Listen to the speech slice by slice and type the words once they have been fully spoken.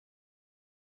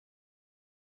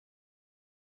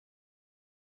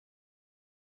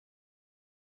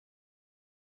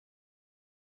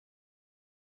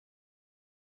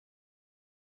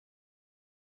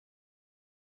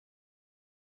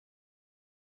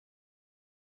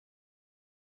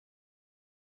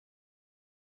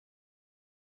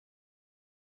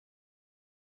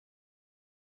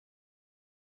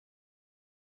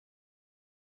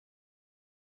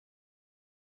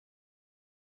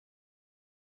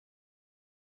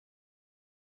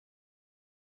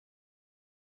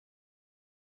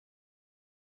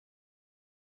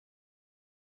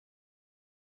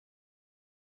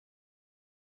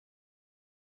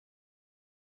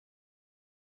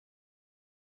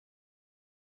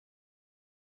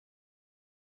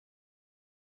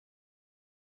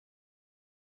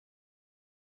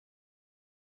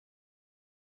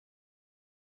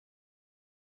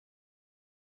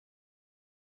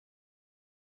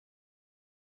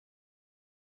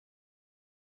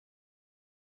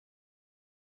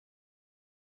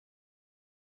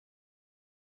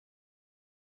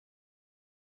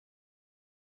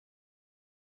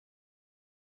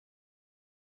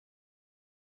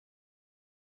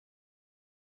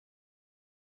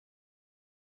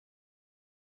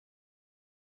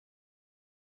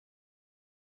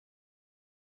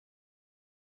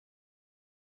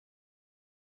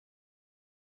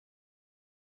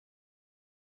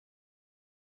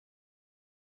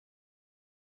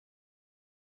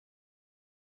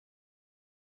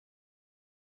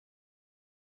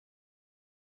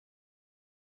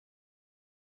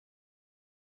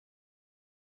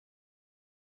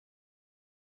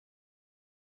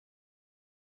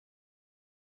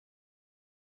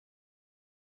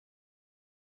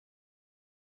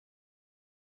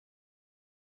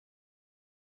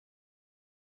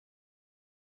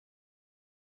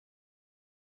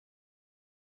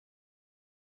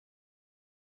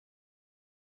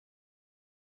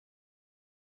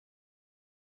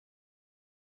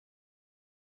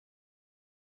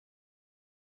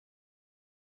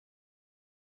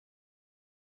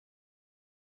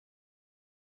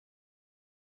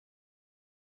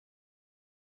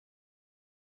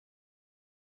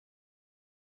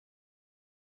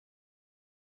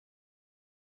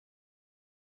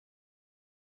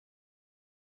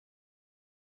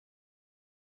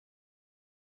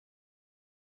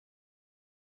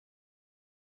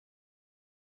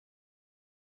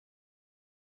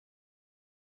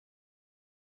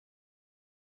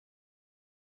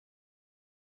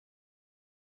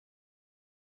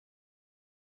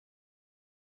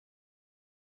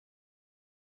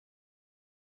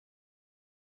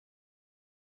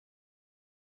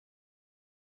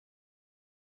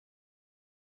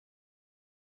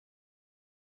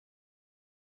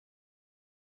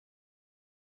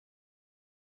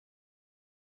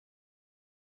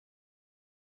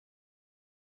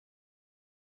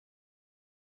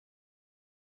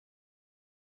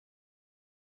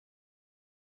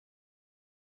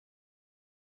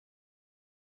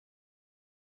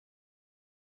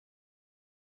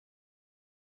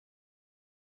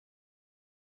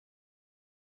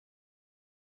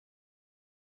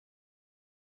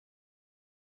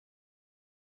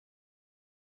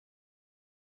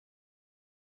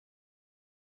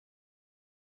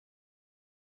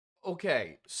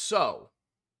Okay, so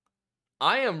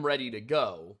I am ready to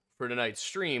go for tonight's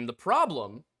stream. The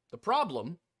problem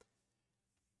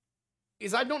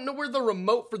is I don't know where the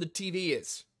remote for the TV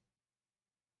is.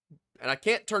 And I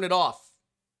can't turn it off.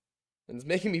 And it's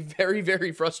making me very,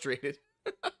 very frustrated.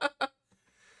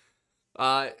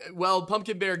 Well,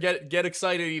 Pumpkin Bear, get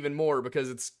excited even more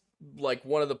because it's like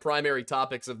one of the primary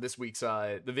topics of this week's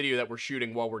the video that we're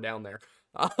shooting while we're down there.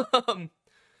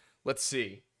 Let's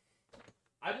see.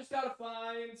 I just gotta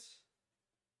find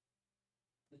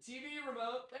the TV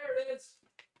remote. There it is.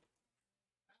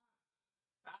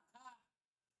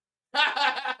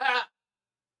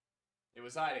 It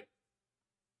was hiding.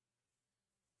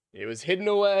 It was hidden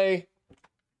away.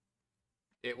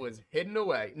 It was hidden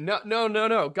away.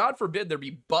 No. God forbid there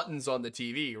be buttons on the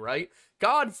TV, right?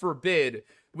 God forbid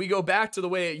we go back to the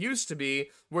way it used to be,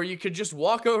 where you could just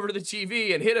walk over to the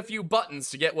TV and hit a few buttons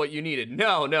to get what you needed.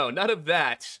 No, none of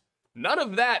that. None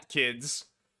of that, kids.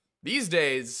 These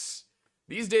days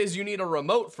you need a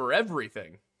remote for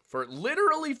everything. For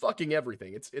literally fucking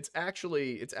everything. It's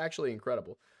actually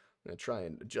incredible. I'm gonna try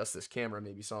and adjust this camera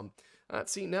maybe some.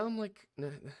 See, now I'm like...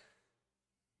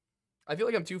 I feel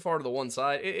like I'm too far to the one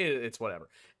side. It's whatever.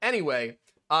 Anyway,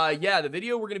 yeah, the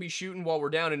video we're going to be shooting while we're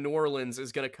down in New Orleans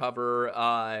is going to cover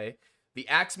the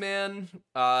Axeman,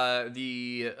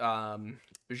 the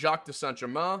Jacques de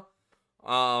Saint-Germain,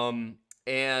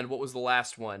 and what was the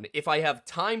last one? If I have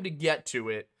time to get to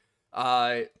it,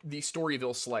 the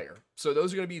Storyville Slayer. So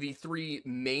those are going to be the three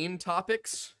main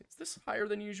topics. Is this higher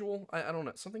than usual? I don't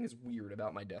know. Something is weird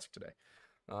about my desk today.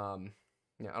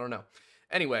 Yeah, I don't know.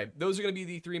 Anyway, those are going to be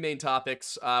the three main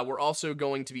topics. We're also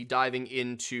going to be diving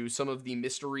into some of the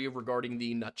mystery regarding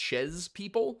the Natchez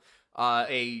people,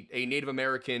 a Native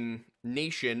American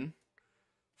nation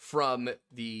from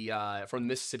the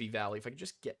Mississippi Valley. If I could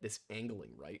just get this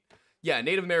angling right. Yeah,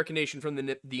 Native American nation from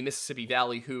the Mississippi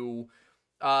Valley who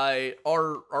are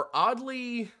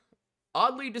oddly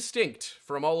distinct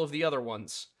from all of the other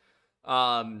ones.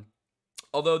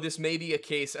 Although this may be a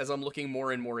case, as I'm looking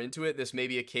more and more into it, this may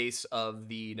be a case of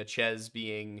the Natchez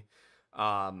being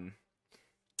part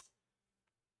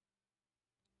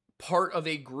of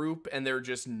a group and there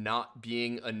just not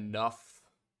being enough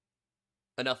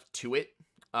to it,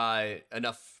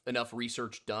 enough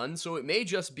research done. So it may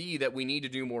just be that we need to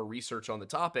do more research on the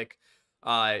topic,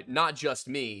 not just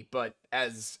me, but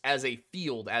as a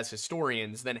field, as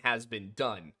historians, than has been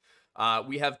done.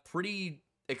 We have pretty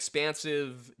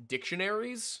expansive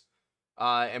dictionaries,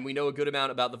 and we know a good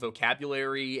amount about the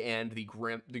vocabulary and the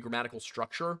grammatical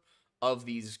structure of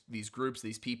these groups,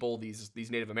 these people, these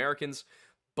Native Americans,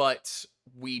 but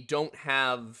we don't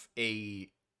have an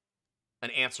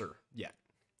answer yet.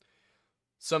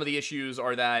 Some of the issues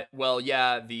are that, well,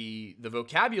 yeah, the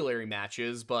vocabulary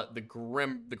matches, but the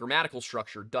grammatical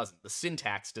structure doesn't. The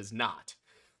syntax does not.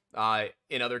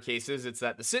 In other cases, it's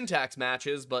that the syntax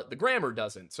matches, but the grammar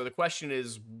doesn't. So the question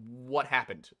is, what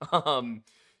happened?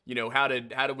 You know, how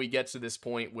did we get to this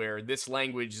point where this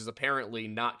language is apparently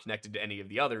not connected to any of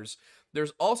the others?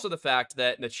 There's also the fact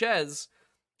that Natchez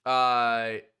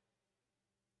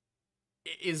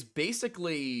is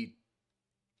basically,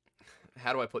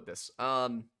 how do I put this?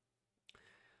 The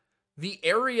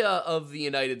area of the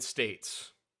United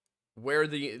States where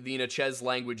the Natchez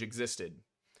language existed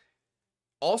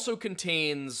also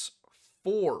contains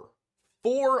four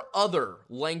other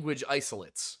language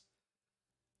isolates.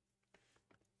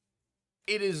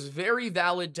 It is very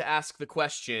valid to ask the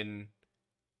question,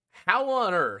 how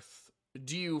on earth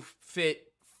do you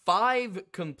fit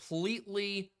 5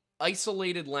 completely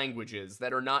isolated languages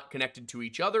that are not connected to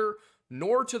each other,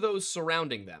 nor to those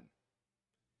surrounding them?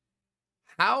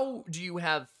 How do you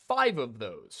have 5 of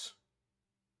those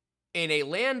in a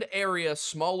land area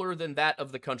smaller than that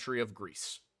of the country of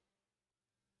Greece?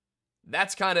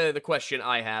 That's kind of the question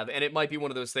I have, and it might be one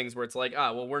of those things where it's like,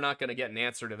 well, we're not going to get an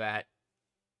answer to that,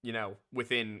 you know,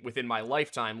 within my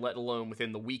lifetime, let alone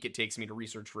within the week it takes me to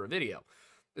research for a video.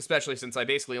 Especially since I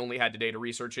basically only had today to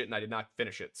research it, and I did not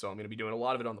finish it, so I'm going to be doing a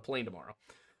lot of it on the plane tomorrow.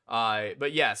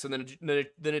 But yeah, so the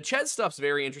Natchez stuff's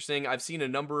very interesting. I've seen a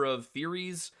number of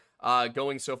theories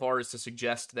going so far as to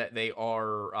suggest that they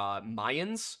are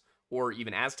Mayans, or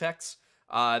even Aztecs.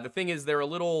 The thing is, they're a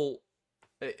little...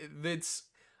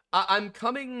 I'm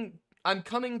coming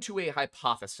to a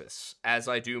hypothesis as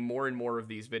I do more and more of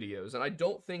these videos, and I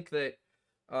don't think that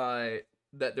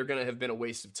that they're going to have been a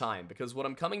waste of time, because what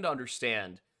I'm coming to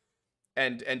understand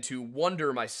and to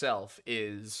wonder myself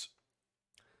is,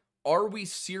 are we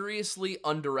seriously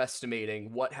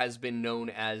underestimating what has been known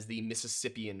as the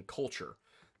Mississippian culture?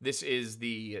 This is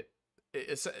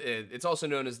it's also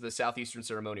known as the Southeastern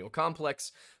Ceremonial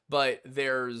Complex, but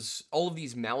there's all of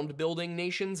these mound building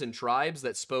nations and tribes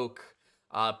that spoke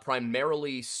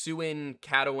primarily Siouan,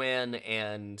 Caddoan,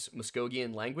 and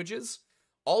Muskogean languages.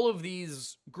 All of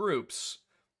these groups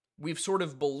we've sort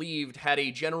of believed had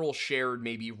a general shared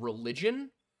maybe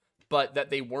religion, but that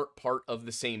they weren't part of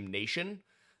the same nation.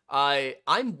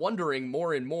 I'm wondering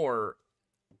more and more,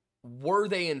 were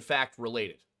they in fact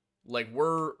related? Like,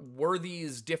 were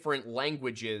these different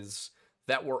languages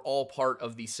that were all part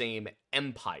of the same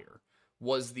empire?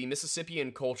 Was the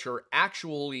Mississippian culture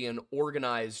actually an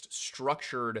organized,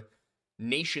 structured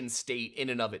nation state in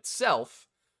and of itself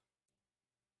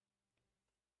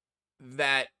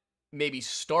that maybe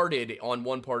started on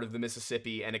one part of the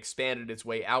Mississippi and expanded its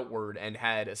way outward and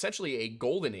had essentially a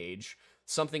golden age,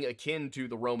 something akin to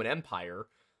the Roman Empire,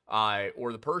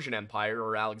 or the Persian Empire,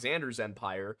 or Alexander's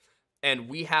Empire, and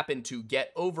we happen to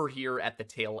get over here at the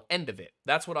tail end of it?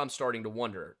 That's what I'm starting to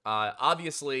wonder.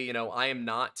 Obviously, you know, I am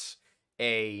not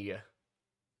an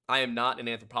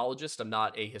anthropologist. I'm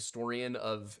not a historian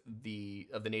of the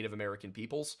Native American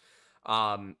peoples,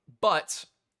 but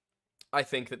I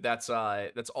think that that's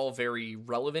all very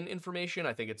relevant information.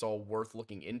 I think it's all worth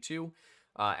looking into,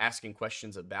 asking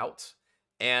questions about.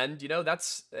 And, you know,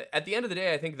 that's, at the end of the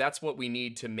day, I think that's what we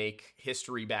need to make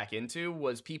history back into,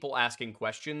 was people asking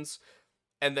questions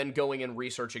and then going and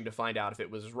researching to find out if it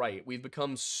was right. We've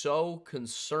become so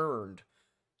concerned,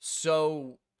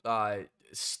 so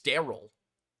sterile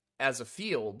as a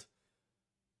field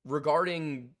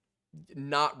regarding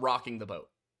not rocking the boat.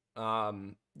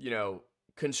 You know,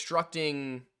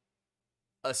 constructing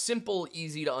a simple,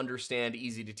 easy to understand,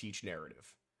 easy to teach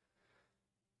narrative.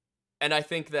 And I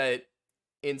think that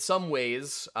in some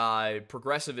ways,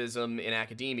 progressivism in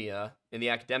academia, in the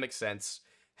academic sense,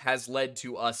 has led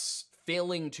to us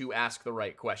failing to ask the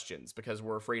right questions because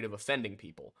we're afraid of offending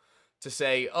people. To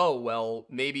say, oh, well,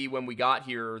 maybe when we got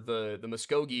here, the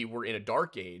Muskogee were in a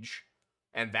dark age,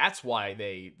 and that's why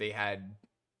they had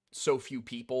so few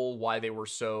people, why they were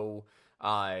so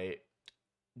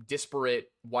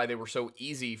disparate, why they were so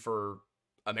easy for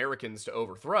Americans to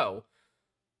overthrow.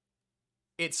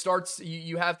 It starts,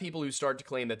 you have people who start to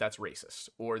claim that that's racist,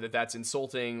 or that that's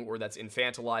insulting, or that's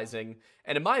infantilizing,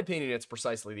 and in my opinion, it's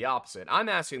precisely the opposite. I'm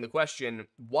asking the question,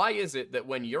 why is it that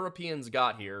when Europeans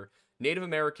got here, Native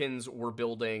Americans were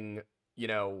building, you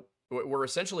know, were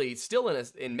essentially still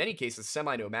in many cases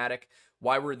semi-nomadic?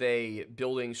 Why were they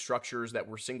building structures that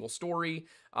were single story?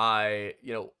 You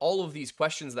know, all of these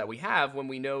questions that we have when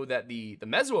we know that the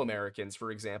Mesoamericans,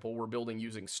 for example, were building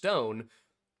using stone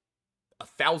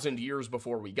 1,000 years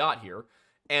before we got here.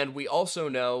 And we also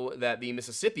know that the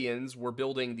Mississippians were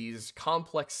building these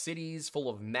complex cities full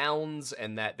of mounds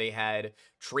and that they had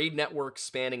trade networks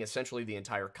spanning essentially the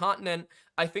entire continent.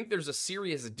 I think there's a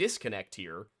serious disconnect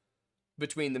here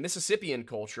between the Mississippian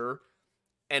culture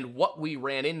and what we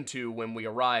ran into when we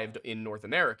arrived in North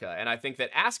America. And I think that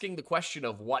asking the question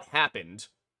of what happened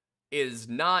is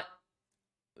not,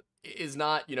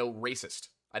 you know, racist.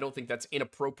 I don't think that's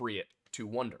inappropriate to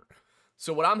wonder.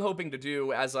 So what I'm hoping to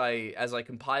do as I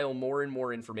compile more and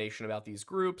more information about these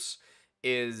groups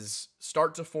is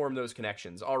start to form those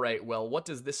connections. All right, well, what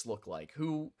does this look like?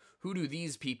 Who do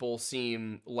these people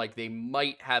seem like they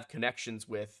might have connections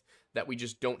with that we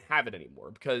just don't have it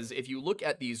anymore? Because if you look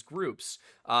at these groups,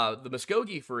 the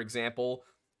Muskogee, for example,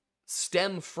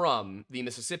 stem from the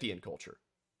Mississippian culture.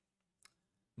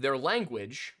 Their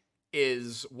language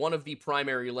is one of the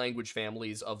primary language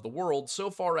families of the world, so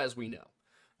far as we know.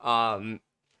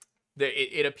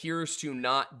 It appears to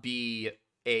not be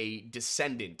a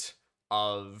descendant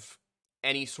of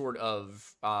any sort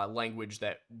of language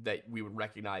that we would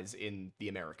recognize in the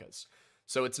Americas.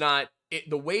 So it's not,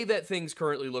 the way that things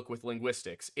currently look with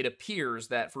linguistics, it appears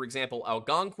that, for example,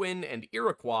 Algonquin and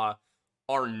Iroquois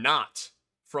are not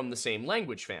from the same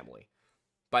language family.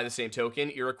 By the same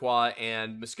token, Iroquois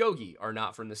and Muskogee are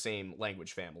not from the same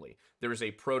language family. There is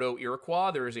a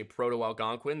Proto-Iroquois, there is a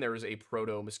Proto-Algonquin, there is a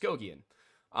Proto-Muskogean.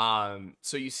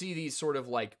 So you see these sort of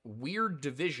like weird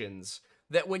divisions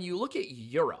that when you look at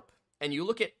Europe, and you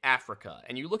look at Africa,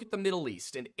 and you look at the Middle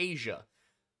East and Asia,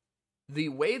 the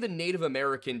way the Native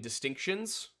American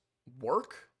distinctions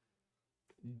work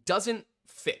doesn't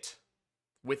fit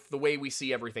with the way we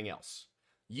see everything else.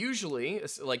 Usually,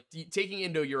 like taking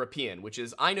Indo-European, which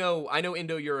is, I know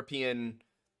Indo-European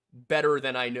better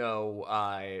than I know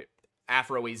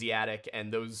Afro-Asiatic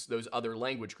and those other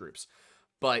language groups.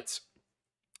 But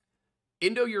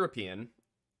Indo-European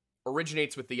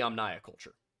originates with the Yamnaya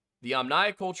culture. The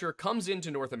Yamnaya culture comes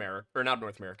into North America, or not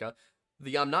North America.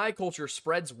 The Yamnaya culture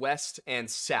spreads west and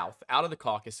south out of the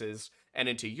Caucasus and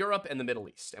into Europe and the Middle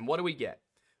East. And what do we get?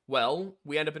 Well,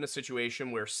 we end up in a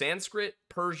situation where Sanskrit,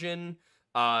 Persian,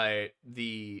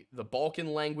 the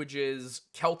Balkan languages,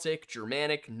 Celtic,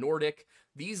 Germanic, Nordic,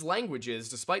 these languages,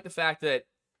 despite the fact that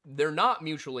they're not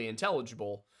mutually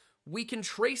intelligible, we can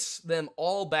trace them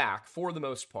all back, for the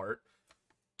most part,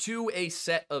 to a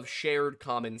set of shared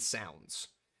common sounds.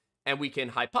 And we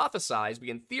can hypothesize, we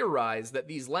can theorize that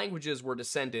these languages were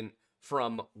descendant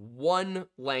from one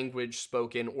language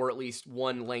spoken, or at least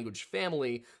one language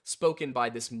family spoken by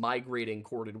this migrating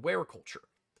corded ware culture.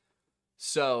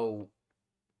 So,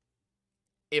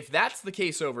 if that's the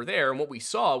case over there, and what we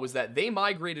saw was that they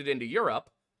migrated into Europe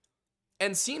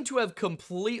and seem to have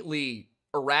completely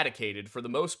eradicated, for the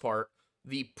most part,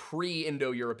 the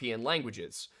pre-Indo-European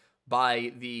languages.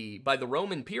 By the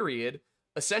Roman period,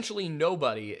 essentially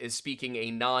nobody is speaking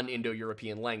a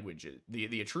non-Indo-European language.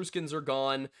 The Etruscans are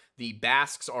gone. The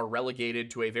Basques are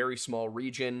relegated to a very small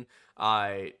region.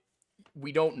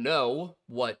 We don't know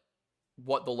what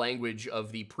the language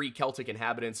of the pre-Celtic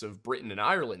inhabitants of Britain and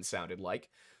Ireland sounded like,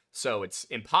 so it's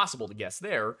impossible to guess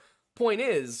there. Point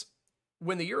is,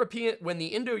 when the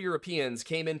Indo-Europeans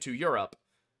came into Europe,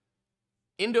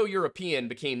 Indo-European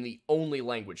became the only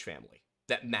language family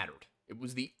that mattered. It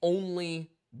was the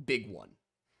only big one.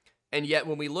 And yet,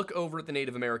 when we look over at the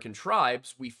Native American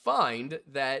tribes, we find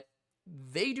that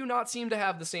they do not seem to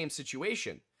have the same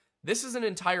situation. This is an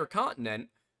entire continent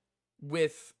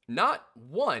with not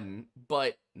one,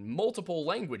 but multiple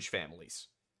language families.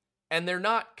 And they're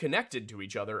not connected to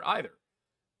each other either.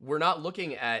 We're not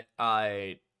looking at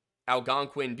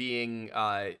Algonquin being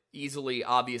easily,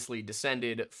 obviously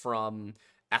descended from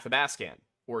Athabascan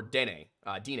or Dene.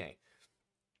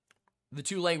 The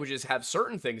two languages have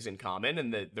certain things in common,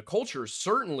 and the cultures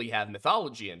certainly have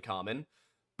mythology in common,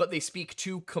 but they speak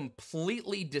two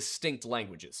completely distinct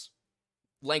languages,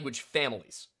 language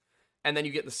families. And then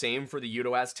you get the same for the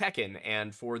Uto-Aztecan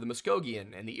and for the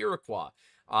Muskogean and the Iroquois.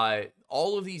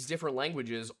 All of these different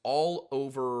languages all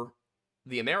over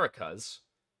the Americas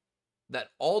that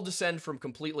all descend from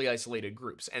completely isolated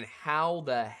groups. And how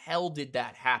the hell did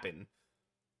that happen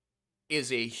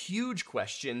is a huge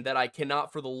question that I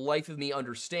cannot for the life of me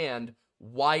understand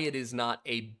why it is not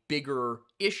a bigger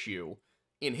issue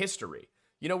in history.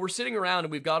 You know, we're sitting around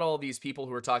and we've got all these people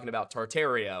who are talking about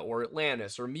Tartaria or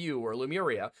Atlantis or Mu or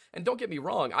Lemuria, and don't get me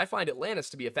wrong, I find Atlantis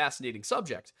to be a fascinating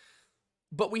subject.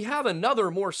 But we have another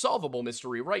more solvable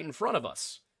mystery right in front of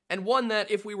us, and one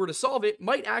that, if we were to solve it,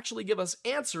 might actually give us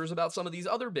answers about some of these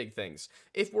other big things.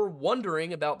 If we're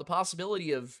wondering about the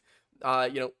possibility of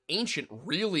ancient,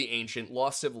 really ancient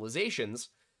lost civilizations,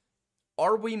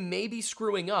 are we maybe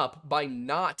screwing up by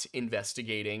not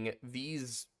investigating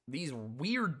these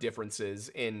weird differences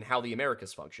in how the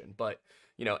Americas function? But,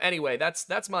 anyway,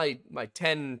 that's my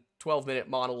 10, 12-minute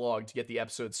monologue to get the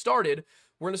episode started.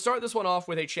 We're going to start this one off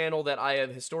with a channel that I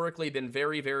have historically been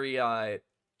very, very,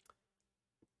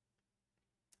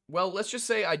 well, let's just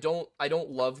say I don't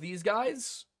love these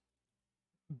guys,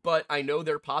 but I know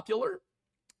they're popular.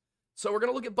 So we're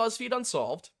going to look at BuzzFeed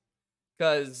Unsolved,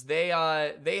 because they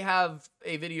have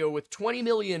a video with 20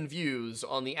 million views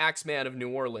on the Axeman of New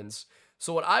Orleans.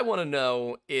 So what I want to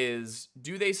know is,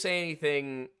 do they say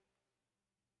anything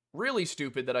really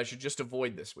stupid that I should just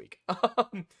avoid this week?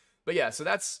 But yeah, so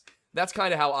that's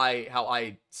kind of how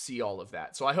I see all of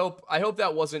that. So I hope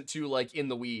that wasn't too in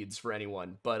the weeds for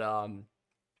anyone. But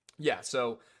yeah,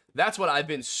 so that's what I've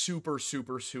been super,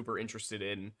 super, super interested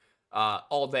in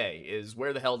all day, is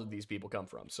where the hell did these people come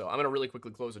from? So I'm going to really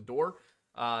quickly close a door,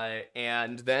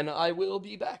 and then I will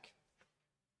be back.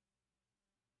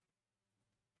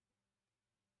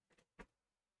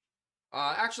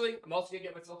 Actually, I'm also going to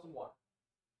get myself some water.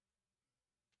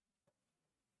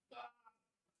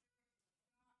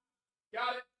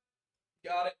 Got it.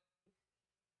 Got it.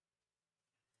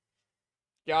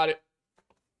 Got it.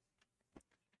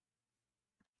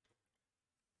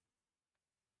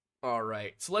 All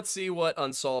right, so let's see what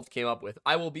Unsolved came up with.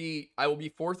 I will be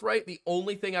forthright. The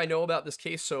only thing I know about this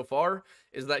case so far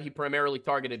is that he primarily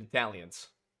targeted Italians.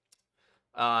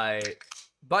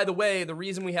 By the way, the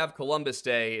reason we have Columbus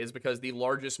Day is because the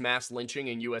largest mass lynching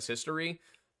in U.S. history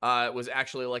was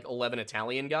actually 11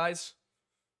 Italian guys,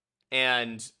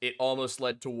 and it almost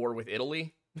led to war with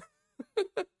Italy.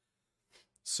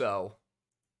 So,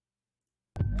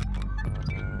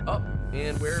 oh,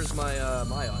 and where's my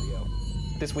my audio?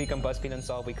 This week on BuzzFeed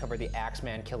Unsolved, we cover the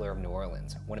Axeman killer of New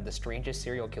Orleans, one of the strangest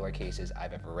serial killer cases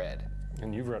I've ever read.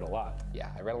 And you've read a lot. Yeah,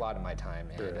 I read a lot in my time.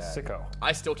 You're a sicko.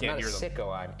 I still can't hear them. I'm not a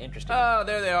sicko, I'm interested. Oh,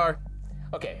 there they are.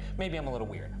 Okay, maybe I'm a little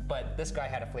weird, but this guy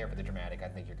had a flair for the dramatic. I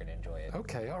think you're going to enjoy it.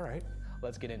 Okay, all right.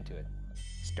 Let's get into it.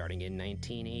 Starting in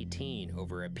 1918,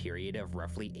 over a period of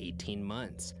roughly 18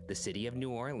 months, the city of New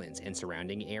Orleans and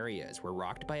surrounding areas were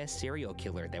rocked by a serial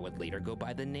killer that would later go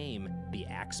by the name the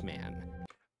Axeman.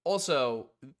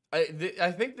 Also, I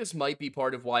think this might be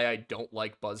part of why I don't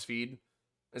like BuzzFeed,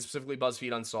 and specifically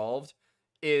BuzzFeed Unsolved,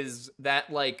 is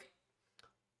that, like,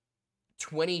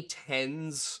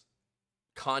 2010s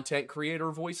content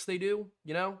creator voice they do,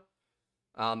 you know?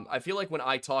 I feel like when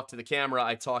I talk to the camera,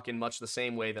 I talk in much the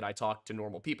same way that I talk to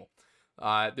normal people.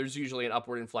 There's usually an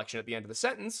upward inflection at the end of the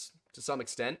sentence, to some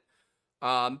extent.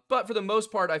 But for the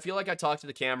most part, I feel like I talk to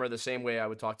the camera the same way I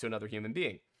would talk to another human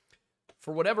being.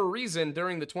 For whatever reason,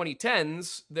 during the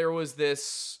 2010s, there was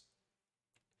this...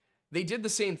 They did the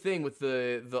same thing with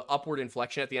the upward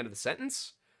inflection at the end of the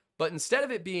sentence, but instead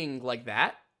of it being like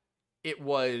that, it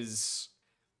was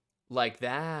like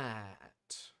that.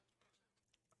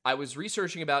 I was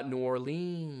researching about New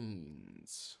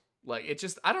Orleans. Like, it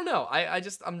just, I don't know.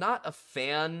 I'm not a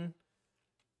fan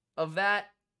of that.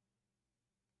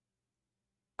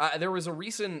 There was a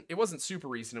recent, it wasn't super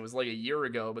recent, it was like a year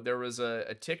ago, but there was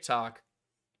a TikTok.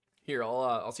 Here,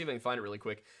 I'll see if I can find it really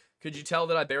quick. Could you tell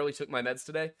that I barely took my meds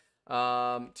today?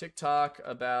 TikTok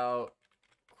about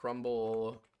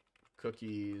crumble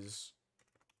cookies.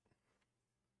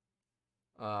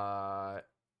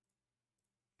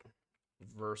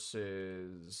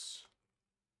 Versus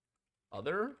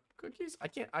other cookies? I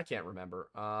can't remember.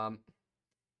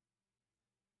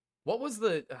 What was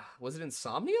was it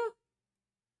Insomnia?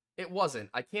 It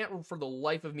wasn't. I can't for the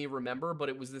life of me remember, but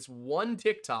it was this one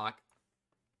TikTok.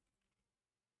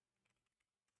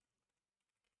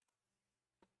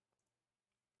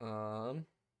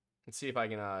 Let's see if I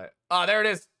can, there it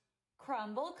is.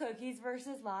 Crumble cookies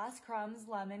versus Last Crumbs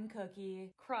lemon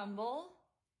cookie. Crumble,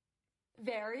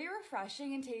 very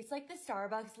refreshing and tastes like the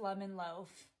Starbucks lemon loaf.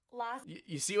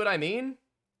 You see what I mean?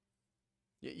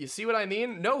 You see what I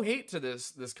mean? No hate to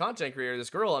this content creator, this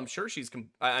girl. I'm sure she's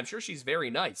very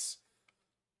nice,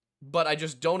 but I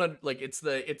just don't like. It's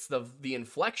the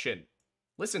inflection.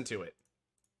 Listen to it.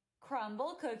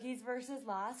 Crumble cookies versus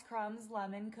Last Crumbs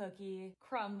lemon cookie.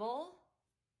 Crumble,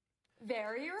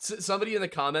 very. Somebody in the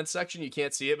comments section, you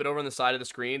can't see it, but over on the side of the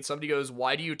screen, somebody goes,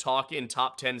 "Why do you talk in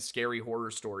top 10 scary horror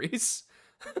stories?"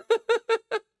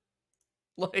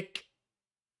 Like,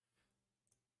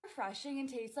 refreshing and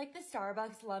tastes like the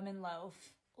Starbucks lemon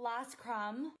loaf. Last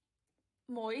crumb,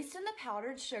 moist, and the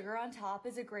powdered sugar on top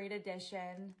is a great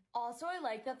addition. Also, I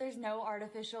like that there's no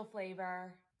artificial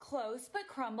flavor. Close, but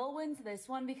Crumble wins this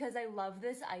one because I love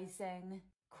this icing.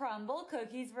 Crumble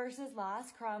cookies versus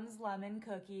Last Crumbs lemon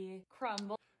cookie.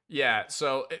 Crumble. Yeah,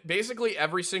 so basically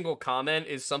every single comment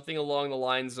is something along the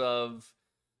lines of,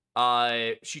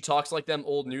 she talks like them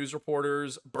old news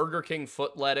reporters, Burger King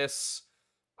foot lettuce.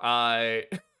 So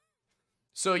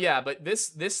yeah, but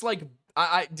this like,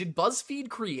 did BuzzFeed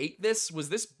create this? Was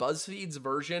this BuzzFeed's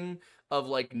version of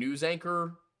like news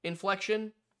anchor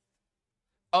inflection?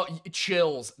 Oh,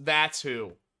 Chills. That's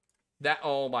who.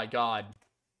 Oh my God.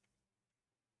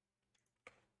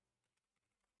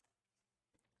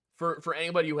 For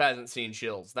anybody who hasn't seen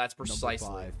Chills, that's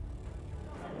precisely.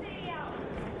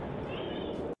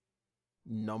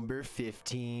 Number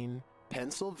 15,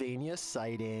 Pennsylvania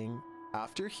sighting.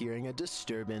 After hearing a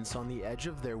disturbance on the edge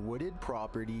of their wooded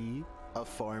property, a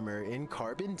farmer in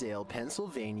Carbondale,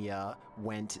 Pennsylvania,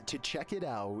 went to check it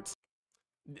out.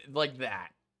 Like that.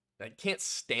 I can't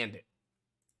stand it.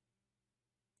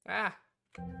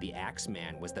 The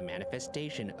Axeman was the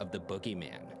manifestation of the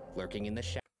boogeyman, lurking in the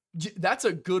shadows. That's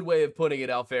a good way of putting it,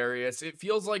 Alfarius. It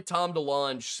feels like Tom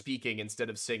DeLonge speaking instead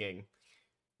of singing.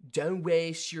 Don't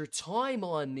waste your time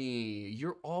on me.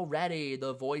 You're already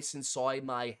the voice inside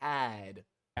my head.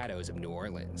 Shadows of New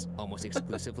Orleans, almost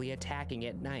exclusively attacking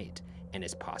at night, and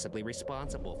is possibly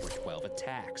responsible for 12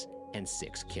 attacks and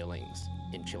 6 killings.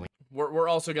 In chilling. We're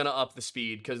also gonna up the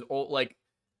speed because like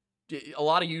a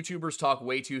lot of YouTubers talk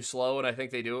way too slow, and I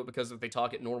think they do it because if they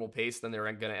talk at normal pace, then they're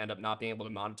gonna end up not being able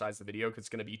to monetize the video because it's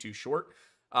gonna be too short.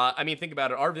 I mean, think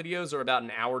about it. Our videos are about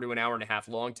an hour to an hour and a half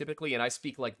long typically, and I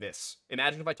speak like this.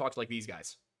 Imagine if I talked like these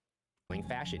guys.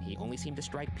 Fashion, he only seemed to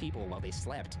strike people while they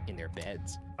slept in their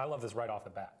beds. I love this right off the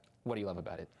bat. What do you love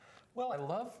about it? Well,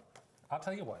 I'll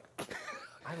tell you what.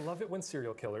 I love it when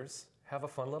serial killers have a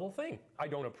fun little thing. I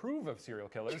don't approve of serial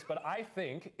killers, but I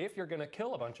think if you're gonna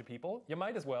kill a bunch of people, you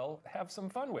might as well have some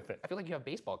fun with it. I feel like you have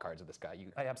baseball cards of this guy.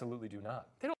 I absolutely do not.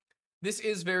 This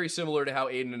is very similar to how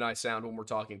Aidan and I sound when we're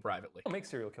talking privately. They don't make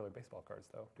serial killer baseball cards,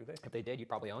 though, do they? If they did, you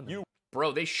probably own them.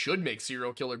 Bro, they should make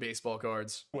serial killer baseball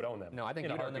cards. Would own them. No, I think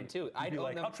you'd own them too. I'd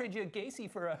own them. I'll trade you a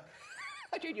Gacy for a...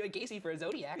 I traded you a Gacy for a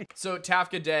Zodiac. So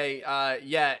Tafka Day,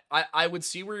 yeah, I would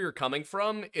see where you're coming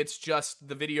from. It's just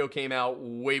the video came out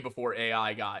way before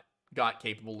AI got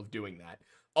capable of doing that.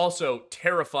 Also,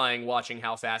 terrifying watching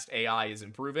how fast AI is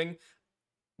improving.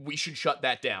 We should shut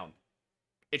that down.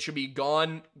 It should be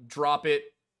gone, drop it,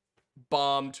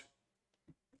 bombed.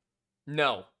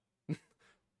 No.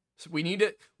 We need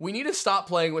to stop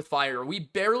playing with fire. We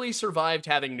barely survived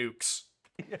having nukes.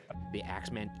 The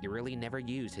Axeman eerily never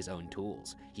used his own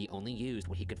tools. He only used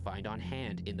what he could find on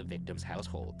hand in the victims'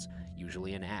 households,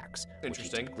 usually an axe, which he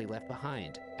Interesting. typically left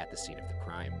behind at the scene of the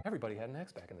crime. Everybody had an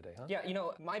axe back in the day, huh? Yeah, you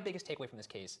know, my biggest takeaway from this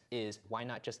case is why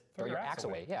not just throw your your axe axe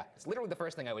away. away? Yeah, it's literally the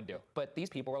first thing I would do. But these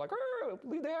people were like,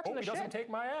 leave the axe in Oh, the he shed. doesn't take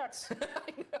my axe.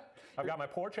 I've got my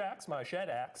porch axe, my shed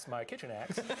axe, my kitchen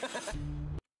axe.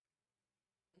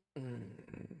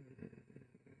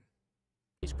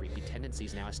 His creepy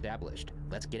tendencies now established.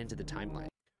 Let's get into the timeline.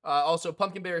 Also,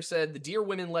 Pumpkin Bear said, the Deer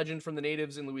Women legend from the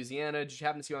natives in Louisiana. Did you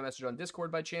happen to see my message on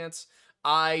Discord by chance?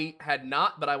 I had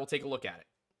not, but I will take a look at it.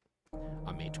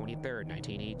 On May 23rd,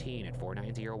 1918, at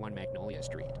 4901 Magnolia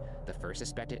Street, the first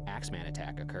suspected Axeman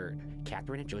attack occurred.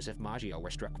 Catherine and Joseph Maggio were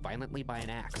struck violently by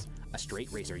an axe, a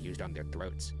straight razor used on their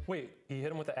throats. Wait, he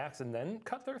hit him with the axe and then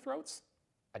cut their throats?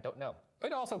 I don't know.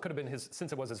 It also could have been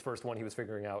since it was his first one, he was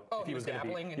figuring out if he he was was going to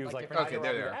dabbling be. in, He was like, like, different Okay,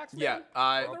 either there I'll they be are. the Axeman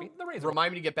Yeah, or the Razor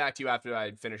remind me to get back to you after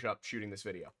I finish up shooting this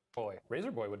video. Boy.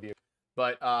 Razor Boy would be.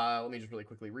 But let me just really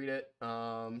quickly read it.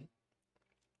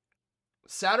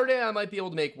 Saturday I might be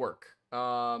able to make work.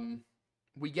 I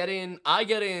get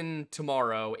in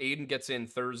tomorrow. Aidan gets in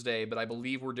Thursday, but I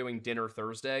believe we're doing dinner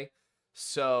Thursday.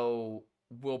 So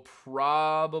we'll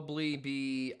probably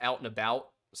be out and about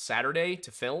Saturday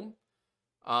to film.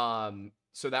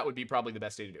 So that would be probably the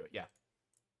best day to do it. Yeah.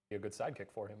 Be a good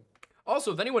sidekick for him.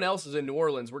 Also, if anyone else is in New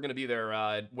Orleans, we're going to be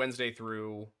there Wednesday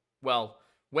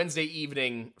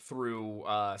evening through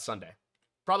Sunday.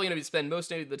 Probably going to spend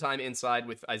most of the time inside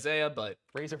with Isaiah, but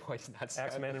Razor Boy's nuts.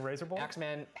 Axeman and Razor Boy?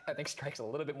 Axeman, I think, strikes a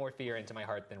little bit more fear into my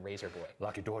heart than Razor Boy.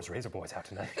 Lock your doors, Razor Boy's out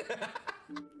tonight.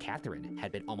 Catherine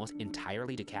had been almost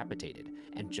entirely decapitated,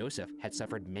 and Joseph had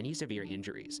suffered many severe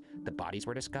injuries. The bodies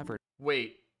were discovered.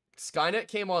 wait, Skynet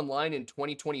came online in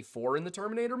 2024 in the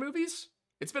Terminator movies?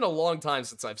 It's been a long time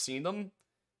since I've seen them.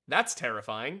 That's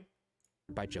terrifying.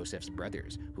 By Joseph's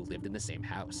brothers, who lived in the same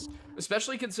house.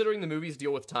 Especially considering the movies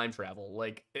deal with time travel.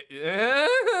 Like,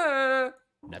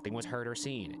 Nothing was heard or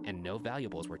seen, and no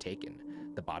valuables were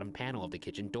taken. The bottom panel of the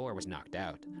kitchen door was knocked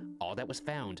out. All that was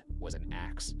found was an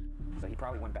axe. So he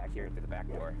probably went back here through the back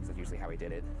door, because that's usually how he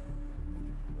did it.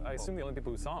 I assume the only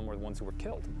people who saw him were the ones who were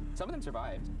killed. Some of them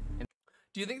survived. And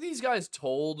do you think these guys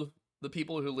told the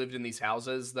people who lived in these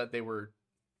houses that they were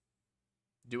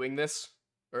doing this?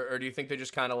 Or do you think they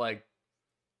just kind of like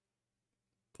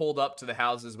pulled up to the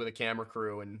houses with a camera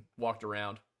crew and walked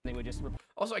around? they would just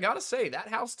Also, I gotta say, that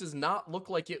house does not look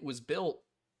like it was built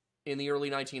in the early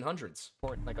 1900s.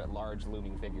 report like a large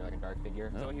looming figure, like a dark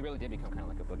figure. So he really did become kind of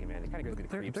like a boogeyman. He kind of gives me the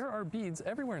creeps. There are beads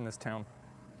everywhere in this town.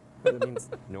 But it means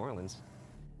New Orleans.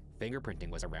 Fingerprinting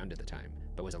was around at the time,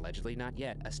 but was allegedly not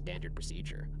yet a standard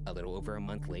procedure. A little over a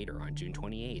month later, on June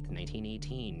 28,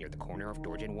 1918, near the corner of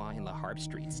Dorgenois and La Harpe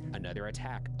Streets, another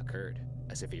attack occurred.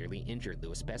 A severely injured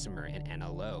Louis Bessemer and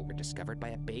Anna Lowe were discovered by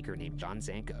a baker named John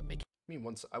Zanka making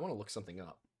I want to look something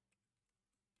up.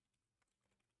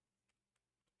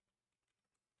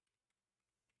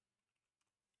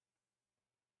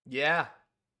 Yeah.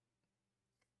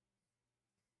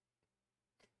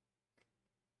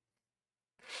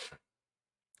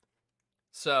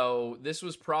 So this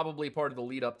was probably part of the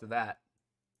lead up to that.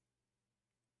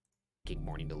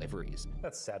 morning deliveries.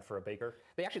 That's sad for a baker.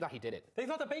 They actually thought he did it. They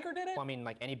thought the baker did it? Well, I mean,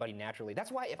 like anybody naturally.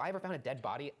 That's why if I ever found a dead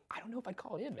body, I don't know if I'd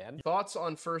call it in, man. Thoughts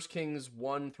on 1 Kings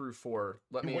 1 through 4?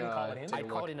 Let me wouldn't call it in? take a I'd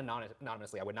call look. it in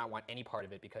anonymously. I would not want any part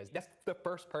of it because that's the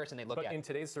first person they look But at. in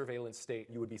today's surveillance state,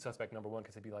 you would be suspect number one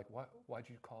because they'd be like, why'd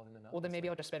you call it in anonymous? Well, then maybe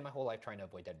I'll just spend my whole life trying to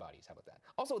avoid dead bodies. How about that?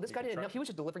 Also, this guy didn't know. He was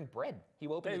just delivering bread. He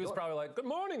opened Yeah, the he was door. probably like, good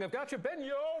morning, I've got your beignets,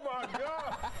 oh my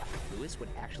God. Louis would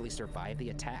actually survive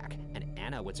the attack, and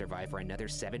Anna would survive for another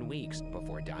 7 weeks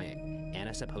before dying.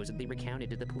 Anna supposedly recounted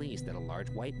to the police that a large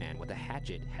white man with a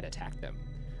hatchet had attacked them.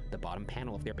 The bottom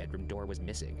panel of their bedroom door was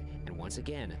missing, and once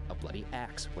again, a bloody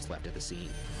axe was left at the scene.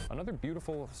 Another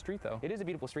beautiful street, though. It is a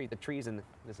beautiful street. The trees in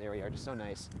this area are just so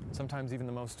nice. Sometimes even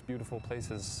the most beautiful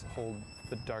places hold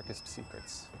the darkest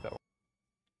secrets, though.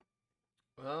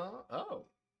 Oh.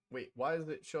 Wait, why is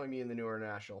it showing me in the New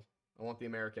International? I want the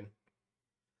American.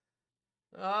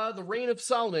 The reign of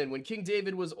Solomon, when King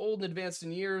David was old and advanced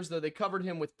in years, though they covered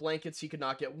him with blankets, he could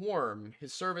not get warm.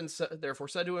 His servants therefore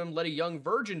said to him, let a young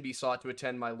virgin be sought to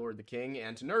attend my lord the king,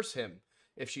 and to nurse him.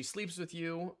 If she sleeps with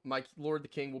you, my lord the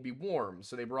king will be warm.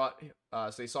 So they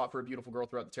sought for a beautiful girl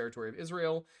throughout the territory of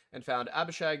Israel and found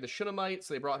Abishag the Shunammite.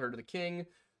 So they brought her to the king.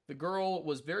 The girl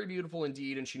was very beautiful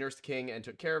indeed, and she nursed the king and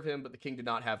took care of him, but the king did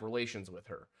not have relations with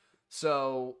her.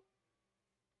 So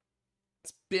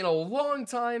it's been a long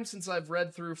time since I've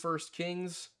read through First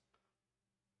Kings,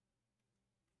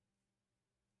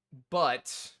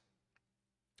 but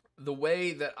the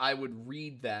way that I would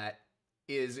read that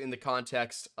is in the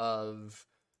context of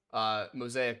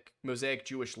Mosaic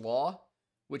Jewish law,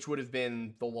 which would have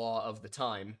been the law of the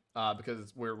time,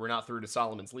 because we're not through to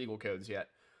Solomon's legal codes yet.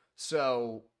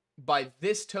 So by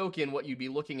this token, what you'd be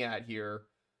looking at here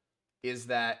is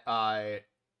that and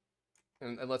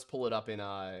let's pull it up in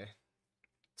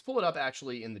let's pull it up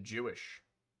actually in the Jewish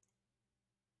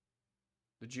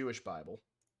Bible.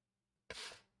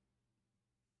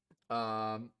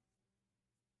 Let's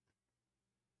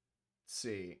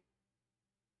see.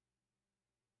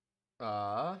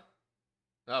 Oh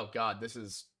God, this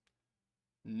is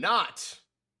not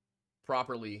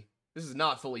fully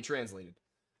translated.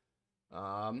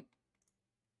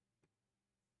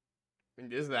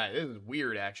 This is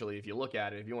weird actually if you look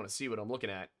at it, if you want to see what I'm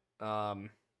looking at.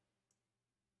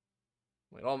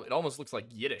 It almost looks like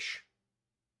Yiddish.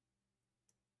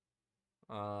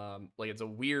 Like it's a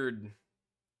weird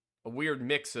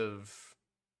mix of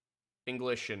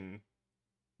English and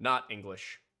not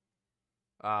English.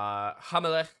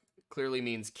 Hamelech clearly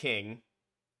means king.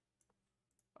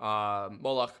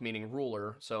 Moloch meaning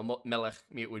ruler, so Melech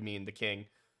would mean the king.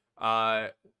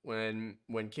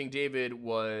 When King David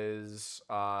was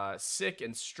sick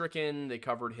and stricken, they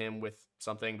covered him with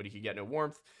something, but he could get no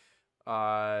warmth.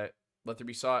 Let there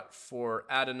be sought for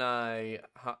Adonai,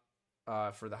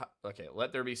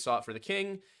 let there be sought for the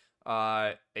king,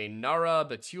 a Nara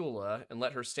Betula, and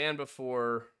let her stand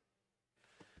before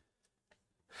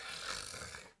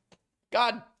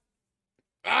God.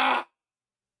 Now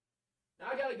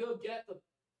I gotta go get the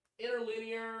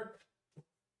interlinear.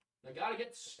 I gotta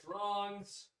get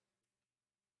Strong's.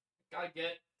 Gotta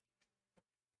get.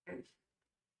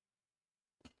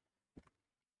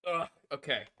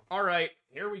 Okay. All right.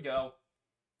 Here we go.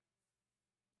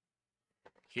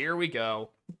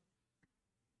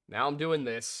 Now I'm doing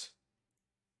this.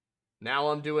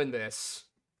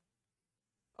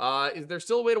 Is there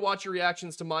still a way to watch your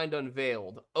reactions to Mind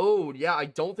Unveiled? Oh, yeah, I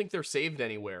don't think they're saved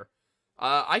anywhere.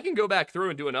 I can go back through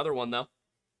and do another one, though.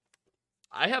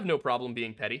 I have no problem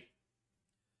being petty.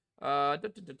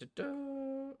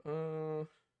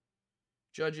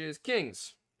 Judges,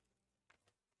 Kings.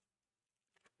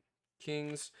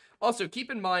 Also, keep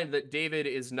in mind that David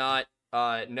is not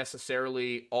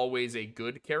necessarily always a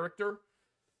good character.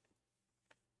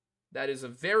 That is a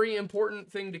very important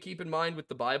thing to keep in mind with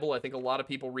the Bible. I think a lot of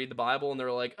people read the Bible and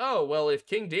they're like, oh, well, if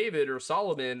King David or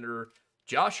Solomon or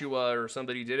Joshua or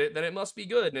somebody did it, then it must be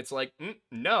good. And it's like,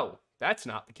 no, that's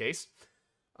not the case.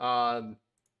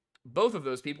 Both of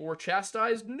those people were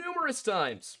chastised numerous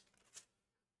times.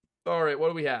 All right, what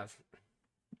do we have?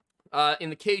 In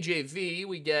the KJV,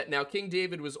 we get, now King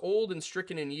David was old and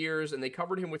stricken in years, and they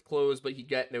covered him with clothes, but he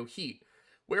got no heat.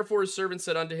 Wherefore his servant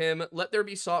said unto him, let there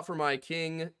be sought for my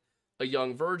king a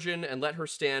young virgin, and let her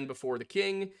stand before the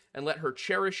king, and let her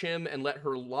cherish him, and let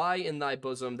her lie in thy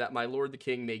bosom, that my lord the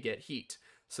king may get heat.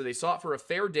 So they sought for a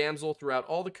fair damsel throughout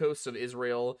all the coasts of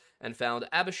Israel, and found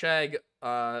Abishag,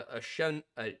 a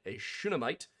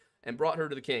Shunammite, and brought her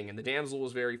to the king. And the damsel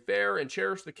was very fair, and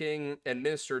cherished the king, and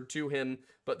ministered to him,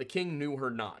 but the king knew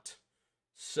her not.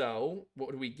 So,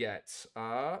 what do we get?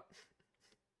 Alright,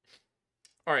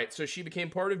 so she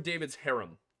became part of David's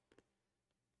harem.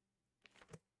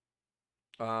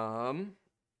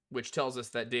 Which tells us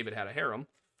that David had a harem,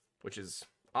 which is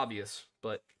obvious,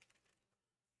 but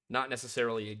not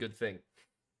necessarily a good thing.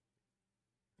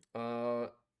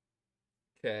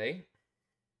 Okay.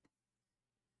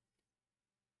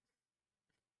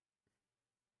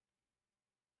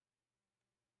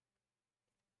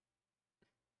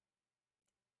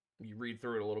 You read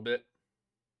through it a little bit.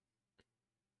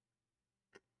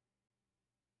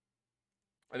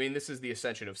 I mean, this is the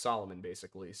ascension of Solomon,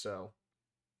 basically, so.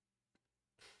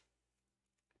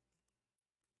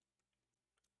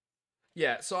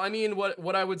 Yeah, so I mean,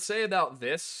 what I would say about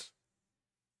this,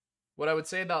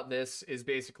 is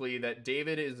basically that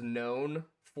David is known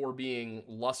for being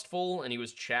lustful, and he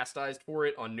was chastised for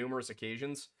it on numerous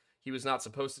occasions. He was not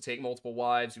supposed to take multiple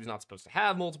wives. He was not supposed to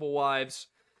have multiple wives.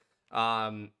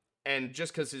 And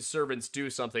just because his servants do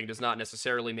something does not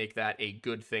necessarily make that a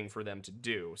good thing for them to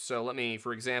do. So let me,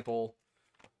 for example,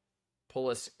 pull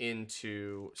us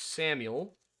into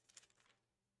Samuel.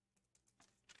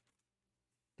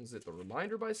 Is it the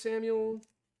reminder by Samuel?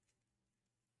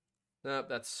 Nope,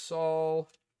 that's Saul.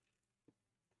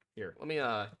 Here, let me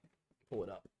pull it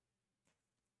up.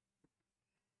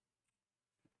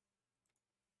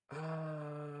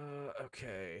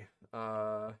 Okay.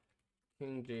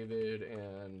 King David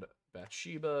and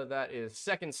Bathsheba. That is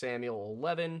 2 Samuel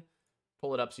 11.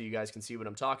 Pull it up so you guys can see what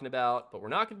I'm talking about. But we're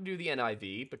not going to do the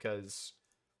NIV because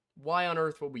why on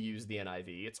earth would we use the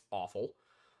NIV? It's awful.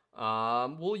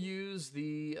 We'll use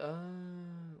the,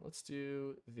 let's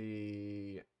do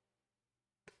the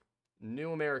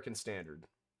New American Standard.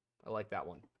 I like that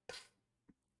one.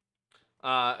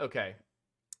 Okay.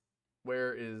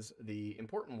 Where is the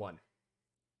important one?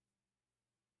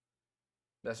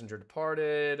 Messenger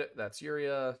departed. That's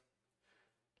Uriah.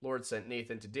 Lord sent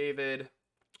Nathan to David.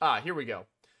 Here we go.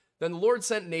 Then the Lord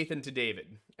sent Nathan to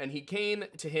David, and he came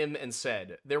to him and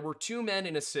said, there were 2 men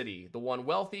in a city, the one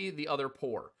wealthy, the other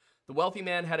poor. The wealthy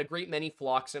man had a great many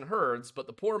flocks and herds, but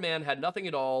the poor man had nothing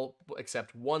at all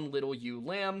except one little ewe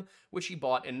lamb, which he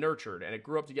bought and nurtured, and it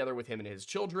grew up together with him and his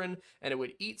children, and it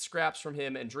would eat scraps from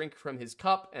him and drink from his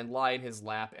cup and lie in his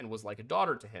lap and was like a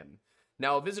daughter to him.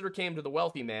 Now a visitor came to the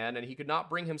wealthy man, and he could not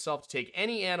bring himself to take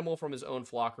any animal from his own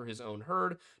flock or his own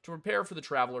herd to prepare for the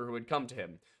traveler who had come to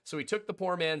him. So he took the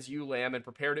poor man's ewe lamb and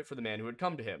prepared it for the man who had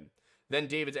come to him. Then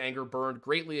David's anger burned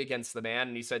greatly against the man,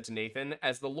 and he said to Nathan,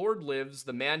 as the Lord lives,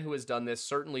 the man who has done this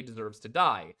certainly deserves to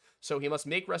die. So he must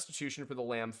make restitution for the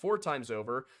lamb 4 times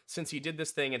over, since he did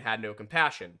this thing and had no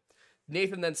compassion.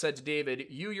 Nathan then said to David,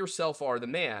 you yourself are the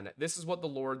man. This is what the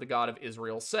Lord, the God of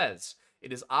Israel, says.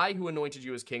 It is I who anointed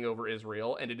you as king over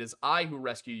Israel, and it is I who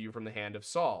rescued you from the hand of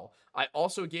Saul. I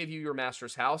also gave you your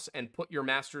master's house and put your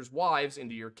master's wives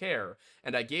into your care.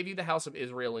 And I gave you the house of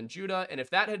Israel and Judah, and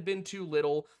if that had been too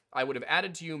little, I would have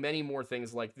added to you many more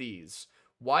things like these.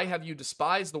 Why have you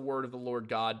despised the word of the Lord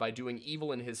God by doing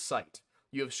evil in his sight?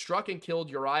 You have struck and killed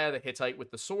Uriah the Hittite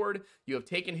with the sword. You have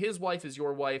taken his wife as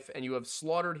your wife, and you have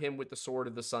slaughtered him with the sword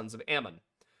of the sons of Ammon.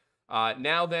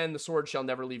 Now then, the sword shall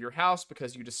never leave your house,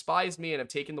 because you despised me and have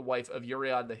taken the wife of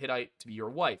Uriah the Hittite to be your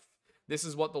wife. This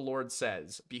is what the Lord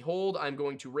says. Behold, I am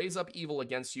going to raise up evil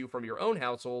against you from your own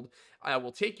household. I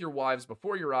will take your wives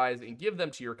before your eyes and give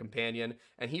them to your companion,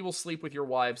 and he will sleep with your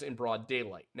wives in broad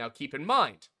daylight. Now keep in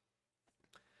mind,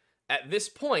 at this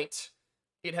point,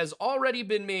 it has already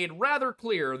been made rather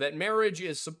clear that marriage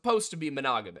is supposed to be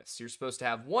monogamous. You're supposed to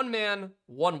have one man,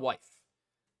 one wife.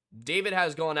 David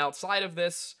has gone outside of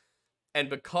this, and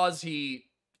because he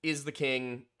is the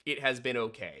king, it has been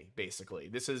okay, basically.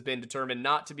 This has been determined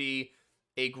not to be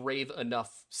a grave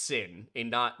enough sin,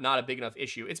 not a big enough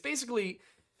issue. It's basically,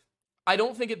 I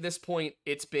don't think at this point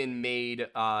it's been made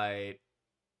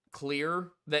clear,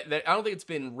 that I don't think it's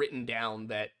been written down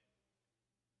that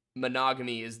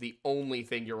monogamy is the only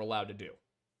thing you're allowed to do,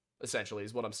 essentially,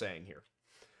 is what I'm saying here.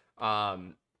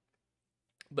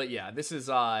 But yeah, this is,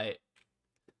 yeah,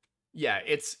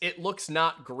 it looks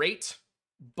not great,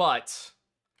 but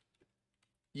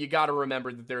you got to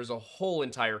remember that there's a whole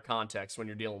entire context when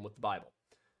you're dealing with the Bible.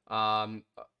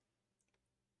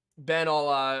 Ben,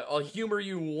 I'll humor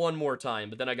you one more time,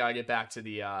 but then I gotta get back to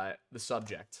the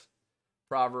subject.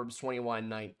 Proverbs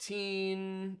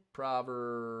 21:19.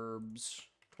 Proverbs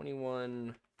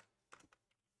 21:19.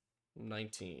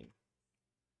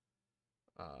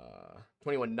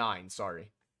 21:9. Sorry.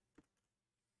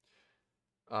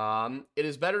 It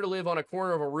is better to live on a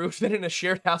corner of a roof than in a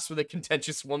shared house with a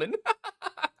contentious woman.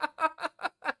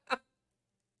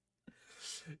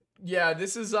 Yeah,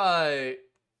 this is a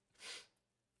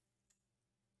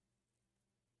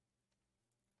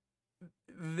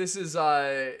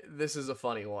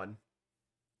funny one.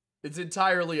 It's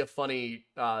entirely a funny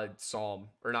proverb,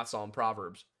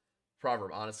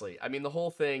 honestly. I mean, the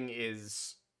whole thing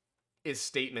is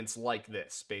statements like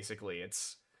this, basically. I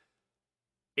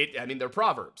mean, they're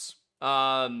proverbs.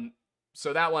 So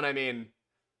that one, I mean,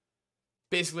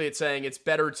 basically it's saying it's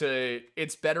better to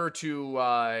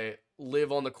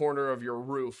live on the corner of your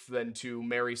roof than to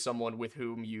marry someone with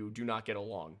whom you do not get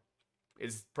along,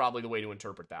 is probably the way to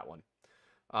interpret that one.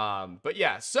 But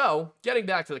yeah, so getting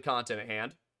back to the content at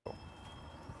hand.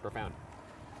 Profound.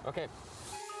 Okay.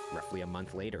 Roughly a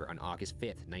month later, on August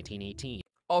 5th, 1918.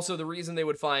 Also, the reason they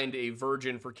would find a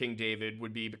virgin for King David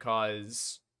would be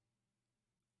because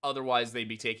otherwise they'd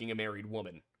be taking a married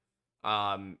woman.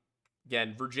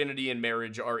 Again, virginity and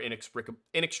marriage are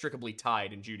inextricably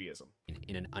tied in Judaism.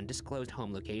 In an undisclosed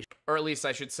home location. Or at least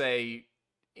I should say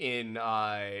in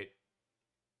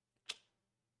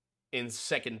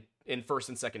Second in First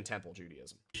and Second Temple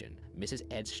Judaism. Mrs.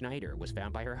 Ed Schneider was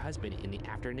found by her husband in the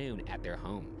afternoon at their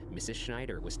home. Mrs.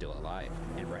 Schneider was still alive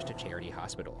and rushed to Charity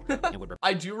Hospital and would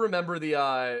I do remember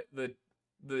the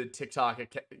TikTok,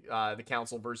 the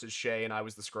Council versus Shay, and I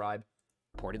was the scribe.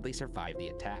 reportedly survived the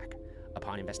attack.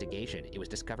 Upon investigation, it was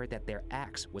discovered that their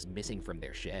axe was missing from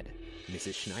their shed.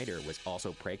 Mrs. Schneider was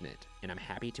also pregnant, and I'm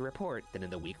happy to report that in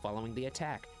the week following the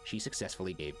attack, she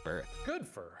successfully gave birth. Good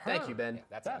for her. Thank you, Ben.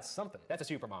 Yeah, That's something. That's a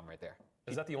super mom right there.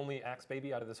 Is that the only axe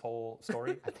baby out of this whole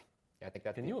story? I think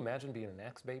that's. Can you imagine being an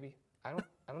axe baby? I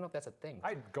don't know if that's a thing.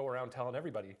 I'd go around telling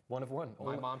everybody, one of one.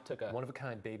 My mom took a One of a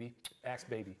kind, baby. Axe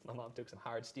baby. My mom took some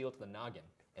hard steel to the noggin,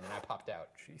 and then I popped out.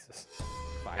 Jesus.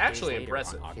 5 Actually days later,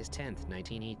 impressive. On August 10th,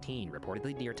 1918,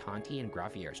 reportedly near Tonti and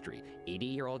Graffier Street,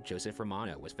 80-year-old Joseph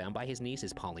Romano was found by his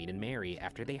nieces Pauline and Mary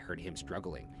after they heard him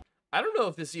struggling. I don't know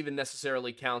if this even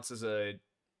necessarily counts as a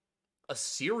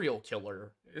serial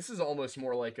killer. This is almost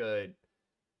more like a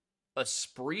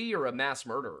spree or a mass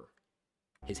murderer.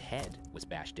 His head was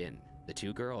bashed in. The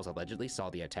two girls allegedly saw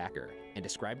the attacker and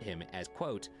described him as,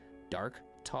 quote, dark,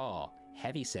 tall,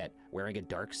 heavyset, wearing a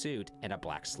dark suit and a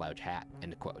black slouch hat,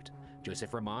 end quote.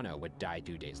 Joseph Romano would die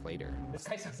 2 days later. This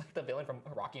guy sounds like the villain from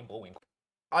Rocky and Bullwinkle.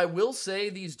 I will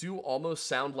say these do almost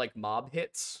sound like mob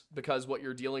hits, because what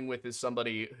you're dealing with is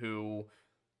somebody who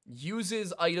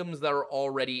uses items that are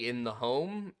already in the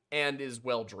home and is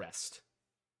well dressed.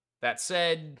 That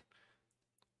said,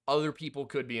 other people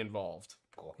could be involved.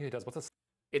 Cool. Yeah, he does. What's a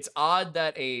It's odd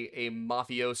that a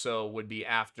mafioso would be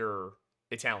after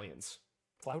Italians.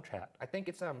 slouch hat? I think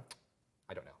it's I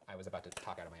don't know. I was about to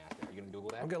talk out of my ass there. Are you gonna Google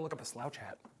that? I'm gonna look up a slouch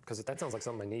hat, because that sounds like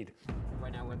something I need.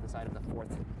 Right now we're at the side of the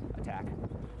 4th attack.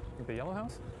 The Yellow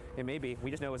House? It may be. We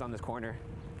just know it was on this corner.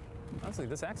 Honestly,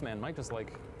 this Axeman might just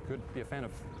could be a fan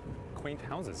of quaint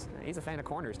houses. He's a fan of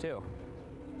corners too.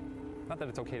 Not that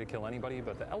it's okay to kill anybody,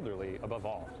 but the elderly above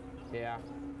all. Yeah.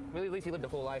 Well, at least he lived a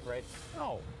full life, right?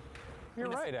 Oh, you're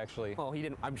right, actually. Well, he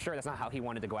didn't. I'm sure that's not how he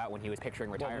wanted to go out when he was picturing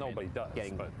Well, retirement. nobody does,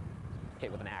 Getting but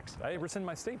hit with an axe. I rescind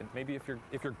my statement. Maybe if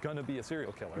you're gonna be a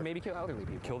serial killer, Maybe kill elderly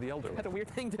people. kill the elderly. That's a weird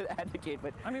thing to advocate,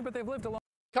 but I mean, but they've lived a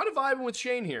Kind of vibing with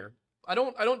Shane here. I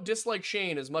don't dislike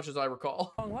Shane as much as I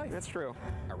recall. long life. that's true.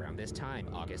 Around this time,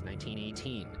 August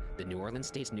 1918, the New Orleans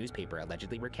State's newspaper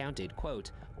allegedly recounted,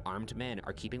 quote, armed men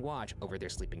are keeping watch over their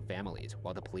sleeping families,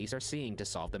 while the police are seeing to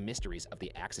solve the mysteries of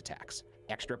the axe attacks.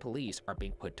 Extra police are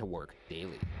being put to work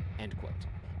daily, end quote.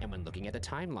 And when looking at the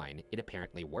timeline, it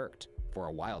apparently worked. For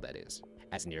a while, that is.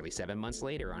 As nearly 7 months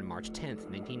later, on March 10th,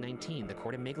 1919, the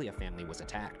Cortimiglia family was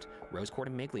attacked. Rose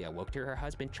Cortimiglia woke to her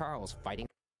husband Charles fighting.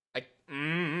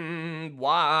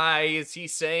 Why is he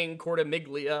saying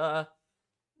Cortimiglia?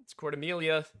 It's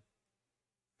Cortimilia.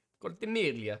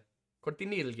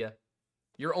 Cortimiglia.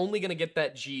 You're only gonna get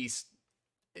that G.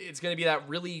 It's gonna be that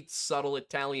really subtle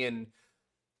Italian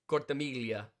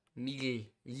Cortimiglia.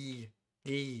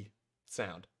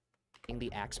 Sound.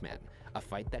 The Axeman, a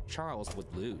fight that Charles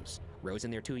would lose. Rose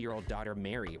and their 2-year-old daughter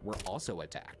Mary were also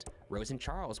attacked. Rose and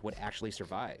Charles would actually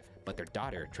survive, but their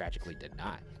daughter tragically did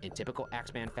not. In typical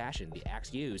Axeman fashion, the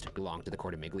axe used belonged to the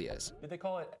Cortimiglias. Did they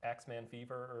call it Axeman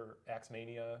fever or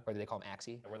Axemania? Or do they call him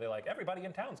Axie? Were they like, everybody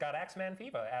in town's got Axeman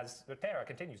fever as the terror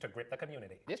continues to grip the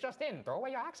community? This just in. Throw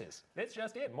away your axes. It's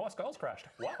just it. More skulls crushed.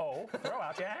 Whoa, throw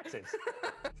out your axes.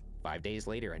 5 days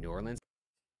later, a New Orleans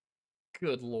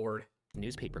Good lord.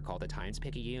 newspaper called the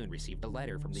Times-Picayune received a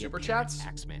letter from the Super abused chats?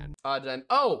 Axeman.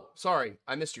 Oh, sorry.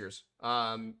 I missed yours.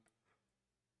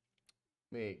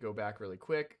 Let me go back really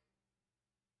quick.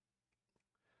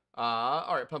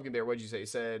 All right, Pumpkin Bear, what did you say? You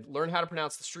said, learn how we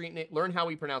pronounce the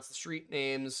street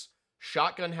names.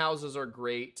 Shotgun houses are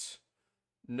great.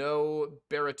 No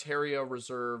Barataria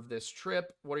Reserve this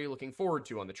trip. What are you looking forward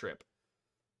to on the trip?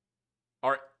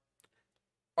 Are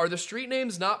the street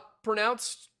names not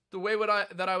pronounced the way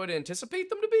that I would anticipate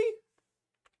them to be?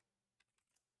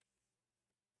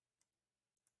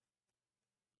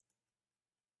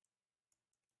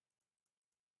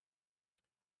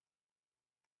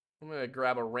 I'm gonna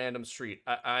grab a random street.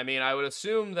 I mean, I would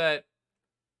assume that,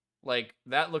 like,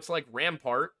 that looks like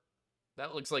Rampart.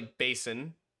 That looks like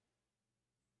Basin.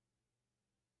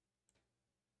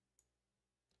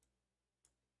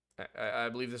 I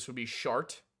believe this would be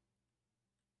Chart.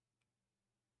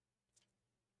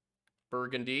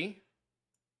 Burgundy.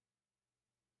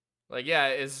 Like, yeah,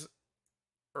 is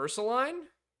Ursuline?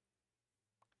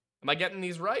 Am I getting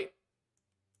these right?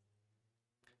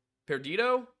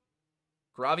 Perdido?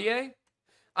 Gravier?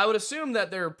 I would assume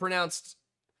that they're pronounced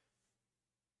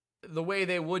the way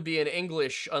they would be in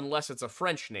English unless it's a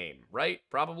French name, right?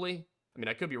 Probably. I mean,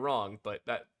 I could be wrong, but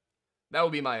that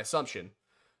would be my assumption.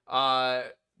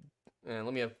 And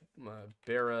let me have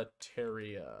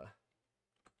Barataria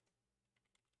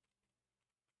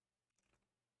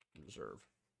Reserve.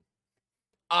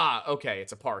 Ah, okay,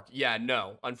 it's a park. Yeah,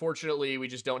 no. Unfortunately, we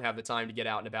just don't have the time to get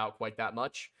out and about quite that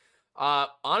much.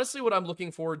 Honestly, what I'm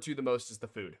looking forward to the most is the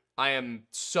food. I am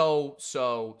so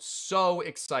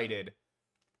excited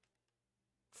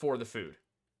for the food.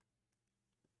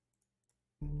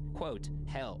 Quote,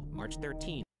 hell, March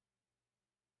 13th.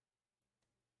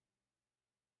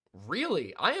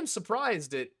 Really? I am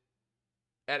surprised at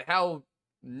how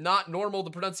not normal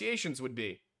the pronunciations would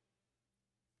be.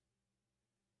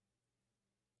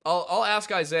 I'll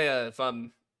ask Isaiah if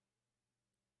I'm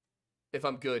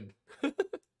good.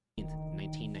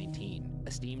 1919.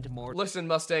 Esteemed mortal. Listen,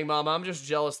 Mustang Mama, I'm just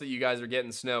jealous that you guys are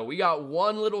getting snow. We got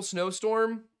one little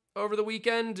snowstorm over the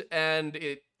weekend, and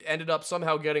it ended up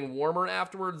somehow getting warmer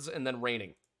afterwards and then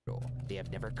raining. They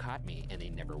have never caught me, and they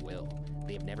never will.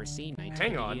 They have never seen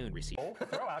Hang on. 19 receive.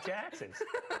 Throw out your axes.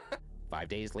 5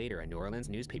 days later, a New Orleans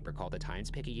newspaper called the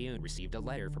Times-Picayune received a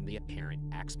letter from the apparent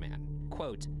Axeman.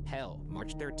 Quote, hell,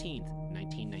 March 13th,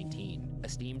 1919.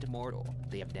 Esteemed mortal,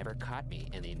 they have never caught me,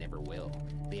 and they never will.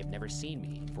 They have never seen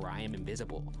me, for I am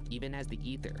invisible, even as the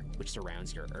ether which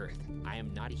surrounds your earth. I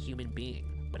am not a human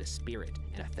being, but a spirit,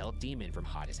 and a fell demon from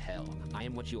hot as hell. I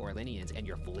am what you Orleanians and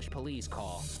your foolish police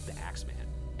call the Axeman.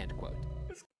 End quote.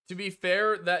 To be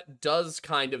fair, that does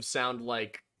kind of sound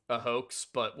like a hoax,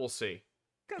 but we'll see.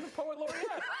 Got the poet laureate.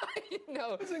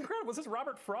 No. This is incredible. Was this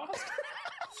Robert Frost?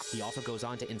 He also goes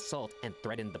on to insult and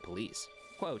threaten the police.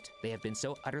 Quote, they have been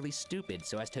so utterly stupid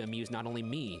so as to amuse not only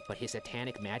me, but his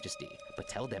satanic majesty, but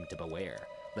tell them to beware.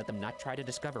 Let them not try to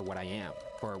discover what I am,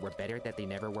 for it were better that they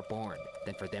never were born,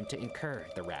 than for them to incur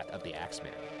the wrath of the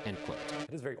Axeman. End quote.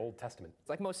 It is very Old Testament. It's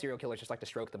like most serial killers just like to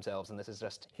stroke themselves, and this is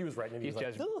just... He was writing it. He was He's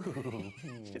like,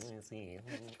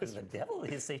 just- the devil,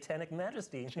 his satanic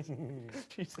majesty.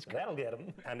 That'll get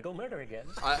him. Time to go murder again.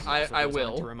 I Goes on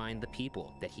will. to remind the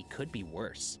people that he could be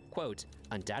worse. Quote,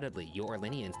 undoubtedly, you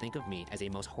Orleanians think of me as a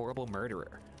most horrible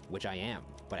murderer, which I am,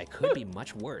 but I could be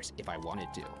much worse if I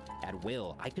wanted to. At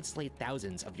will, I could slay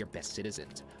thousands of your best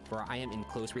citizens, for I am in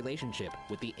close relationship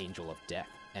with the angel of death.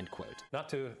 End quote. Not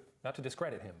to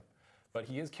discredit him, but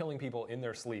he is killing people in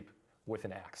their sleep with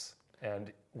an axe.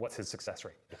 And what's his success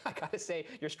rate? I gotta say,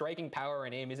 your striking power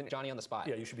and aim isn't Johnny on the spot.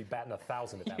 Yeah, you should be batting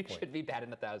 1,000 at that You point. should be batting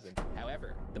 1,000.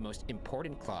 However, the most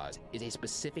important clause is a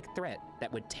specific threat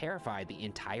that would terrify the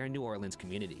entire New Orleans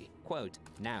community. Quote,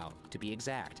 now, to be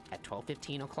exact, at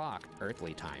 12:15 o'clock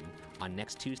earthly time, on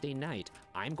next Tuesday night,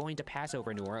 I'm going to pass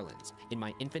over New Orleans. In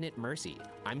my infinite mercy,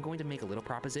 I'm going to make a little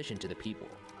proposition to the people.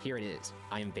 Here it is.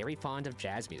 I am very fond of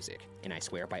jazz music, and I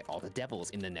swear by all the devils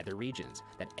in the nether regions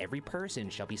that every person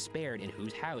shall be spared in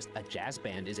whose house a jazz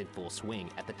band is in full swing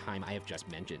at the time I have just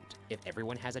mentioned. If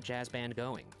everyone has a jazz band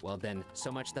going, well then,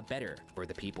 so much the better for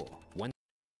the people. One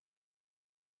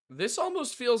This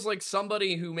almost feels like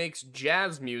somebody who makes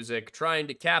jazz music trying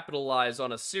to capitalize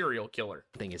on a serial killer.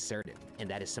 thing is certain, and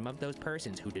that is some of those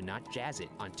persons who do not jazz it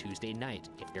on Tuesday night,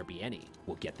 if there be any,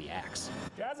 will get the axe.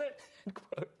 Jazz it!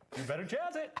 You better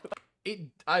jazz it!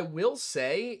 I will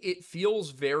say, it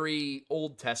feels very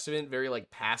Old Testament, very like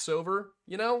Passover,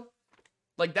 you know?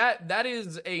 Like that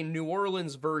is a New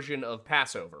Orleans version of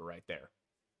Passover right there.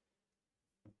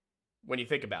 When you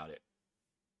think about it.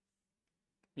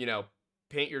 You know,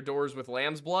 paint your doors with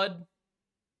lamb's blood.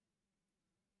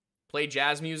 Play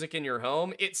jazz music in your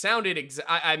home. It sounded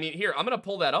I mean, here, I'm going to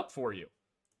pull that up for you.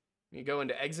 You go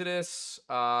into Exodus,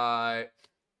 Plague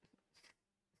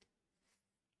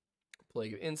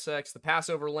of Insects, the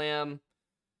Passover Lamb.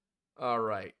 All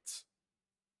right.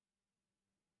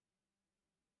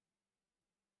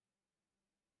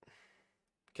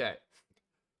 Okay.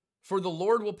 For the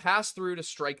Lord will pass through to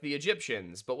strike the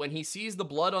Egyptians, but when he sees the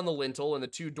blood on the lintel and the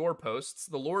two doorposts,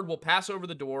 the Lord will pass over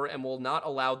the door and will not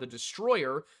allow the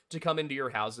destroyer to come into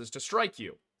your houses to strike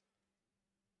you.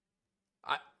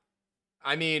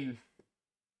 I mean,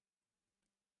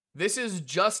 this is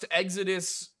just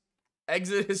Exodus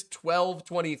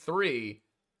 12:23,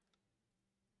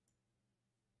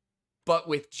 but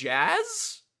with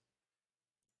jazz?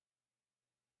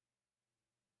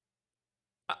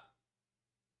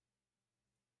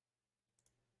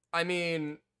 I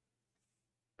mean,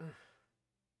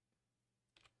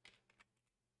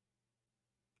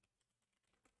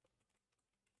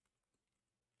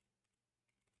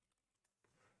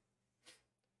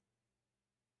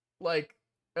 like,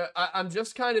 I'm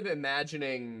just kind of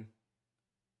imagining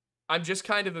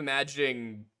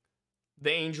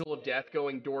the angel of death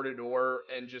going door to door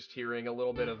and just hearing a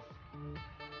little bit of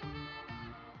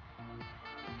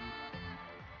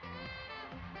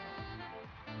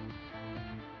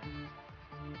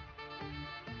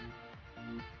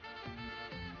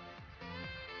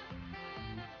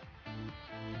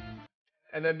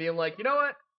and then being like, you know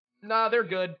what? Nah, they're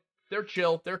good. They're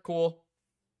chill. They're cool.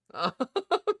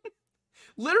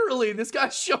 Literally, this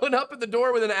guy's showing up at the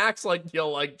door with an axe like, yo,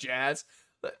 like Jazz.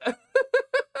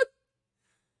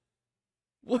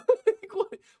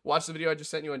 Watch the video I just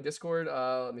sent you on Discord.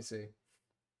 Let me see.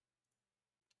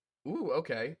 Ooh,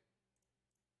 okay.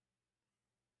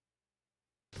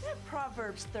 That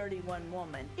Proverbs 31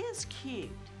 woman is cute,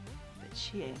 but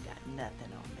she ain't got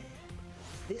nothing on me.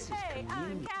 This is Hey, I'm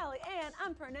communion. Callie, and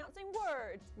I'm pronouncing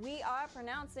words. We are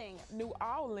pronouncing New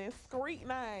Orleans street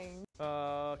name.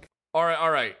 All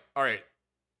right.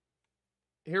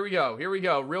 Here we go.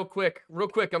 Real quick.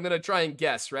 I'm gonna try and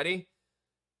guess. Ready?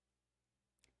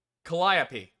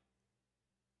 Calliope.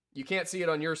 You can't see it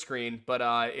on your screen, but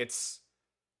it's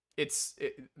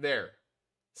there.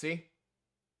 See?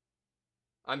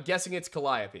 I'm guessing it's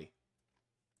Calliope.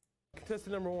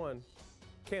 Contestant number 1,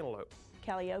 Cantaloupe.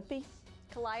 Calliope?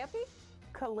 Calliope.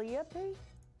 Calliope?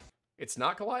 It's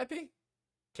not Calliope?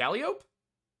 Calliope?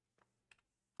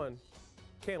 1,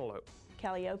 Cantaloupe.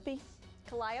 Calliope?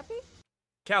 Calliope.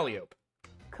 Calliope.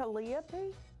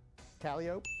 Calliope?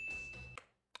 Calliope?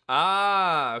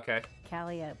 Ah, okay.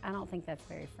 Calliope. I don't think that's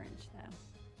very French,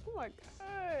 though. Oh my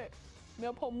God.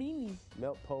 Melpomene.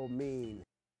 Melpomene.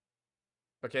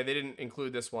 Okay, they didn't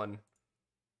include this one.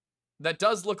 That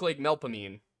does look like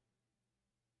melpomene.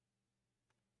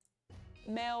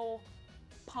 Melpomene.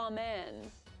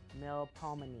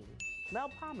 Melpomene.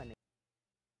 Melpomene.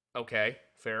 Okay,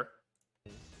 fair.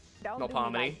 Don't Melpomene.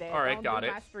 do me like that. All right, don't got do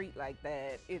it. my street like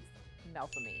that. It's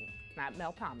melpomene, not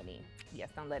melpomene.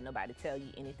 Yes, don't let nobody tell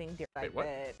you anything different like what?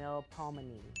 that.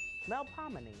 Melpomene.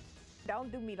 Melpomene.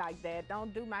 Don't do me like that.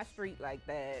 Don't do my street like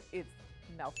that. It's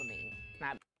melpomene,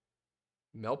 not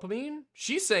Melpomene?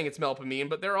 She's saying it's melpomene,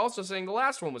 but they're also saying the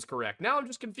last one was correct. Now I'm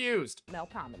just confused.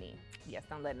 melpomene. Yes,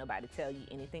 don't let nobody tell you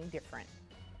anything different.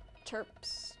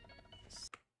 Terps.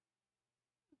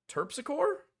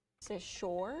 Terpsichore? Says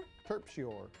shore.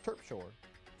 Terpsichore. Terpsichore.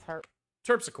 Terp.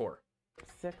 Terpsichore.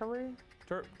 Sickery?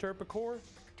 Terpsichore?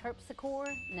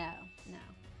 Terpsichore?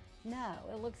 No.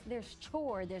 It looks, there's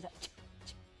chore, there's a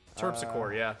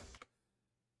Terpsichore, yeah.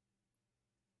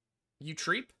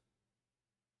 Utreep?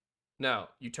 No.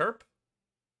 Uterp?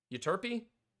 Uterpy?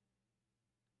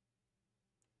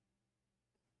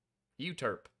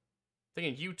 Uterp.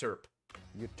 Thinking uterp.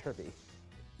 Uterpy.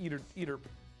 Uterp.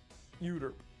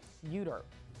 Uterp.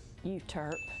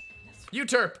 Uterp.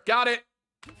 Uterp. Got it.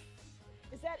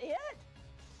 Is that it?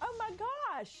 Oh my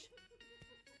gosh.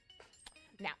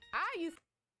 Now, I used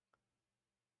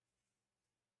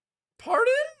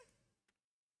Pardon?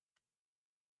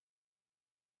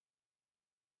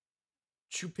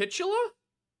 Chupitula?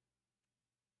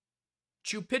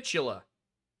 Chupitula.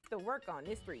 to work on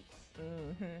this street.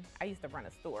 I used to run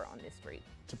a store on this street.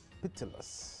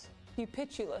 Chupitulus.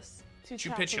 Pupitulus.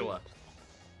 Chupitula.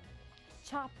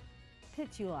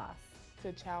 Chopitulas.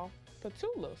 To chow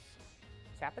patulus.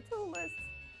 Chapatulus.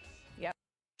 Yep.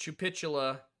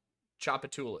 Chupitula.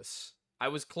 Chopatulus. I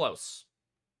was close.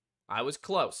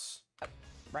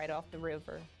 Right off the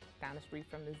river, down the street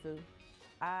from the zoo.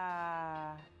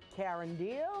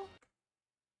 Carindale?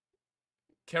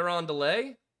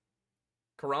 Carondelet?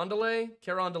 Carondelet?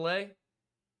 Carondelet?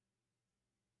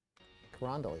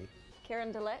 Carondelet.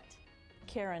 Carondelet.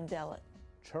 Carondelet.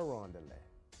 Charondelet.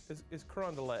 Is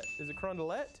Carondelet. Is it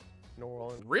Carondelet? New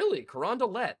Orleans. Really?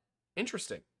 Carondelet.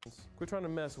 Interesting. Quit trying to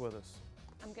mess with us.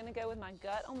 I'm gonna go with my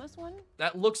gut on this one.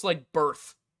 That looks like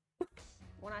birth.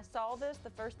 When I saw this, the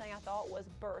first thing I thought was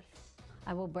birth.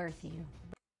 I will birth you.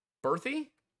 Birthy?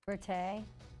 Birthday.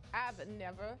 I've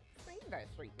never seen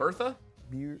that street. Bertha?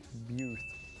 Buth.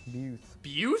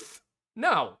 Buth?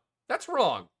 No, that's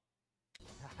wrong.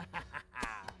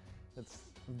 I'm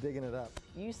digging it up.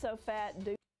 You so fat,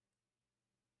 do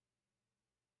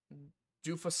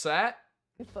Dufasat?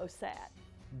 Dufosat.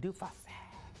 Dufasat.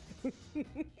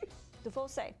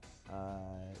 Dufose.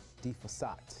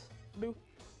 Defasat.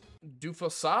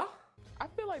 Dufasa? I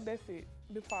feel like that's it.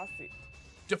 The faucet.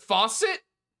 Defaucet?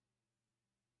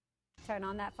 Turn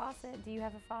on that faucet. Do you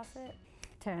have a faucet?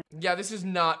 Turn Yeah, this is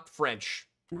not French.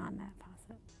 on that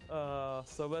faucet.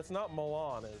 So that's not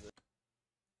Milan, is it?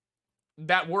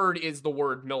 That word is the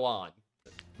word Milan.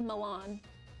 Milan.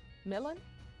 Melon?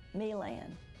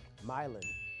 Milan. Mylan.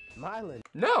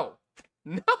 No.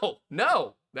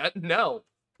 No.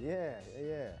 Yeah.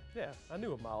 Yeah, I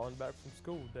knew a Milan back from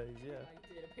school days, yeah.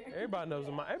 Everybody knows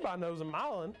a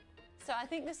Milan. So I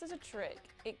think this is a trick.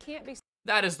 It can't be.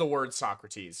 That is the word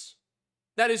Socrates.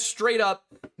 That is straight up.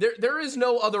 There is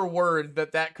no other word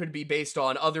that could be based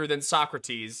on other than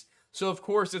Socrates. So of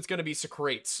course it's going to be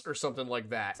Socrates or something like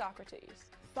that. Socrates.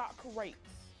 Socrates.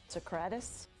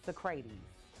 Socrates? Socrates.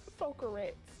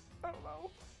 Socrates. I don't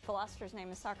know. Philosopher's name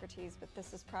is Socrates, but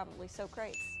this is probably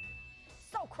Socrates.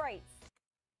 Socrates.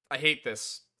 I hate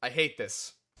this. I hate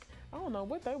this. I don't know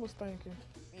what they was thinking.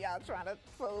 Y'all trying to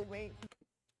fool me.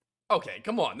 Okay,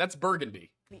 come on. That's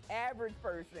burgundy. The average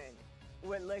person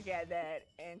would look at that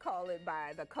and call it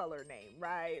by the color name,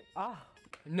 right? Ah.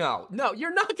 No,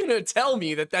 you're not gonna tell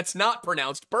me that that's not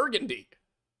pronounced burgundy.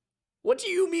 What do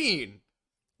you mean?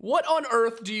 What on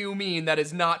earth do you mean that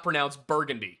is not pronounced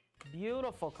burgundy?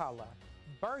 Beautiful color.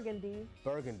 Burgundy.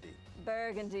 Burgundy.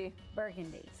 Burgundy.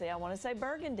 Burgundy. See, I want to say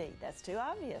burgundy. That's too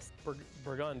obvious.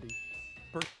 Burgundy.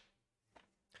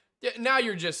 Yeah, now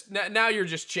you're just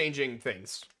changing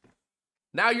things.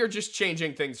 Now you're just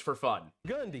changing things for fun.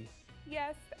 Burgundy.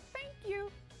 Yes, thank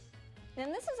you.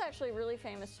 And this is actually a really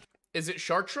famous Is it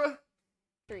Chartres?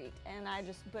 street, and I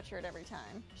just butcher it every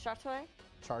time. Chartres?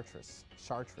 Chartres.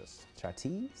 Chartres.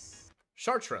 Chartise.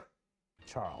 Chartres.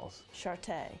 Charles.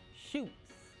 Charté. Shoots.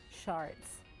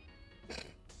 Charts.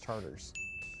 Charters.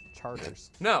 Charters.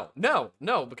 No,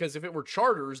 because if it were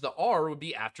charters, the R would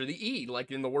be after the E,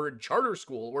 like in the word charter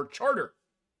school or charter.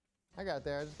 I got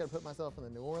there. I just got to put myself in the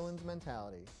New Orleans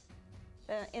mentality.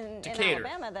 In Decatur.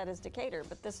 Alabama, that is Decatur,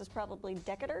 but this is probably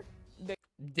Decatur.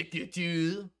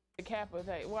 Decatur.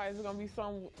 Decapitate. Why is it gonna be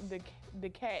some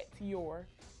Decatur?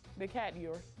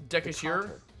 Decatur.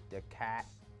 Decatur.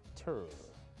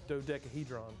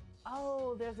 Dodecahedron.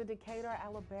 Oh, there's a Decatur,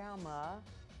 Alabama.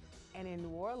 And in New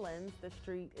Orleans, the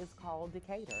street is called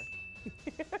Decatur.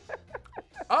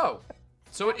 Oh,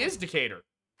 so it is Decatur.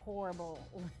 Horrible.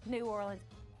 New Orleans.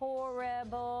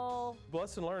 Horrible.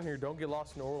 Lesson learned here, don't get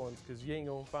lost in New Orleans because you ain't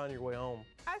gonna find your way home.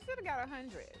 I should have got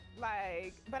 100.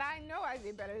 But I know I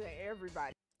did better than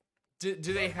everybody. Do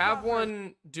they have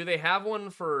one? Do they have one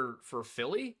for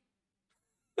Philly?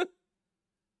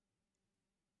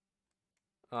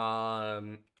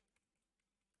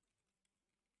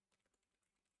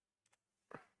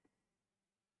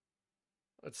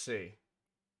 Let's see.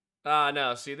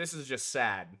 No, see, this is just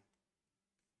sad.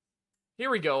 Here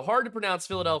we go. Hard to pronounce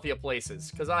Philadelphia places,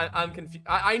 because I'm confused.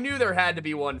 I knew there had to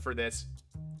be one for this.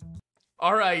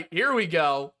 All right, here we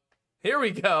go. Here we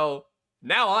go.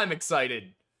 Now I'm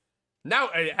excited. Now,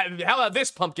 how about this,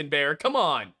 Pumpkin Bear? Come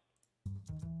on.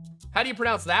 How do you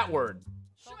pronounce that word?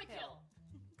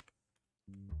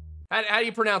 How do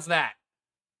you pronounce that?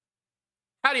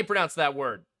 How do you pronounce that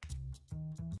word?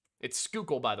 It's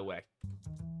Schuylkill, by the way.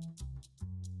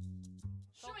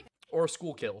 Or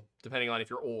Schoolkill, depending on if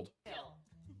you're old.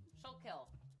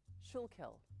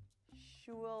 Schuylkill.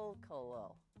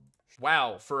 Schuylkill.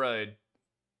 Wow, for a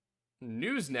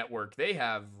news network, they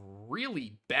have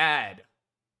really bad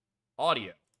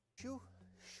audio.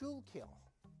 Schuylkill.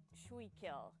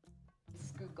 Schuylkill.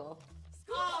 Schuylkill.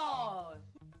 Oh!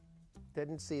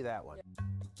 Didn't see that one.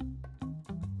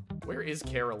 Where is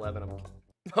Care 11?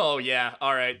 Oh yeah,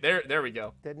 all right, there we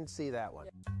go. Didn't see that one.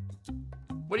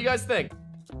 What do you guys think?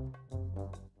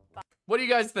 What do you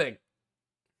guys think?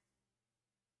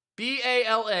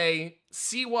 BALACYNY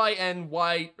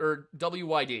or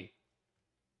WYD?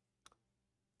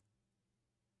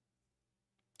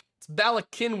 It's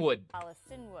Balakinwood. Bala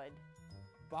Sinwood.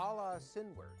 Bala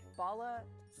Sinward. Bala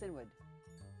Sinwood.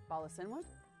 Bala Sinwood?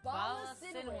 Bala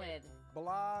Sinwood.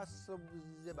 Bala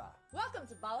Subziba. Welcome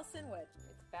to Bala Sinwood.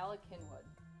 It's Balakinwood.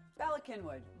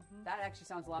 Balakinwood. That actually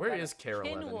sounds a lot Where better. is Care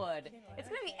 11? Kinwood. It's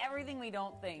gonna be everything we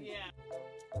don't think. Yeah.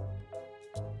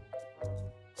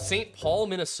 St. Paul,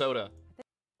 Minnesota.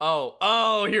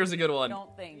 Oh, here's a good one.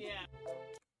 Don't think. Yeah.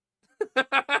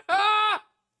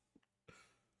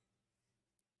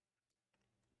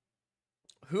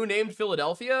 Who named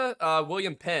Philadelphia?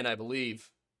 William Penn, I believe.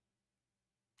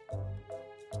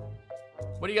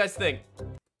 What do you guys think? I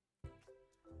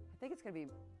think it's going to be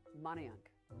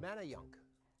Manayunk. Manayunk.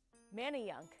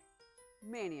 Manayunk.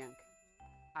 Manayunk.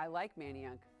 I like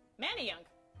Manayunk. Manayunk.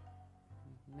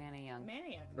 Manayunk.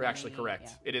 Manayunk. You're actually correct.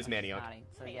 Yeah. It is Manayunk.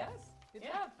 So yes. Good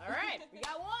job. All right. We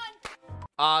got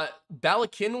one.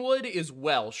 Balakinwood is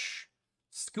Welsh.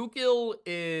 Schuylkill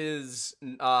is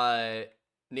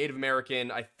Native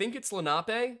American. I think it's Lenape.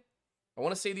 I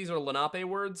want to say these are Lenape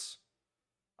words.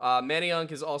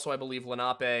 Manayunk is also, I believe,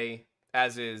 Lenape,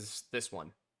 as is this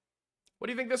one. What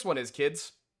do you think this one is,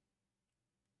 kids?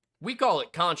 We call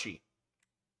it Conchi.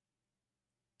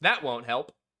 That won't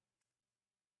help.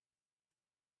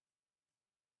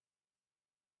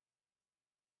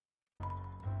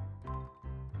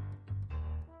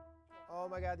 Oh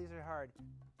my god, these are hard.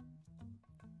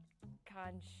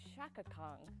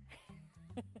 Conchacacong.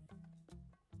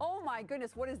 Oh my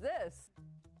goodness, what is this?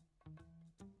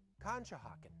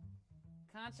 Conshohocken.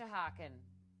 Conshohocken.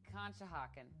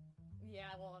 Conshohocken. Yeah,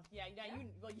 well, yeah.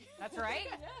 That's right.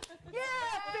 Yeah,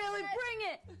 Billy, bring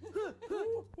it.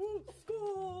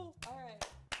 School. All right,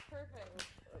 perfect.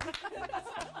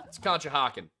 It's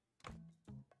Conshohocken.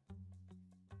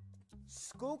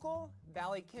 Schuylkill,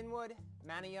 Valley Kinwood,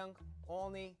 Manayunk,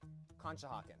 Olney,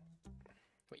 Conshohocken.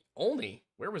 Wait, Olney?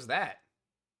 Where was that?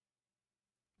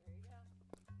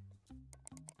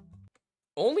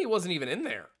 Olney wasn't even in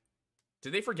there.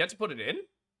 Did they forget to put it in?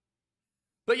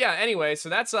 But yeah, anyway, so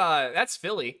that's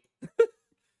Philly. if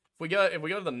we go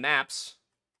to the maps,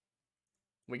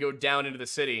 we go down into the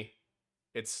city,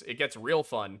 it gets real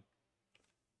fun.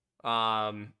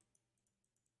 Here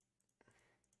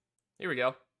we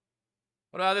go.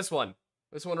 What about this one?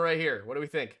 This one right here. What do we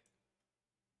think?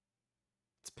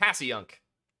 It's Passayunk.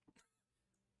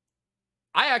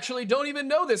 I actually don't even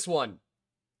know this one.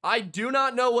 I do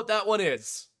not know what that one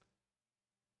is.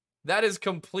 That is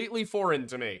completely foreign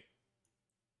to me.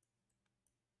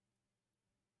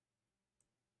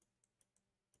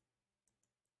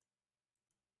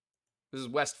 This is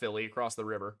West Philly, across the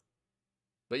river.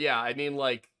 But yeah, I mean,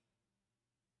 like,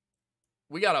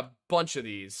 we got a bunch of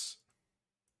these.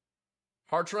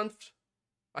 Hartranft?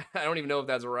 I don't even know if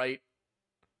that's right.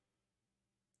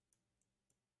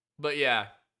 But yeah.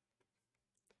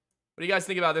 What do you guys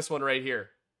think about this one right here?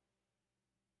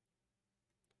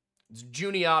 It's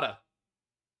Juniata.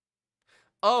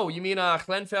 Oh, you mean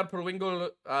Clanfer Perwingle,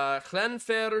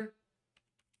 Clanfer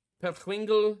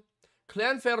Perwingle,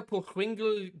 Clanfer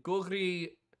Perwingle Gogri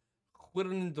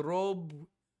Quirndrob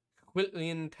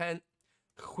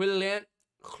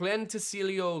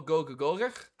Quilentecilio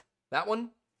Gogagogach? That one?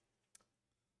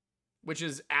 Which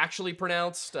is actually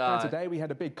pronounced... Today we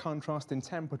had a big contrast in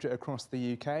temperature across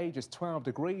the UK, just 12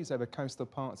 degrees over coastal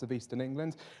parts of eastern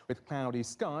England with cloudy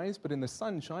skies, but in the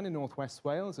sunshine in northwest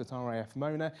Wales at RAF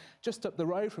Mona, just up the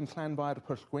road from Llanfair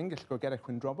Pwllgwyngyll Gogera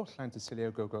Quindrobol,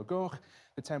 Llantecilio Gogogoch,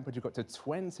 the temperature got to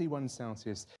 21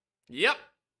 Celsius. Yep.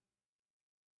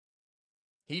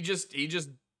 He just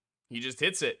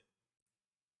hits it.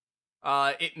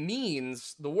 It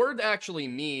means, the word actually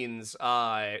means,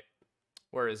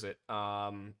 where is it?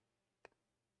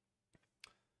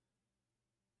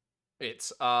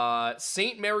 It's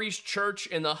St. Mary's Church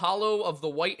in the hollow of the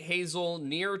White Hazel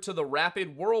near to the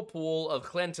rapid whirlpool of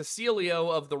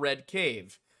Llantecilio of the Red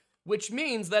Cave, which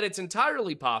means that it's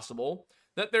entirely possible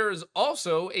that there is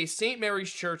also a St.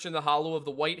 Mary's Church in the hollow of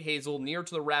the White Hazel near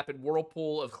to the rapid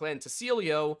whirlpool of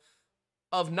Llantecilio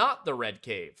of not the Red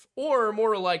Cave, or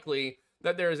more likely,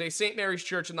 that there is a St. Mary's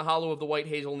Church in the hollow of the White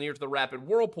Hazel near to the rapid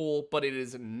whirlpool, but it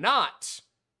is not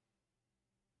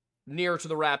near to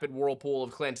the rapid whirlpool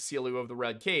of Llantecilio of the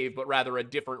Red Cave, but rather a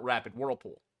different rapid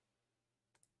whirlpool.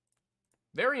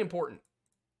 Very important.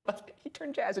 He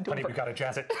turned jazz into Honey, a we gotta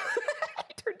jazz it.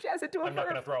 He turned jazz into a I'm not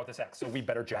gonna throw out this X, so we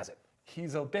better jazz it.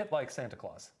 He's a bit like Santa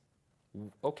Claus.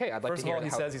 Okay, I'd like First to hear of all,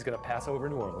 he how... says he's gonna pass over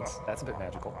New Orleans. That's a bit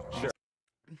magical. Sure.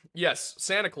 Yes,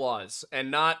 Santa Claus, and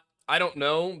not, I don't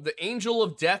know, the angel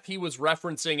of death he was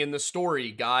referencing in the story,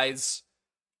 guys.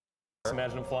 Just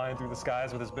imagine him flying through the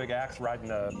skies with his big axe, riding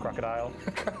a crocodile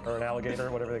or an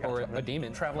alligator, whatever they got. Or a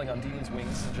demon. Traveling on demon's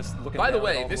wings and just looking By the down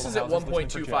at way, all this is little at houses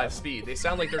listening for 1.25 jazz. speed. They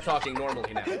sound like they're talking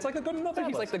normally now. It's like a good enough So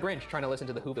he's atlas. like the Grinch trying to listen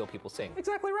to the Whoville people sing.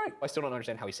 Exactly right. I still don't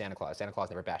understand how he's Santa Claus. Santa Claus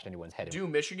never bashed anyone's head in. Do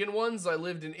Michigan ones? I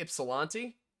lived in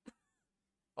Ypsilanti.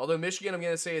 Although Michigan, I'm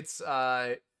gonna say it's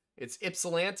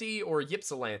Ypsilanti or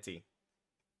Ypsilanti.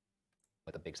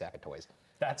 With a big sack of toys.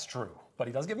 That's true, but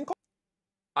he does give him coal.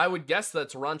 I would guess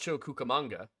that's Rancho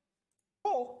Cucamonga.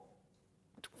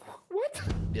 What?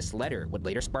 This letter would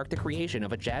later spark the creation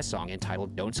of a jazz song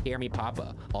entitled Don't Scare Me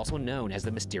Papa, also known as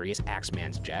the mysterious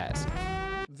Axeman's Jazz.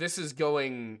 This is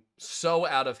going so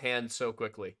out of hand so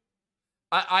quickly.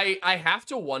 I have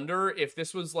to wonder if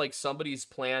this was like somebody's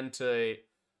plan to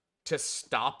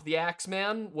stop the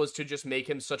Axeman, was to just make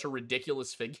him such a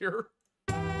ridiculous figure.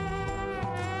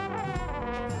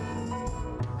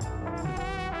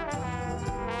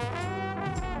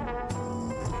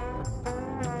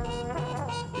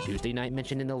 The Tuesday night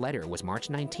mentioned in the letter was March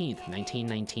 19th,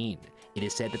 1919. It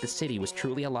is said that the city was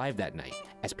truly alive that night,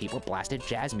 as people blasted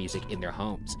jazz music in their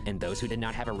homes, and those who did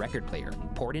not have a record player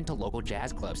poured into local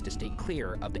jazz clubs to stay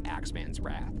clear of the Axeman's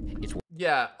wrath. It's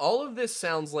Yeah, all of this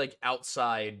sounds like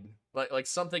outside, like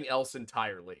something else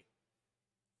entirely.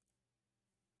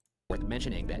 worth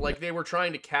mentioning that Like they were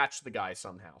trying to catch the guy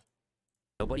somehow.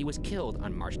 nobody was killed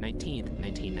on March 19th,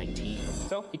 1919.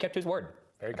 So he kept his word.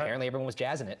 Very Apparently everyone was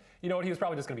jazzing it. You know what? He was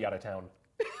probably just gonna be out of town.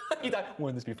 He thought,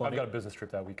 wouldn't this be funny? I've got a business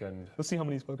trip that weekend. Let's see how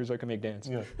many smokers I can make dance.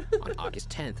 Yeah. On August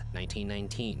 10th,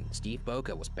 1919, Steve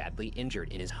Boca was badly injured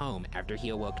in his home after he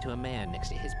awoke to a man next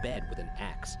to his bed with an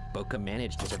axe. Boca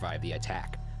managed to survive the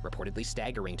attack, reportedly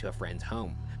staggering to a friend's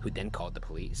home, who then called the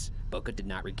police. Boca did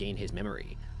not regain his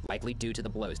memory, likely due to the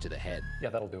blows to the head. Yeah,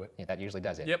 that'll do it. Yeah, that usually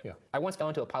does it. Yep. Yeah. I once fell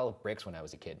into a pile of bricks when I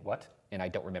was a kid. What? And I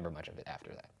don't remember much of it after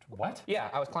that. What? Yeah,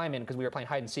 I was climbing because we were playing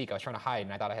hide and seek. I was trying to hide,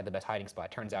 and I thought I had the best hiding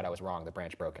spot. Turns out I was wrong. The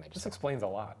branch broke, and I just... This explains a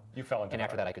lot. You fell into And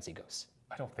after that, I could see ghosts.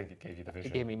 I don't think it gave you the vision.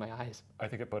 It gave me my eyes. I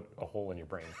think it put a hole in your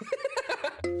brain.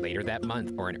 Later that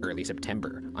month, or in early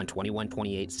September, on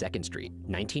 2128 2nd Street,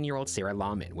 19-year-old Sarah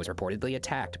Lawman was reportedly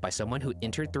attacked by someone who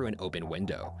entered through an open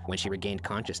window. When she regained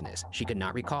consciousness, she could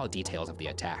not recall details of the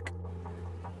attack.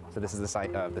 So this is the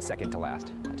site of the second to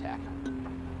last attack.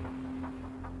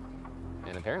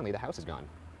 And apparently the house is gone.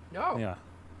 No. Yeah.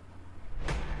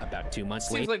 About 2 months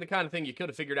Seems later, like the kind of thing you could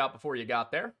have figured out before you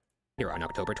got there. on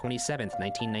October 27th,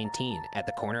 1919, at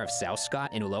the corner of South Scott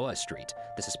and Ulloa Street,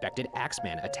 the suspected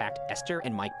Axeman attacked Esther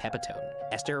and Mike Pepitone.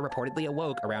 Esther reportedly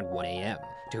awoke around 1 a.m.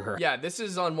 to her Yeah, this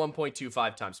is on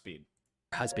 1.25 times speed.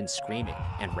 husband screaming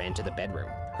and ran to the bedroom.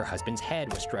 Her husband's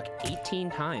head was struck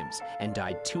 18 times and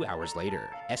died 2 hours later.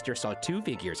 Esther saw 2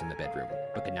 figures in the bedroom,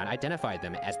 but could not identify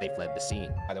them as they fled the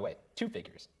scene. By the way, 2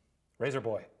 figures. Razor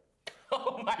Boy.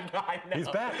 Oh my God, no. He's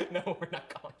back. No, we're not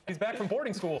calling. He's back from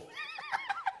boarding school.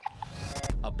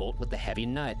 A bolt with a heavy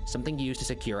nut, something used to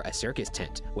secure a circus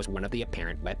tent, was one of the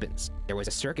apparent weapons. There was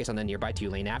a circus on the nearby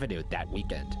Tulane Avenue that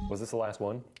weekend. Was this the last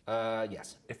one?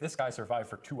 Yes. If this guy survived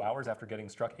for 2 hours after getting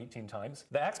struck 18 times,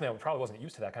 the Axeman probably wasn't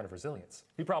used to that kind of resilience.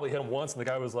 He probably hit him once, and the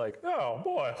guy was like, "Oh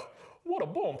boy, what a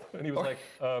bump!" And he was like,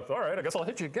 "All right, I guess I'll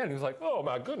hit you again." He was like, "Oh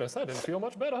my goodness, that didn't feel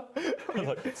much better." He was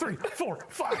like, 3, 4,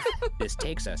 5. This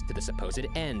takes us to the supposed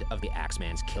end of the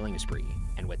Axeman's killing spree.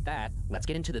 And with that, let's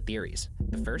get into the theories.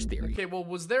 The first theory. Okay, well,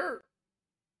 was there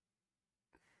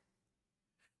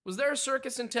a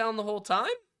circus in town the whole time?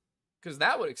 Because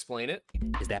that would explain it.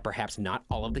 Is that perhaps not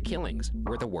all of the killings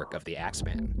were the work of the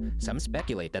Axeman. Some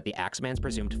speculate that the Axeman's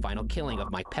presumed final killing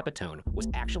of Mike Pepitone was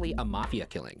actually a mafia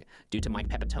killing, due to Mike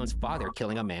Pepitone's father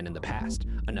killing a man in the past.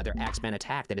 Another Axeman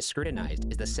attack that is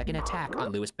scrutinized is the second attack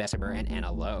on Louis Bessemer and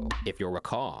Anna Lowe. If you'll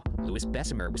recall, Louis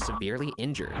Bessemer was severely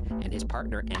injured, and his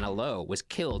partner Anna Lowe was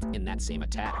killed in that same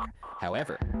attack.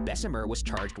 However, Bessemer was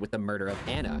charged with the murder of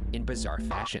Anna in bizarre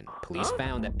fashion. Police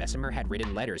found that Bessemer had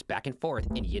written letters back and forth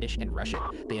in Yiddish and Russian.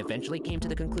 They eventually came to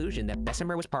the conclusion that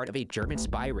Bessemer was part of a German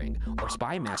spy ring, or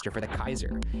spy master for the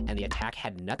Kaiser, and the attack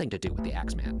had nothing to do with the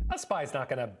Axeman. A spy's not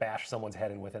gonna bash someone's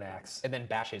head in with an axe. And then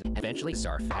bash his... Eventually,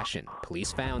 bizarre fashion.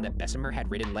 Police found that Bessemer had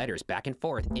written letters back and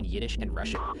forth in Yiddish and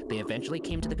Russian. They eventually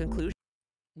came to the conclusion...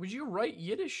 Would you write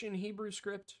Yiddish in Hebrew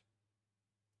script?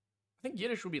 I think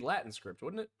Yiddish would be Latin script,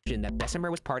 wouldn't it? That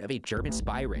Bessemer was part of a German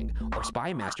spy ring, or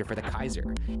spy master for the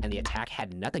Kaiser, and the attack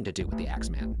had nothing to do with the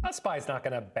Axeman. A spy's not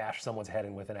gonna bash someone's head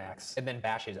in with an axe. And then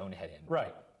bash his own head in.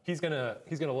 Right. He's gonna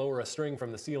lower a string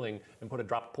from the ceiling and put a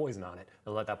drop of poison on it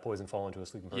and let that poison fall into a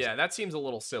sleeping person. Yeah, that seems a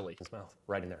little silly. His mouth,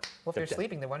 right in there. Well, if they're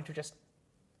sleeping, then why don't you just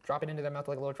drop it into their mouth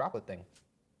like a little droplet thing?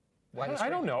 Why I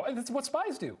don't know. That's what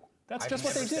spies do. That's just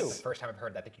what they do. The first time I've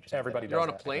heard that, I think you just Everybody does You're on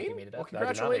a that. plane? made it Well, up.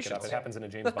 I did not make it up. congratulations. It happens in a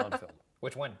James Bond film.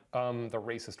 Which one? The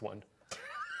racist one,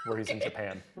 where he's in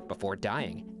Japan. Before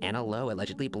dying, Anna Lowe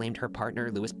allegedly blamed her partner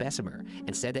Louis Bessemer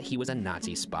and said that he was a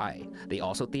Nazi spy. They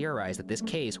also theorized that this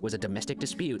case was a domestic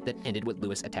dispute that ended with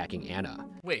Louis attacking Anna.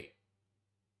 Wait.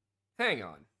 Hang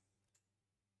on.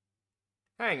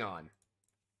 Hang on.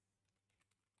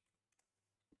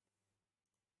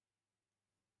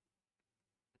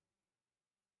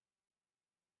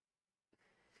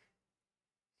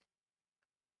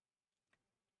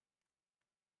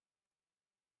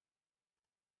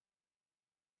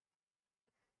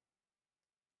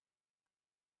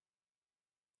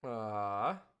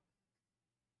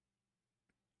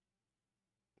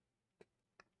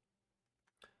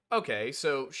 Okay,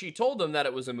 so she told them that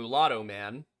it was a mulatto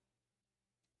man.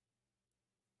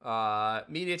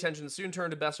 Media attention soon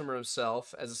turned to Bessemer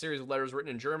himself, as a series of letters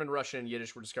written in German, Russian, and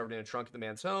Yiddish were discovered in a trunk at the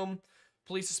man's home.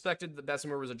 Police suspected that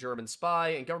Bessemer was a German spy,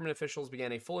 and government officials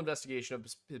began a full investigation of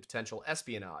potential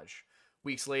espionage.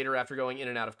 Weeks later, after going in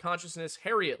and out of consciousness,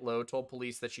 Harriet Lowe told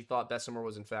police that she thought Bessemer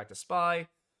was in fact a spy.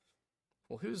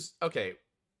 Well, who's... Okay,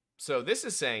 so this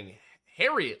is saying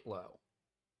Harriet Lowe.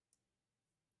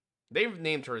 They've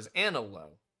named her as Anna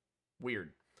Lowe.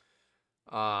 Weird.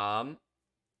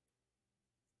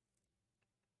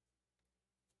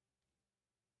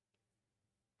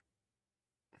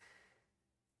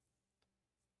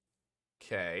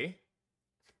 Okay.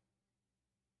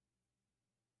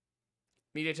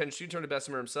 Media attention soon turned to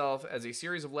Bessemer himself as a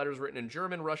series of letters written in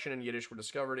German, Russian, and Yiddish were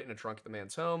discovered in a trunk at the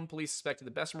man's home. Police suspected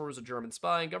that Bessemer was a German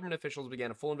spy, and government officials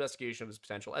began a full investigation of his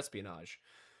potential espionage.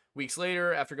 Weeks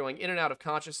later, after going in and out of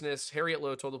consciousness, Harriet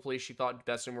Lowe told the police she thought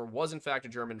Bessemer was in fact a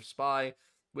German spy,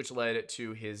 which led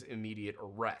to his immediate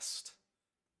arrest.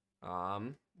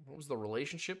 What was the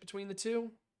relationship between the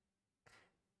two?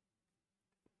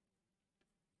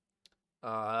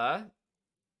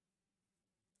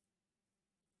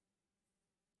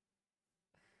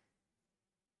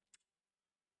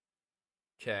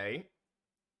 Okay.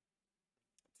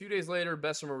 2 days later,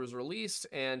 Bessemer was released,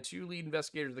 and 2 lead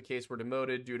investigators of the case were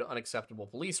demoted due to unacceptable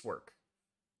police work.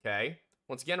 Okay.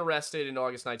 Once again arrested in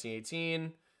August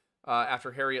 1918,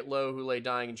 after Harriet Lowe, who lay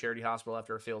dying in Charity Hospital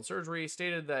after a failed surgery,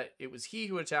 stated that it was he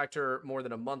who attacked her more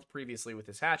than a month previously with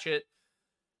his hatchet.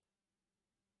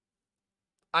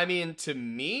 I mean, to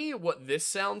me, what this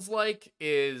sounds like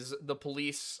is the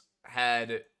police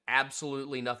had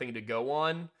absolutely nothing to go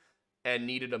on and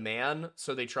needed a man,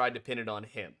 so they tried to pin it on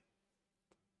him.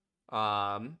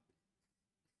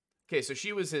 Okay, so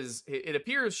she was it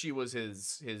appears she was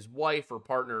his wife or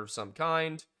partner of some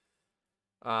kind.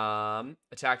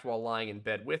 Attacked while lying in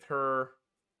bed with her.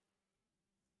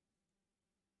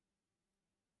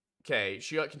 Okay,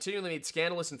 she continually made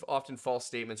scandalous and often false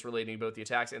statements relating to both the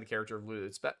attacks and the character of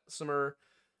Lulu Bessemer.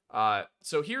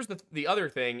 So here's the other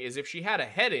thing, is if she had a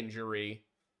head injury,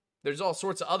 there's all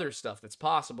sorts of other stuff that's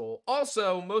possible.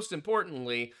 Also, most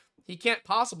importantly, he can't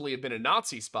possibly have been a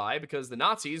Nazi spy because the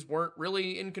Nazis weren't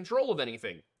really in control of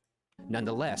anything.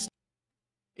 Nonetheless,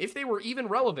 if they were even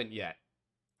relevant yet.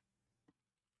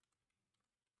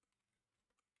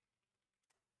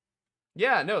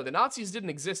 Yeah, no, the Nazis didn't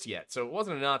exist yet, so it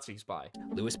wasn't a Nazi spy.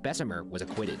 Louis Bessemer was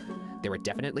acquitted. There were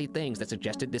definitely things that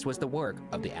suggested this was the work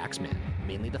of the Axeman,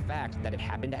 mainly the fact that it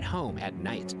happened at home at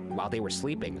night while they were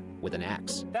sleeping with an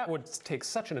axe. That would take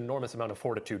such an enormous amount of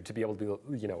fortitude to be able to,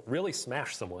 really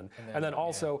smash someone. And then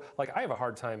also, I have a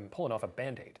hard time pulling off a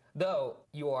Band-Aid. Though,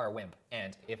 you are a wimp,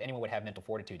 and if anyone would have mental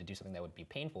fortitude to do something that would be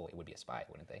painful, it would be a spy,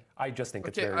 wouldn't they? I just think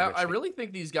it's Okay, very I really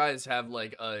think these guys have,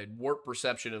 a warped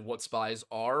perception of what spies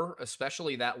are,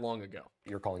 especially that long ago.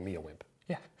 You're calling me a wimp.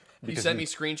 Yeah. You sent me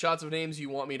screenshots of names you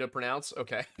want me to pronounce?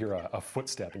 Okay. You're a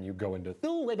footstep and you go into,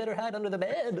 oh, I better hide under the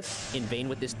bed. In vain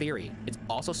with this theory, it's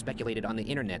also speculated on the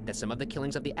internet that some of the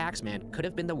killings of the Axeman could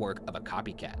have been the work of a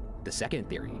copycat. The second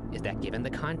theory is that given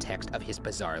the context of his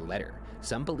bizarre letter,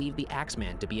 some believe the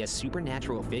Axeman to be a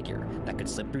supernatural figure that could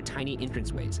slip through tiny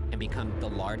entranceways and become the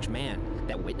large man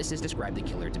that witnesses describe the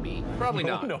killer to be. Probably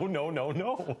not.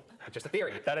 No. Just a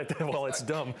theory. Well, it's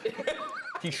dumb.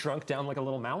 He shrunk down like a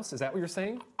little mouse? Is that what you're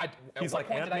saying? He's like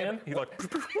Ant-Man? He's like,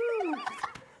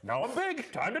 now I'm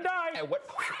big, time to die.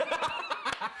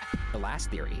 The last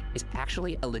theory is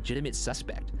actually a legitimate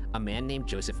suspect, a man named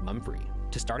Joseph Mumfree.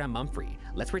 To start on Mumfree,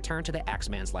 let's return to the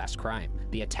Axeman's last crime,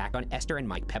 the attack on Esther and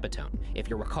Mike Pepitone. If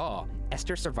you recall,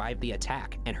 Esther survived the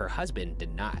attack and her husband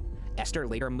did not. Esther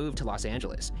later moved to Los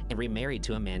Angeles and remarried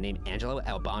to a man named Angelo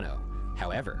Albano.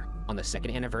 However, on the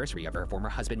second anniversary of her former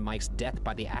husband Mike's death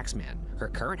by the Axeman, her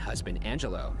current husband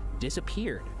Angelo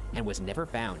disappeared and was never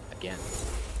found again.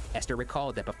 Esther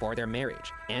recalled that before their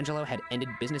marriage, Angelo had ended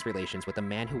business relations with a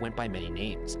man who went by many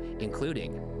names,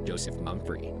 including Joseph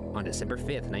Mumfree. On December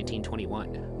 5th,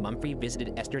 1921, Mumfree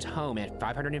visited Esther's home at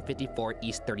 554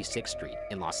 East 36th Street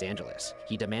in Los Angeles.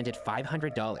 He demanded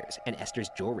 $500 and Esther's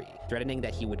jewelry, threatening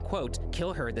that he would, quote,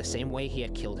 kill her the same way he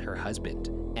had killed her husband,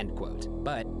 end quote.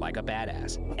 But, like a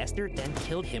badass, Esther then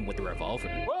killed him with a revolver.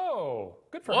 Whoa,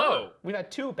 good for her. We've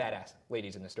had 2 badass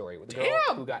ladies in the story. The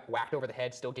girl who got whacked over the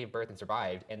head, still gave birth and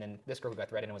survived, and then this girl who got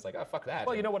threatened and was like, oh, fuck that.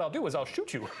 Well, you know what I'll do is I'll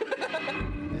shoot you.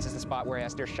 This is the spot where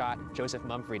Esther shot Joseph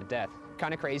Mumfree to death.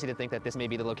 Kind of crazy to think that this may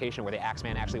be the location where the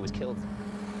Axeman actually was killed.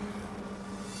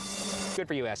 Good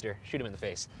for you, Esther. Shoot him in the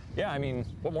face. Yeah, I mean,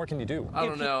 what more can you do? I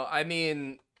don't know. I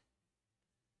mean,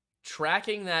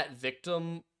 tracking that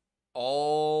victim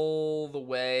all the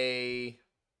way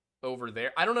over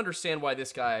there. I don't understand why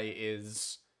this guy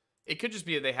is... It could just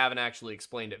be that they haven't actually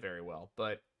explained it very well,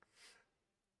 but...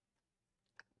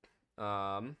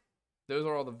 those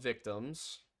are all the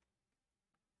victims.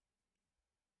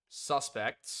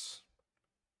 Suspects.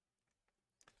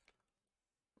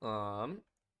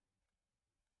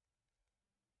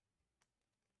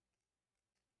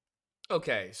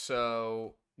 Okay,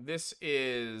 so this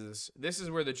is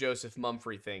where the Joseph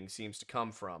Mumfree thing seems to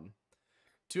come from.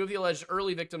 2 of the alleged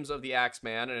early victims of the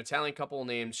Axeman, an Italian couple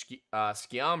named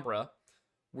Sciambra,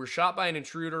 were shot by an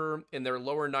intruder in their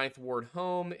lower 9th Ward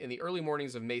home in the early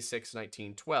mornings of May 6,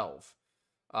 1912.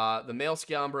 The male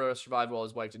Sciambra survived while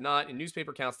his wife did not. In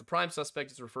newspaper accounts, the prime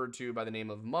suspect is referred to by the name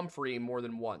of Mumphrey more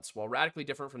than once. While radically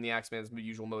different from the Axeman's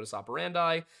usual modus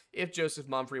operandi, if Joseph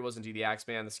Mumphrey was indeed the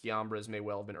Axeman, the Sciambras may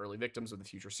well have been early victims of the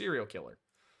future serial killer.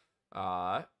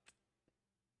 All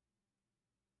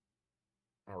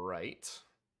right.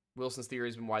 Wilson's theory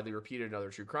has been widely repeated in other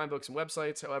true crime books and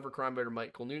websites. However, crime writer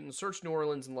Michael Newton searched New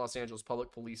Orleans and Los Angeles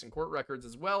public police and court records,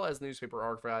 as well as newspaper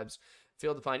archives,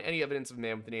 failed to find any evidence of a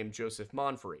man with the name Joseph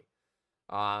Mumphrey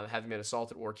having been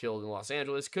assaulted or killed in Los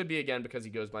Angeles. Could be, again, because he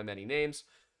goes by many names.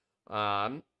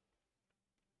 Newton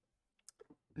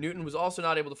was also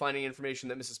not able to find any information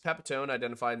that Mrs. Pepitone,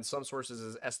 identified in some sources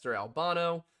as Esther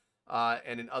Albano,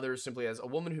 and in others simply as a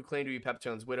woman who claimed to be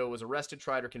Pepitone's widow, was arrested,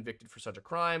 tried, or convicted for such a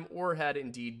crime, or had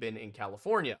indeed been in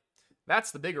California.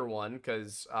 That's the bigger one,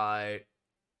 because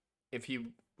if he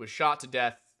was shot to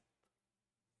death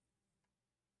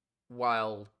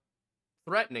while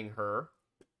threatening her...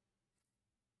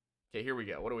 Okay, here we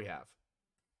go. What do we have?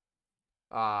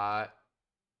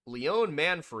 Leone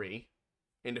Manfrey,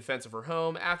 in defense of her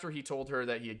home, after he told her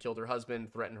that he had killed her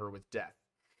husband, threatened her with death.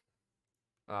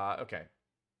 Okay.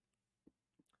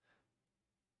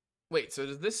 Wait, so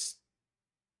does this...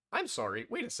 I'm sorry,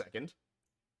 wait a second.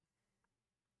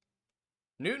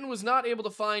 Newton was not able to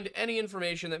find any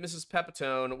information that Mrs.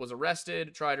 Pepitone was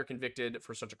arrested, tried, or convicted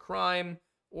for such a crime,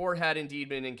 or had indeed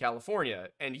been in California.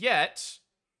 And yet,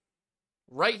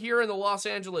 right here in the Los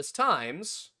Angeles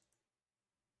Times,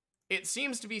 it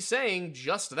seems to be saying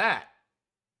just that.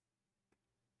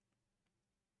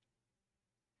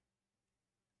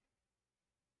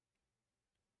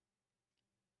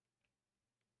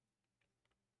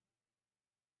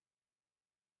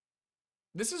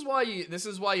 This is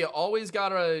why you always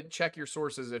gotta check your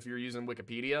sources if you're using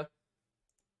Wikipedia.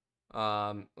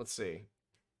 Let's see.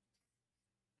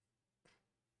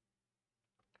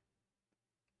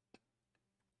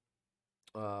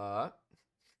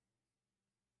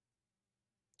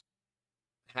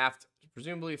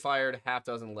 Presumably fired half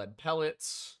dozen lead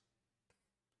pellets.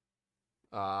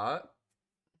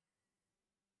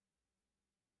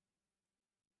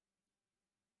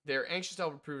 They're anxious to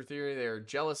help prove her theory. They are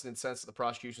jealous and incensed at the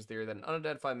prosecution's theory that an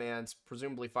unidentified man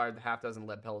presumably fired the half dozen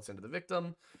lead pellets into the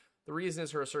victim. The reason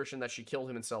is her assertion that she killed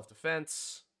him in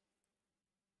self-defense.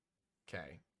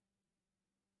 Okay.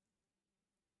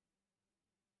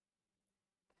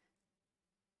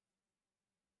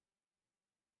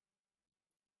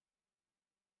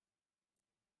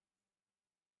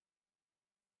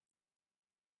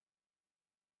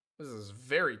 This is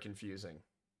very confusing.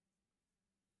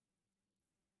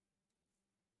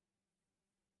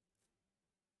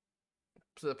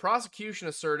 So the prosecution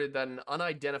asserted that an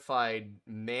unidentified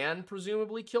man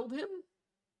presumably killed him?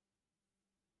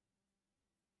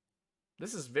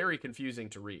 This is very confusing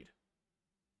to read.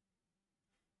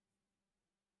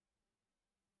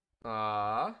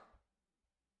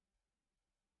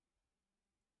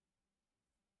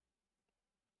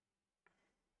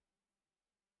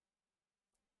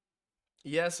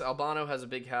 Yes, Albano has a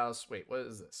big house. Wait, what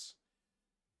is this?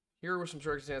 Here were some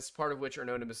circumstances, part of which are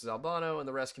known to Mrs. Albano, and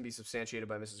the rest can be substantiated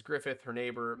by Mrs. Griffith, her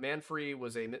neighbor. Manfrey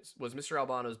was Mr.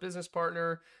 Albano's business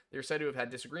partner. They are said to have had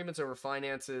disagreements over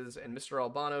finances, and Mr.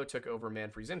 Albano took over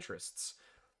Manfrey's interests.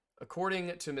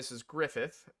 According to Mrs.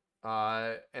 Griffith,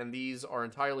 and these are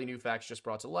entirely new facts just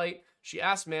brought to light, she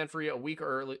asked Manfrey a week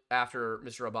after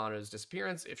Mr. Albano's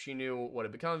disappearance if she knew what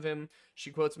had become of him.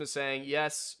 She quotes him as saying,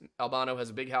 "Yes, Albano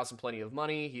has a big house and plenty of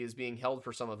money. He is being held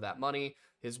for some of that money.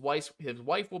 His wife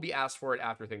will be asked for it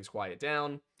after things quiet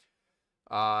down."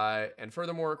 And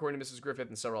furthermore, according to Mrs. Griffith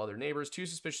and several other neighbors, 2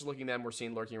 suspicious-looking men were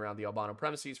seen lurking around the Albano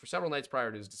premises for several nights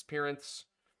prior to his disappearance.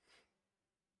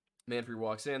 Manfrey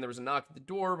walks in. There was a knock at the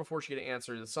door before she could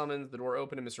answer the summons. The door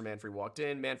opened and Mr. Manfrey walked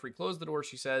in. Manfrey closed the door,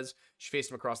 she says. She faced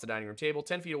him across the dining room table.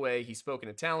 10 feet away, he spoke in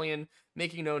Italian,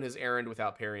 making known his errand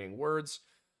without parrying words.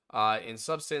 In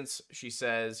substance, she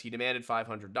says he demanded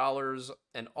 $500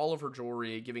 and all of her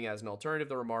jewelry, giving as an alternative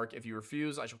the remark, "If you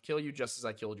refuse, I shall kill you just as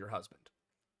I killed your husband."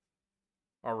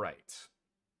 All right.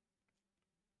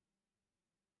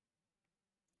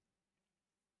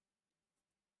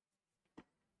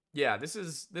 Yeah, this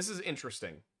is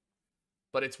interesting.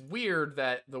 But it's weird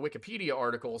that the Wikipedia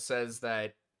article says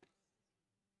that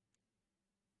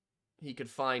he could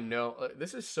find no...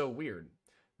 this is so weird.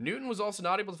 Newton was also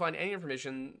not able to find any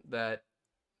information that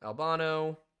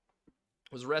Albano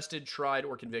was arrested, tried,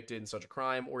 or convicted in such a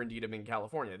crime, or indeed have been in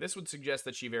California. This would suggest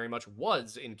that she very much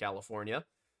was in California.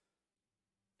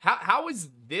 How is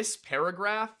this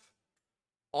paragraph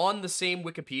on the same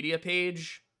Wikipedia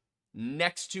page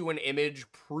next to an image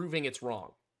proving it's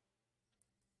wrong?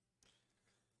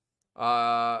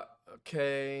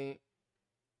 Okay.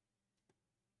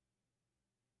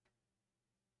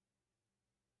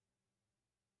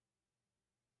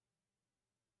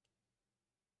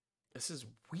 This is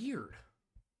weird.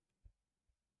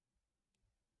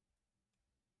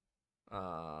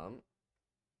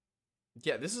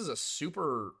 Yeah, this is a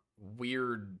super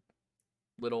weird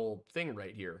little thing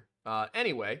right here.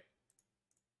 Anyway.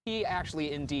 He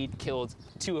actually indeed killed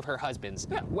 2 of her husbands.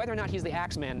 Yeah. Whether or not he's the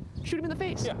Axeman, shoot him in the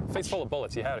face. Yeah, face full of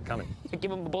bullets. You had it coming.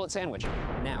 Give him a bullet sandwich.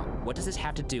 Now, what does this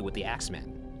have to do with the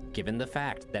Axeman? Given the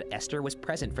fact that Esther was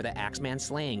present for the Axeman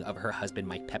slaying of her husband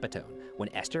Mike Pepitone,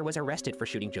 when Esther was arrested for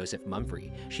shooting Joseph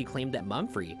Mumfree, she claimed that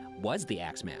Mumfree was the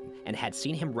Axeman and had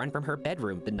seen him run from her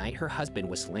bedroom the night her husband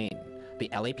was slain. The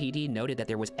LAPD noted that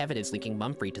there was evidence linking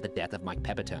Mumfree to the death of Mike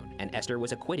Pepitone, and Esther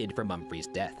was acquitted for Mumfree's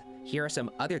death. Here are some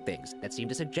other things that seem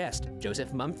to suggest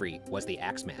Joseph Mumfree was the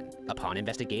Axeman. Upon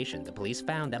investigation, the police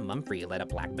found that Mumfree led a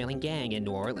blackmailing gang in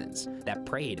New Orleans that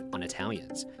preyed on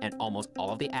Italians, and almost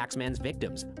all of the Axeman's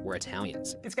victims were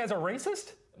Italians. These guys are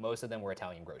racist? Most of them were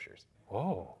Italian grocers.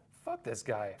 Whoa, fuck this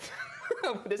guy.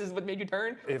 This is what made you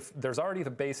turn? If there's already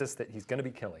the basis that he's gonna be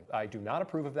killing, I do not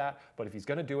approve of that, but if he's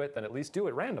gonna do it, then at least do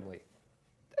it randomly.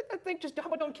 I think just how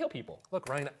about don't kill people? Look,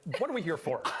 Ryan, what are we here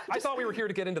for? I thought we were here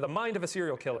to get into the mind of a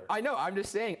serial killer. I know, I'm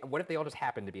just saying, what if they all just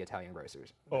happen to be Italian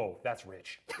grocers? Oh, that's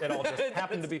rich. It all just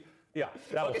happened to be, yeah,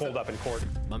 that'll hold up in court.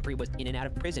 Mumfree was in and out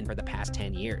of prison for the past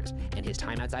 10 years, and his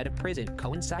time outside of prison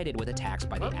coincided with attacks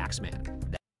by the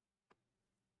Axeman.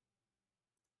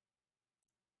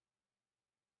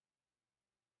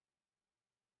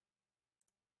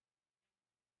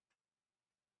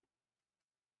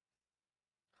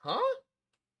 Huh?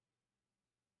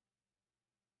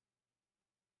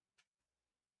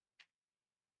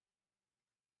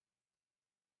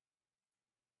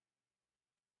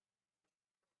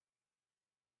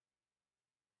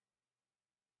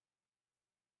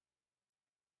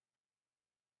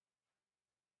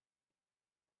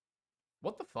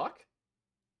 What the fuck?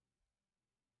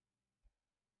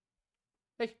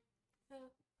 Hey.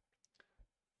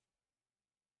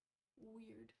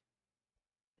 Weird.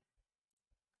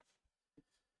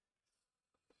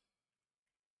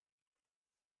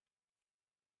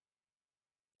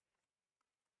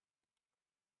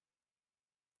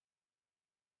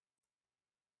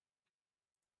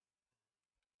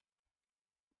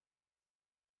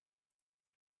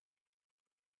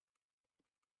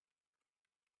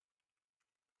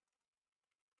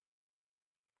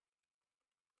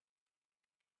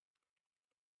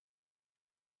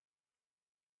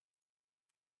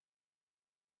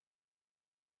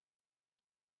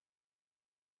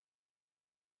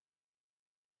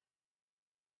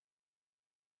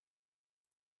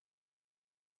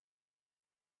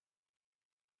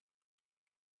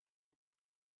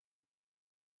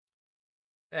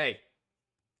 Hey.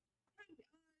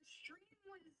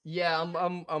 Yeah,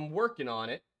 I'm working on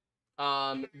it.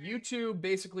 YouTube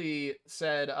basically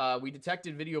said we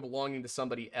detected video belonging to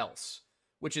somebody else,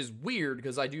 which is weird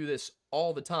because I do this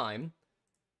all the time,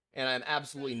 and I'm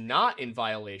absolutely not in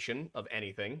violation of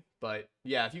anything. But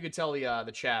yeah, if you could tell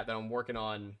the chat that I'm working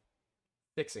on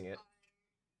fixing it.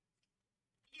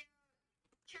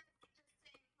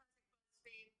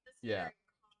 Yeah.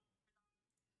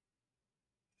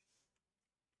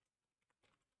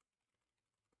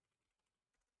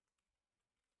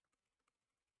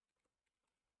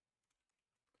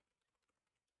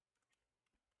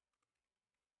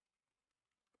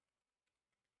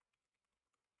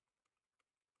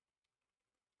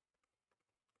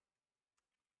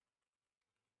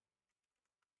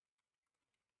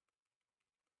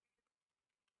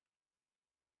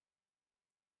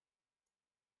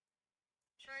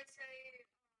 Should I say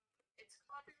it's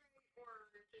copyright or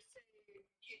just say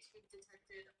YouTube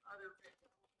detected other video?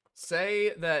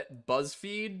 Say that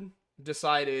BuzzFeed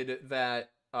decided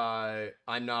that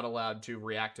I'm not allowed to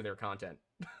react to their content.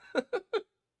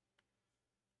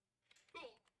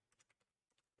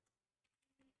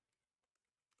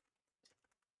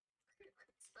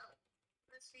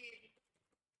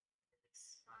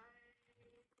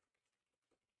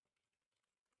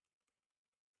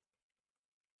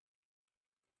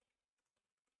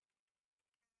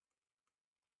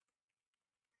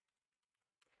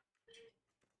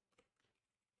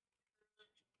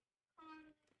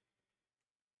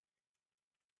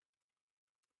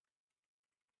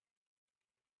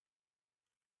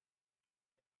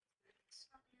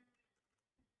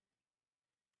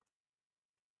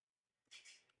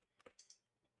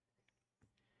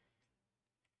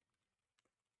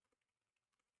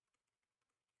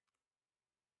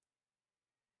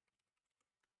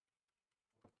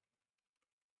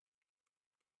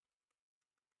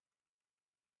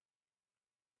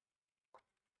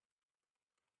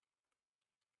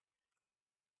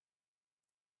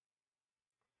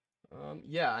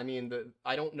 Yeah, I mean,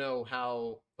 I don't know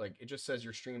how, like, it just says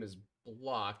your stream is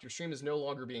blocked. Your stream is no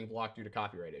longer being blocked due to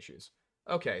copyright issues.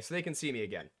 Okay, so they can see me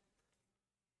again.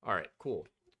 All right, cool.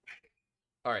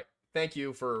 All right, thank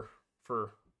you for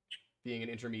being an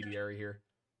intermediary here.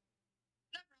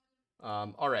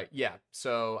 All right, yeah.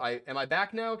 So am I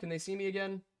back now? Can they see me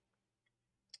again?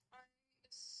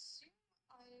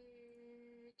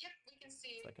 Yep, we can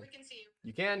see you. We can see you.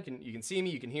 You can see me,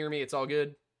 you can hear me, it's all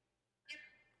good?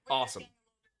 Awesome.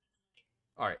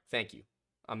 All right, thank you.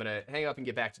 I'm gonna hang up and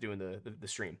get back to doing the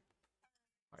stream.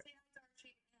 All right.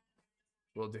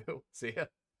 Will do. See ya.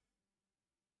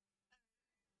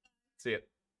 See ya.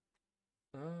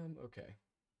 Okay.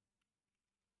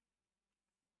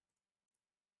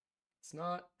 It's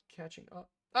not catching up.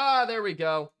 Ah, there we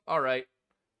go. All right.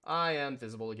 I am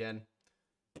visible again.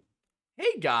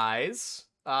 Hey guys.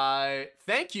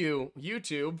 Thank you,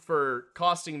 YouTube, for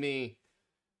costing me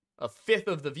a fifth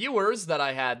of the viewers that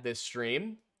I had this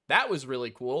stream. That was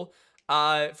really cool.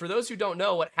 For those who don't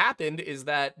know, what happened is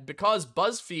that because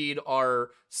BuzzFeed are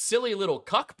silly little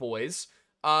cuck boys,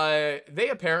 they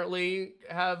apparently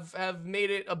have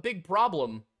made it a big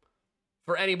problem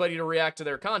for anybody to react to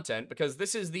their content, because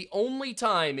this is the only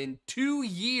time in 2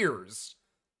 years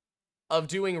of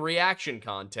doing reaction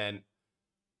content,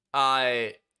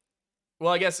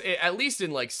 well, I guess at least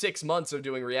in like 6 months of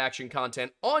doing reaction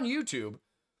content on YouTube,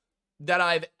 that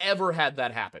I've ever had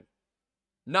that happen.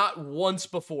 Not once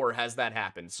before has that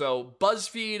happened. So,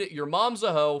 BuzzFeed, your mom's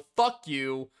a hoe, fuck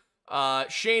you.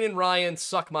 Shane and Ryan,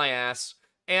 suck my ass.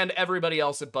 And everybody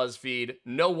else at BuzzFeed,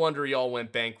 no wonder y'all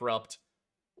went bankrupt.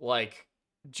 Like,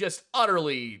 just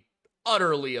utterly,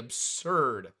 utterly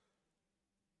absurd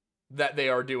that they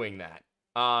are doing that.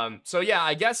 So yeah,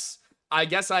 I guess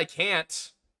I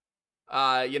can't,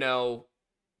 you know,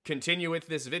 continue with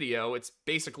this video. It's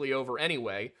basically over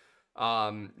anyway.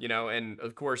 You know, and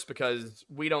of course, because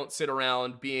we don't sit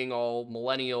around being all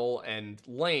millennial and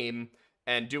lame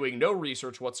and doing no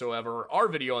research whatsoever, our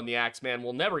video on the Axeman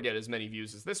will never get as many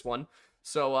views as this one.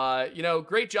 So, you know,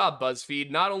 great job,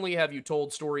 BuzzFeed. Not only have you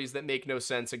told stories that make no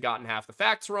sense and gotten half the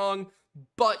facts wrong,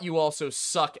 but you also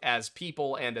suck as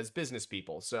people and as business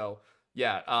people. So,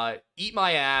 yeah, eat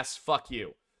my ass, fuck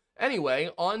you. Anyway,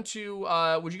 on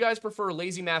to, would you guys prefer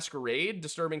Lazy Masquerade,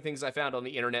 Disturbing Things I Found on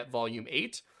the Internet, Volume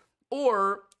 8,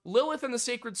 or Lilith and the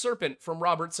Sacred Serpent from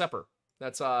Robert Sepper?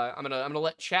 That's, I'm gonna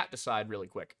let chat decide really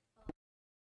quick.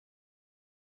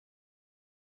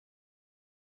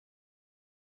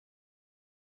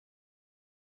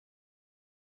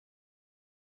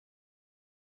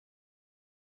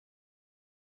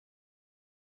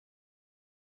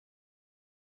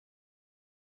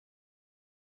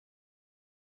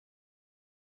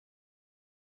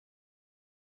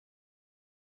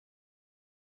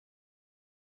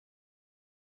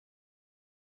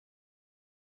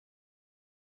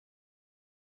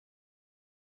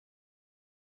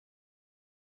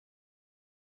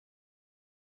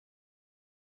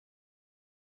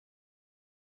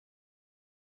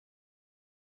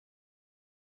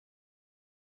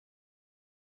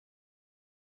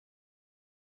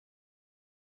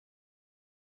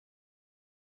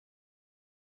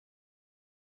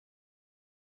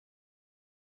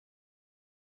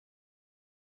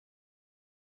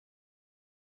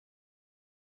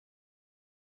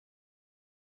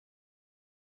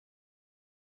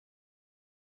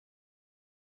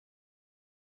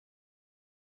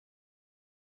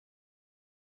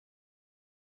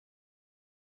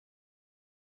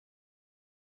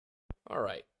 All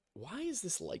right, why is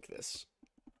this like this?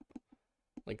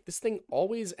 Like, this thing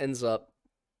always ends up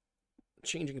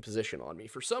changing position on me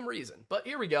for some reason. But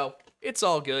here we go. It's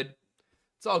all good.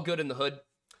 It's all good in the hood.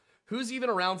 Who's even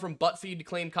around from ButtFeed to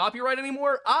claim copyright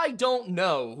anymore? I don't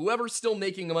know. Whoever's still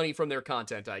making money from their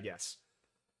content, I guess.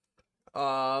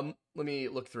 Let me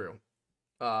look through.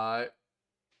 Yeah,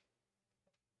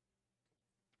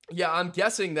 I'm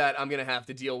guessing that I'm gonna have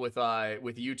to deal with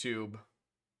YouTube,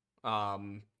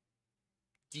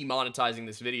 demonetizing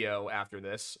this video after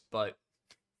this, but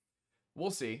we'll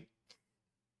see.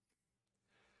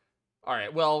 All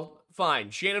right, well,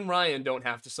 fine. Shane and Ryan don't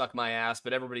have to suck my ass,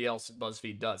 but everybody else at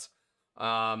BuzzFeed does.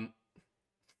 Let's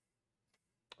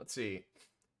see.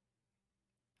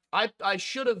 I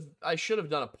should have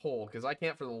done a poll, because I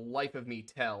can't for the life of me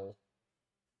tell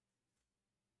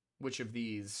which of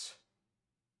these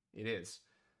it is.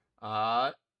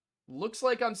 Looks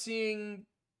like I'm seeing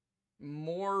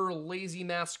more Lazy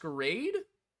Masquerade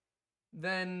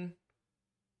than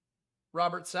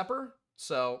Robert Sepper.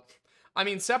 So, I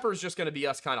mean, Sepper's just going to be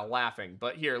us kind of laughing.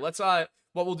 But here, let's, what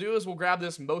we'll do is we'll grab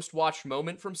this most watched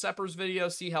moment from Sepper's video,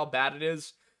 see how bad it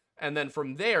is. And then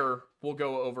from there, we'll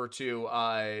go over to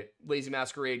Lazy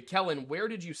Masquerade. Kellen, where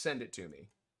did you send it to me?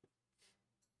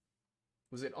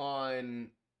 Was it on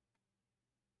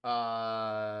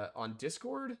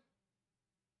Discord?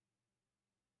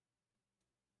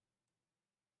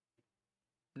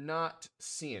 Not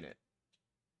seeing it.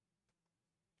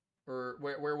 Or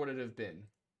where would it have been?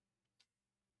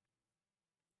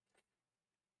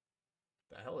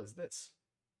 The hell is this?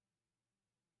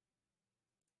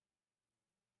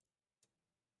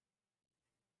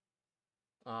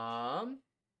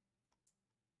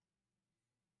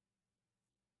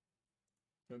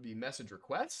 It would be message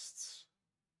requests.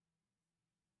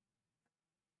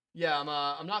 Yeah,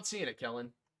 I'm not seeing it,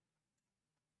 Kellen.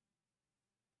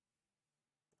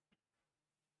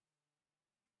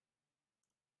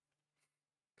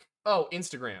 Oh,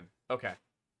 Instagram. Okay. Let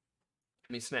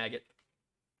me snag it.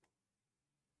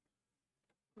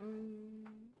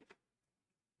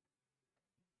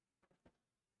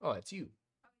 Oh, it's you.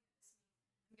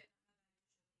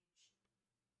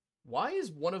 Why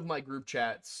is one of my group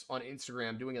chats on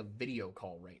Instagram doing a video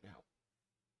call right now?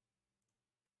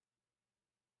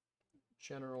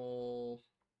 General.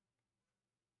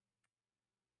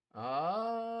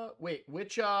 Wait,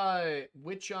 which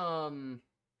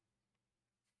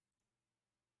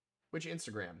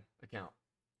Instagram account?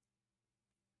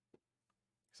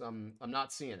 Because I'm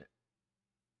not seeing it.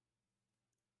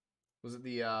 Was it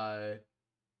the let's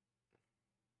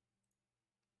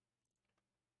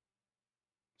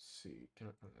see.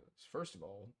 First of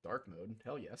all, dark mode.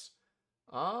 Hell yes.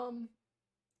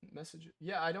 Message.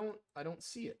 Yeah, I don't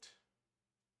see it.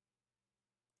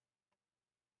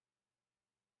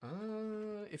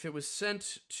 If it was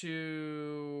sent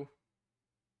to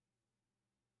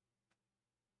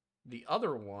the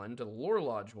other one, to the Lore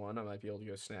Lodge one, I might be able to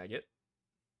go snag it.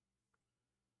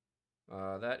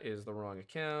 That is the wrong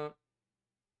account.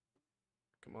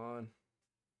 Come on.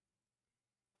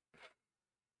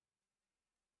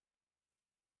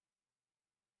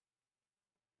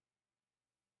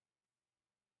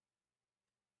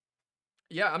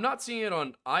 Yeah, I'm not seeing it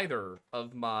on either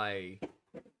of my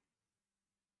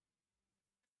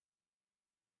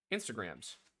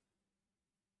Instagrams.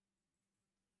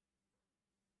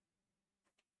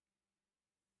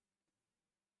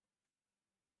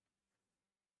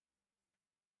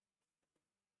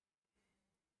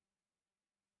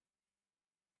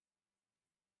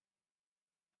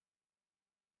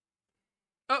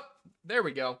 Oh, there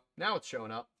we go. Now it's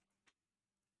showing up.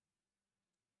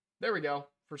 There we go.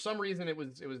 For some reason it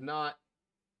was not.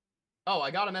 Oh,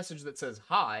 I got a message that says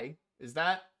hi. Is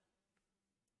that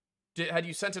had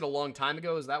you sent it a long time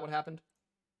ago? Is that what happened?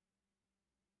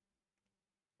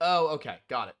 Oh, okay.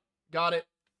 Got it. Got it.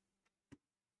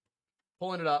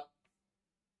 Pulling it up.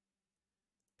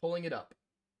 Pulling it up.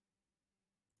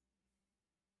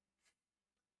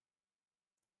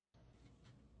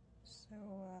 So,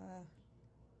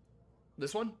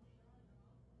 This one?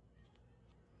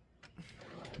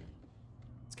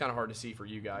 It's kind of hard to see for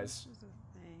you guys. This is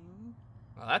a thing.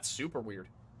 Oh, that's super weird.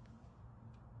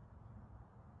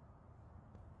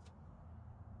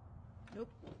 Nope.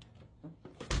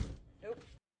 Nope.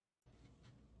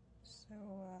 So,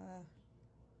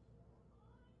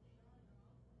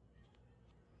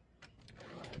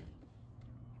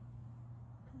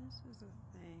 this is a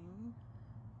thing.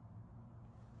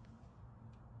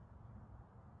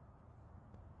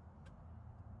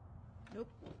 Nope.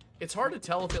 It's hard to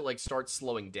tell if it like starts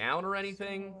slowing down or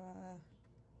anything.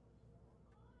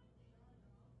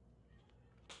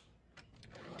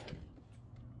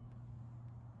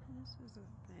 This is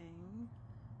a thing.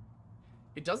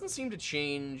 It doesn't seem to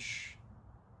change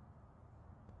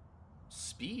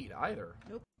speed either.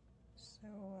 Nope. So,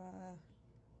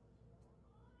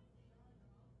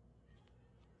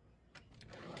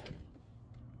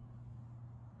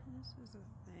 this is a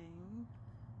thing.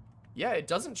 Yeah, it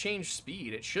doesn't change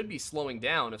speed. It should be slowing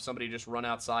down if somebody just run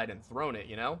outside and thrown it,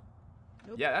 you know?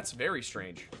 Nope. Yeah, that's very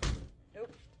strange.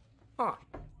 Nope. Huh.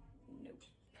 Nope.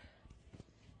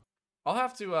 I'll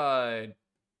have to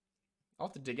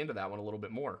dig into that one a little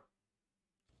bit more.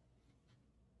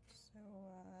 So,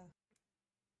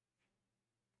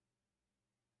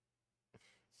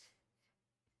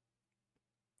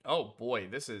 Oh boy,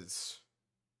 this is...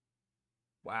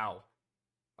 Wow.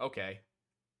 Okay.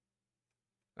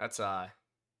 That's,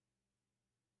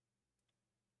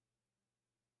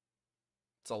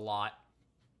 it's a lot.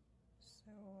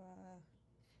 So,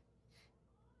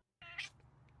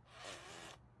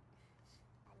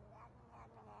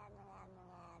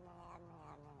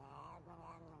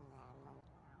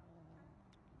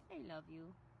 I love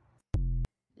you.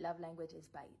 Love language is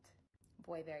bite.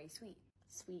 Boy very sweet.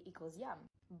 Sweet equals yum.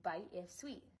 Bite if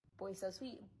sweet. Boy so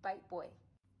sweet, bite boy.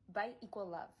 Bite equal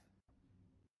love.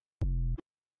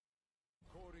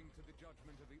 According to the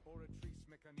judgment of the oratrice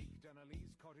mécanique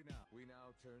d'analyse cardinale, we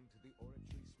now turn to the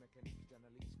oratrice mécanique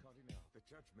d'analyse cardinale. The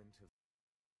judgment of...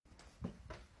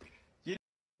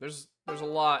 There's a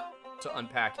lot to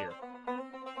unpack here.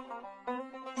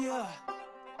 Yeah.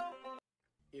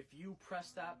 If you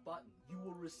press that button, you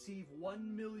will receive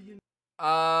 1 million.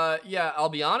 Yeah, I'll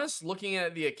be honest, looking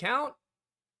at the account,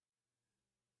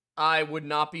 I would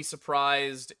not be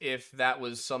surprised if that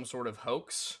was some sort of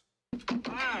hoax.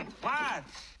 What?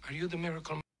 Are you the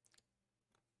miracle?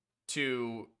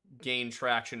 To gain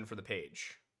traction for the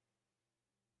page.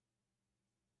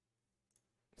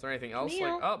 Is there anything else?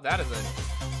 Neil. Like, oh, that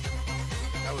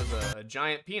was a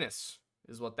giant penis,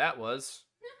 is what that was.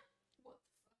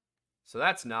 So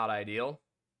that's not ideal.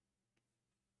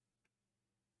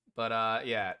 But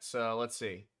yeah, so let's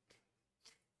see.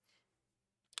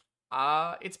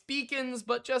 It's beacons,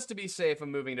 but just to be safe,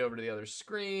 I'm moving it over to the other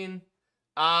screen.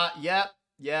 Yep,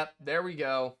 there we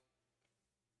go.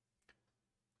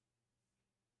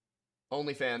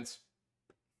 OnlyFans.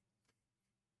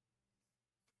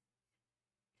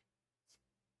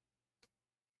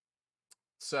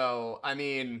 So, I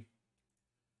mean,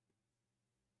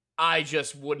 I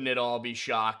just wouldn't at all be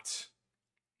shocked.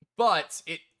 But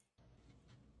it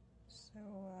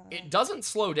doesn't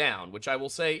slow down, which I will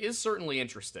say is certainly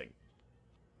interesting.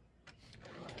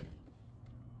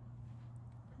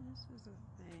 This is a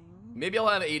thing. Maybe I'll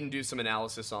have Aidan do some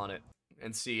analysis on it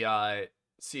and see if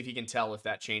he can tell if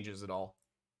that changes at all.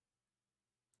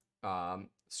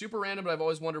 Super random, but I've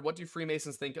always wondered, what do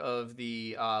Freemasons think of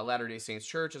the Latter-day Saints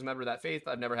Church? As a member of that faith,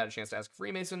 I've never had a chance to ask a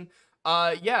Freemason.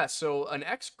 Yeah, so an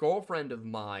ex-girlfriend of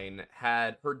mine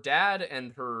had her dad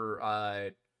and her,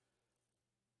 I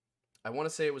want to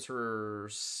say it was her,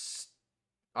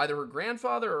 either her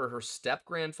grandfather or her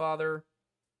step-grandfather.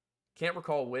 Can't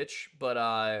recall which,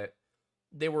 but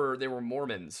they were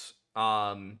Mormons.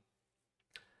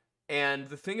 And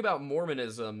the thing about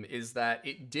Mormonism is that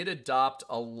it did adopt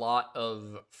a lot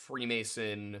of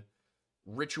Freemason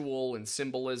ritual and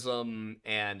symbolism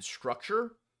and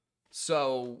structure.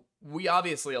 So we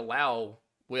obviously allow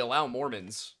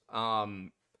Mormons. I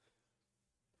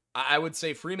would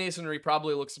say Freemasonry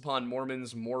probably looks upon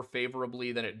Mormons more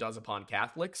favorably than it does upon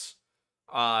Catholics.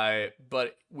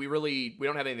 But we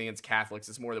don't have anything against Catholics.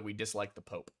 It's more that we dislike the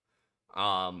Pope.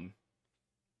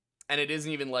 And it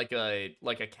isn't even like a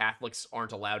Catholics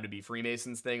aren't allowed to be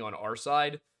Freemasons thing on our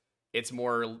side. It's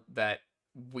more that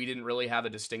we didn't really have a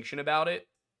distinction about it,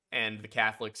 and the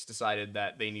Catholics decided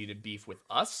that they needed beef with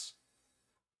us.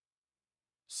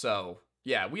 So,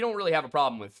 yeah, we don't really have a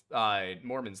problem with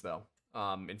Mormons, though.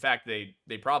 In fact,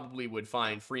 they probably would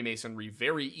find Freemasonry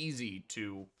very easy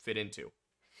to fit into.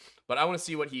 But I want to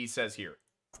see what he says here.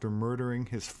 After murdering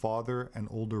his father and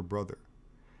older brother,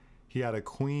 he had a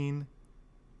queen,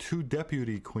 2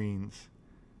 deputy queens,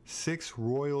 6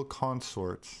 royal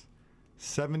consorts,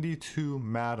 72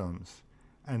 madams,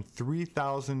 and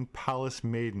 3,000 palace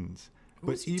maidens.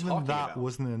 But even that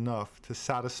wasn't enough to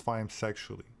satisfy him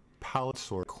sexually. Palace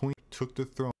or queen took the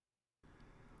throne.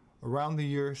 Around the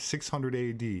year 600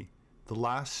 AD, the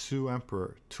last Sioux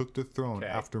emperor took the throne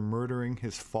after murdering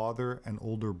his father and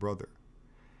older brother.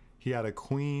 He had a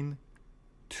queen,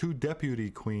 2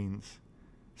 deputy queens,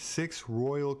 6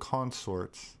 royal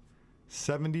consorts,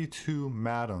 72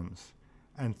 madams,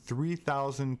 and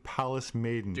 3,000 palace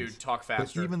maidens. Dude, talk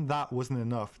faster. But even that wasn't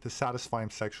enough to satisfy him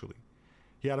sexually.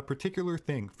 He had a particular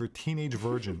thing for teenage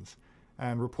virgins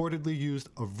and reportedly used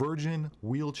a virgin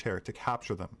wheelchair to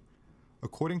capture them.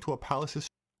 According to a palace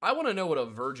I want to know what a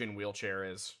virgin wheelchair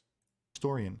is.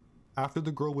 historian, after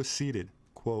the girl was seated,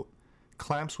 quote,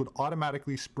 clamps would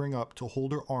automatically spring up to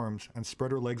hold her arms and spread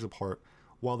her legs apart,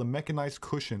 while the mechanized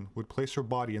cushion would place her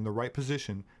body in the right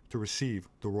position to receive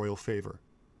the royal favor.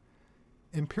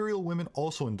 Imperial women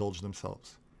also indulged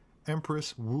themselves.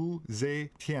 Empress Wu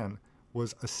Zetian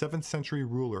was a 7th century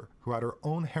ruler who had her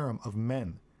own harem of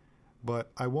men. But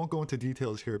I won't go into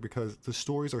details here because the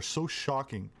stories are so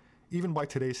shocking, even by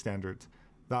today's standards,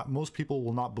 that most people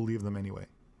will not believe them anyway.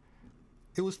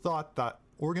 It was thought that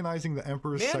organizing the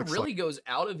emperor's Man sex really goes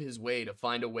out of his way to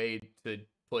find a way to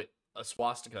put a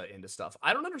swastika into stuff.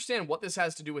 I don't understand what this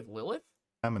has to do with Lilith.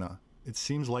 Stamina, it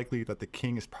seems likely that the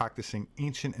king is practicing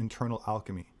ancient internal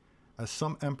alchemy, as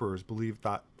some emperors believed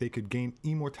that they could gain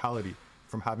immortality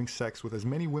from having sex with as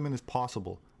many women as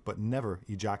possible, but never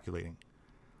ejaculating.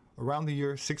 Around the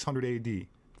year 600 AD,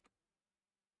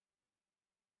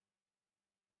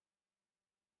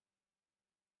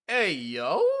 Hey,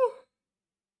 yo!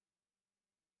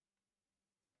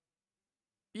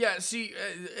 Yeah, see,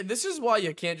 this is why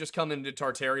you can't just come into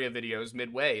Tartaria videos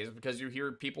midway, is because you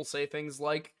hear people say things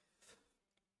like,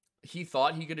 he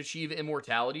thought he could achieve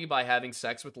immortality by having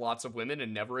sex with lots of women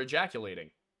and never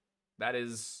ejaculating. That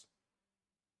is...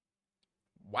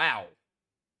 wow.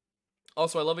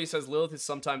 Also, I love he says Lilith is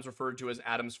sometimes referred to as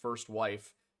Adam's first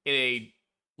wife in a,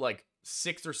 like,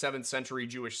 6th or 7th century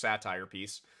Jewish satire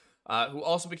piece, who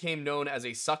also became known as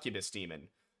a succubus demon.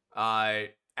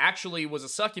 Actually was a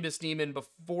succubus demon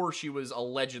before she was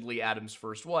allegedly Adam's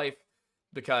first wife,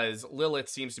 because Lilith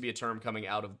seems to be a term coming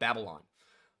out of Babylon.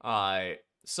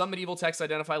 Some medieval texts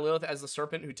identify Lilith as the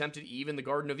serpent who tempted Eve in the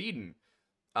Garden of Eden.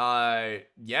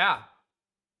 Yeah.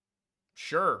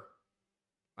 Sure.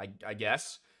 I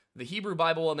guess. The Hebrew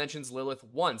Bible mentions Lilith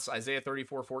once, Isaiah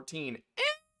 34:14.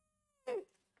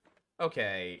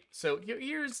 Okay, so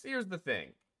here's the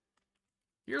thing.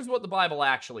 Here's what the Bible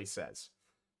actually says.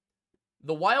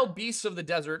 The wild beasts of the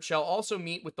desert shall also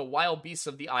meet with the wild beasts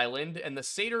of the island, and the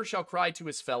satyr shall cry to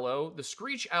his fellow. The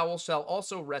screech owl shall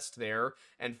also rest there,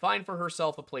 and find for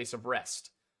herself a place of rest.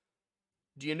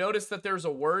 Do you notice that there's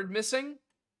a word missing?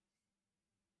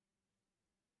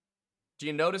 Do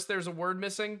you notice there's a word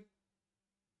missing?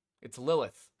 It's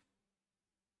Lilith.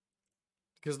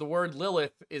 Because the word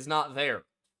Lilith is not there.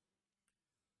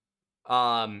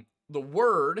 The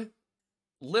word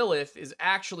Lilith is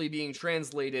actually being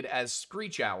translated as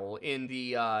screech owl in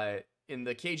the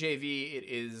KJV. It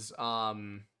is or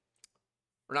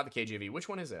not the KJV. Which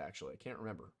one is it actually? I can't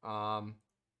remember.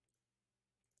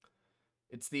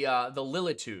 It's the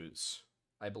Lilitus,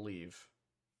 I believe.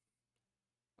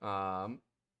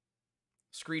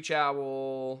 Screech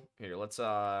owl. Here, let's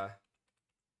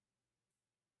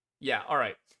yeah, all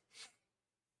right.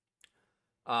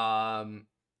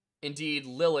 Indeed,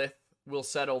 Lilith will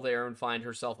settle there and find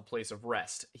herself a place of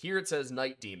rest. Here it says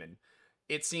night demon.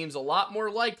 It seems a lot more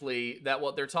likely that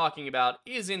what they're talking about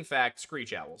is in fact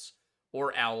screech owls,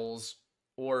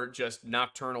 or just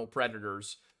nocturnal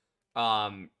predators.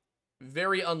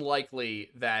 Very unlikely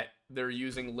that they're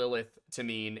using Lilith to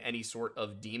mean any sort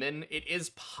of demon. It is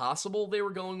possible they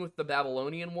were going with the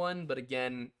Babylonian one, but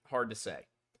again, hard to say.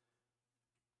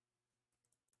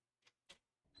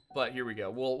 But here we go.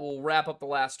 We'll wrap up the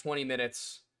last 20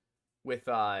 minutes with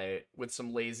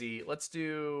some lazy. Let's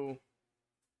do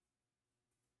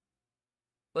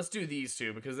these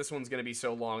two, because this one's going to be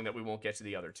so long that we won't get to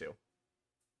the other two.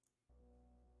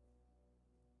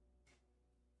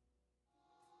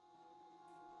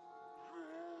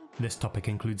 This topic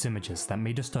includes images that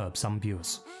may disturb some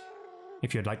viewers.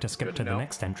 If you'd like to skip to the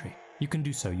next entry, you can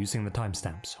do so using the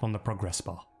timestamps on the progress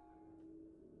bar.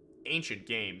 Ancient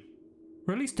game.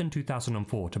 Released in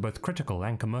 2004 to both critical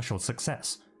and commercial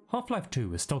success, Half-Life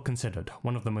 2 is still considered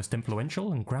one of the most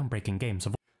influential and groundbreaking games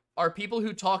of all. Are people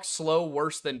who talk slow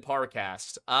worse than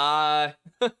Parcast?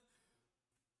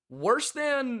 Worse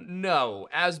than? No.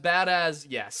 As bad as?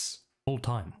 Yes. All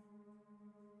time.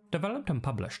 Developed and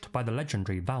published by the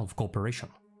legendary Valve Corporation,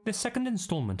 this second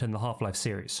installment in the Half-Life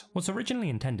series was originally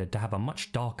intended to have a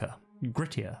much darker,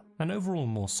 grittier, and overall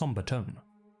more somber tone.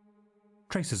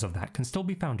 Traces of that can still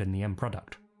be found in the end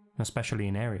product, especially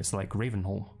in areas like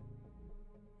Ravenhall.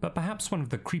 But perhaps one of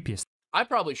the creepiest I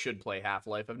probably should play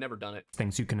Half-Life, I've never done it.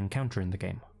 Things you can encounter in the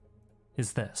game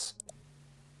is this.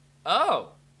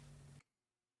 Oh!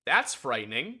 That's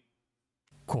frightening.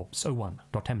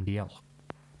 Corpse01.mdl.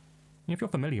 If you're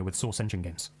familiar with Source Engine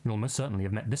games, you'll most certainly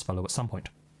have met this fellow at some point.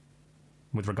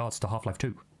 With regards to Half-Life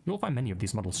 2, you'll find many of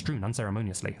these models strewn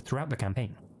unceremoniously throughout the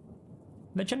campaign.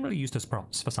 They're generally used as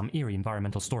props for some eerie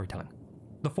environmental storytelling.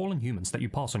 The fallen humans that you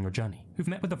pass on your journey, who've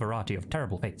met with a variety of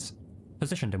terrible fates,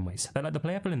 positioned in ways that let the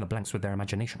player fill in the blanks with their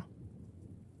imagination.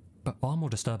 But far more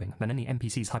disturbing than any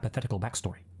NPC's hypothetical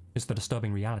backstory is the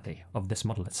disturbing reality of this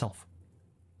model itself.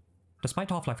 Despite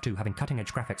Half-Life 2 having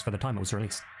cutting-edge graphics for the time it was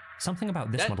released, something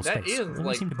about this model's face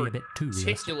really seemed to be a bit too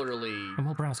realistic. And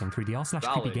while browsing through the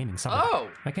r/creepy gaming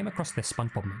subreddit, I came across this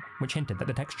SpongeBob meme, which hinted that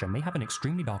the texture may have an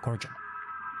extremely dark origin,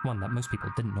 one that most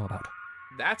people didn't know about.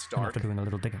 That's dark. And after doing a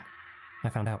little digging, I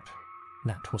found out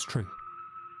that was true.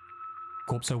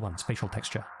 Corpse01's facial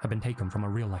texture had been taken from a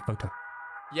real-life photo.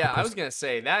 Yeah, I was gonna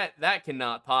say, that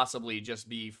cannot possibly just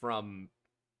be from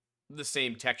the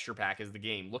same texture pack as the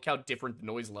game. Look how different the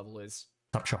noise level is.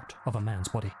 Upshot of a man's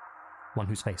body, one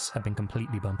whose face had been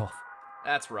completely burnt off.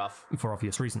 That's rough. For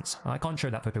obvious reasons, I can't show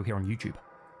that photo here on YouTube.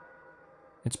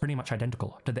 It's pretty much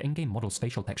identical to the in-game model's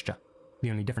facial texture,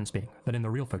 the only difference being that in the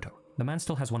real photo, the man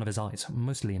still has one of his eyes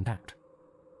mostly intact.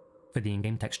 For the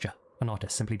in-game texture, an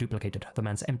artist simply duplicated the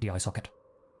man's empty eye socket.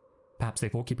 Perhaps they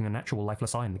thought keeping an actual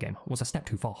lifeless eye in the game was a step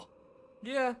too far.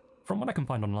 Yeah, From what I can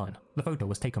find online, the photo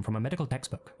was taken from a medical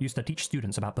textbook used to teach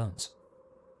students about burns.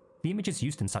 The images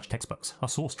used in such textbooks are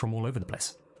sourced from all over the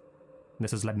place.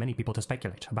 This has led many people to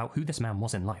speculate about who this man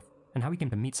was in life, and how he came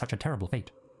to meet such a terrible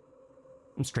fate.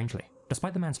 And strangely,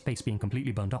 despite the man's face being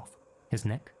completely burned off, his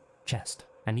neck, chest,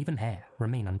 and even hair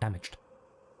remain undamaged.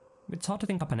 It's hard to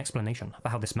think up an explanation for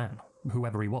how this man,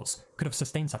 whoever he was, could have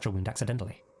sustained such a wound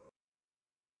accidentally.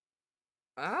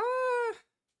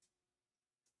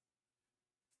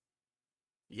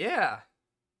 Yeah.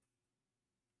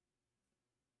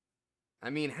 I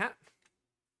mean,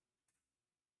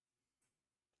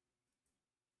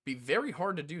 be very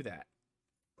hard to do that.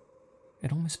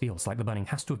 It almost feels like the burning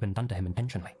has to have been done to him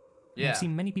intentionally. Yeah. I've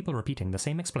seen many people repeating the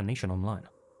same explanation online.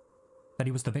 That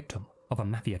he was the victim of a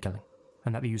mafia killing,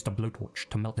 and that they used a blowtorch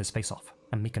to melt his face off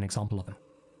and make an example of him.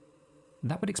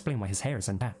 That would explain why his hair is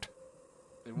intact.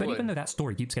 But even though that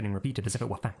story keeps getting repeated as if it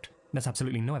were fact, there's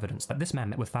absolutely no evidence that this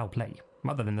man met with foul play,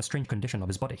 other than the strange condition of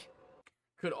his body.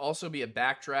 Could also be a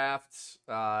backdraft.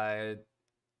 I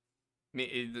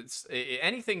mean,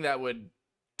 anything that would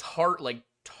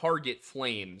target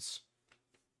flames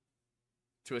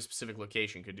to a specific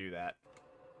location could do that.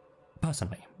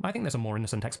 Personally, I think there's a more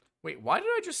innocent Wait, why did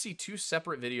I just see 2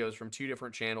 separate videos from 2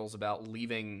 different channels about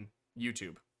leaving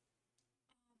YouTube?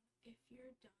 If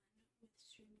you're done with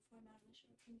stream before I'm out of the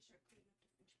show, can you start cleaning up the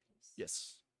fridge, please?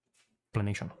 Yes.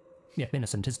 explanation. Yet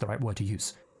innocent is the right word to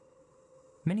use.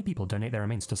 Many people donate their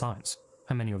remains to science,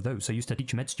 and many of those are used to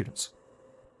teach med students.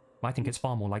 I think it's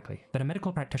far more likely that a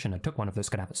medical practitioner took one of those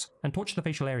cadavers and torched the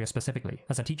facial area specifically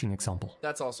as a teaching example.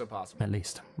 That's also possible. At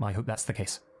least, I hope that's the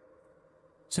case.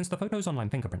 Since the photo's online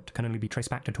fingerprint can only be traced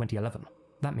back to 2011,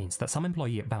 that means that some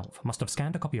employee at Valve must have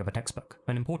scanned a copy of a textbook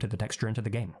and imported the texture into the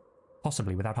game,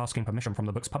 possibly without asking permission from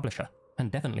the book's publisher, and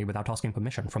definitely without asking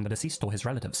permission from the deceased or his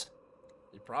relatives.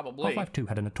 Probably. Half-Life 2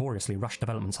 had a notoriously rushed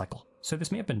development cycle, so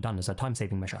this may have been done as a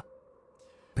time-saving measure.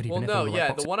 But even well, no,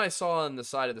 yeah, the one I saw on the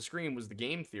side of the screen was the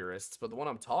game theorists, but the one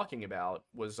I'm talking about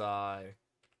was, Tom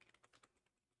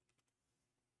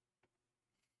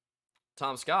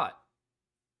Scott.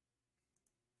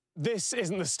 This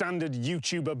isn't the standard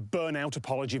YouTuber burnout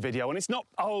apology video, and it's not,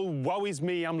 oh, woe is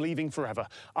me, I'm leaving forever.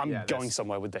 I'm going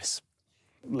somewhere with this.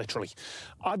 Literally.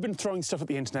 I've been throwing stuff at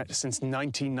the internet since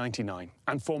 1999,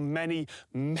 and for many,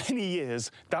 many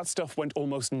years, that stuff went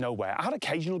almost nowhere. I had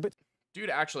occasional bits. Dude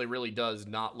actually really does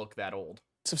not look that old.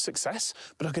 Of success,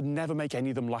 but I could never make any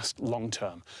of them last long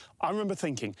term. I remember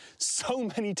thinking so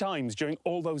many times during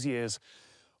all those years,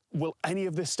 will any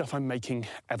of this stuff I'm making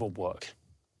ever work?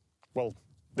 Well,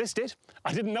 this did.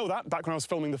 I didn't know that back when I was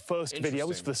filming the first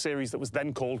videos for the series that was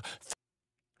then called...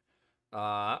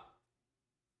 Yeah,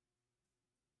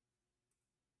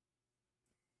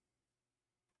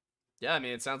 I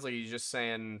mean, it sounds like he's just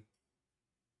saying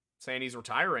he's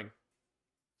retiring.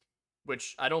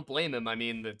 Which, I don't blame him. I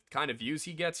mean, the kind of views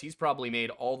he gets, he's probably made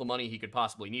all the money he could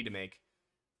possibly need to make.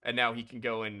 And now he can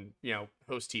go and, you know,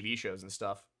 host TV shows and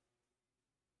stuff.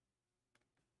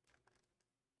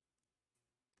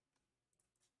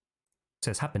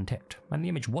 Had been ticked, and the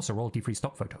image was a royalty-free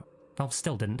stock photo. Valve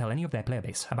still didn't tell any of their player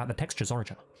base about the texture's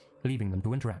origin, leaving them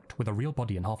to interact with a real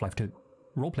body in Half-Life 2,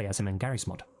 roleplay as him in Garry's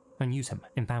mod, and use him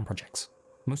in fan projects,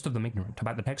 most of them ignorant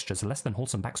about the texture's less than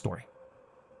wholesome backstory.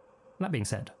 That being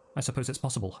said, I suppose it's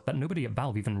possible that nobody at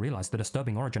Valve even realized the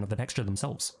disturbing origin of the texture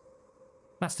themselves.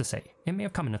 That's to say, it may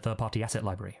have come in a third-party asset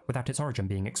library without its origin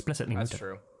being explicitly noted. That's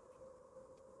true.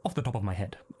 Off the top of my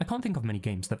head, I can't think of many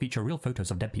games that feature real photos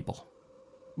of dead people.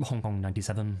 Hong Kong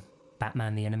 97,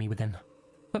 Batman the Enemy Within,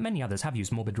 but many others have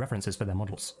used morbid references for their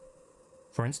models.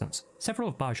 For instance, several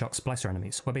of Bioshock's splicer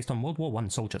enemies were based on World War I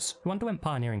soldiers who underwent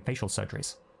pioneering facial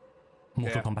surgeries.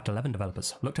 Mortal Kombat 11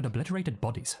 developers looked at obliterated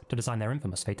bodies to design their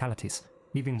infamous fatalities,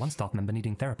 leaving one staff member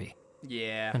needing therapy.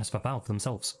 Yeah. And as for Valve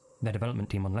themselves, their development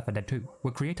team on Left 4 Dead 2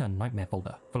 would create a nightmare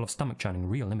folder full of stomach-churning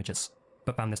real images,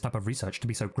 but found this type of research to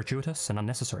be so gratuitous and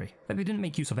unnecessary that they didn't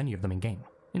make use of any of them in-game,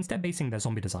 instead basing their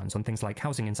zombie designs on things like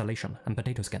housing insulation and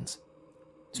potato skins.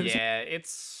 So yeah,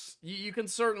 it's... You can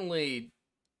certainly...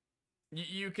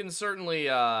 You can certainly,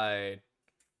 run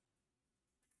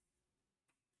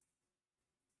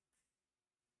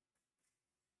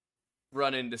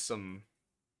into some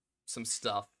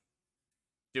stuff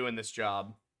doing this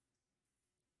job,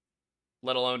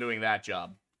 let alone doing that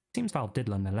job. Seems Valve did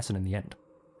learn their lesson in the end,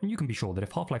 and you can be sure that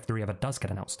if Half-Life 3 ever does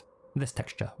get announced, this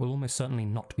texture will almost certainly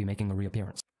not be making a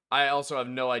reappearance. I also have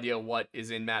no idea what is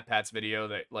in Matt Pat's video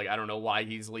that, like, I don't know why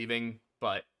he's leaving,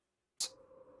 but...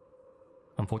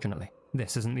 Unfortunately,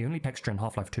 this isn't the only texture in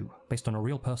Half-Life 2 based on a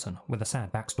real person with a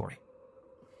sad backstory.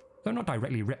 Though not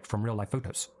directly ripped from real-life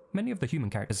photos, many of the human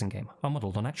characters in-game are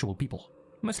modelled on actual people,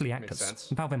 Mostly actors,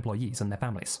 Valve employees and their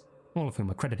families, all of whom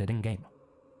are credited in-game.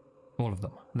 All of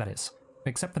them, that is,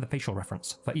 except for the facial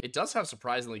reference for It does have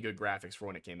surprisingly good graphics for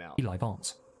when it came out. Eli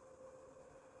Barnes.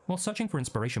 While searching for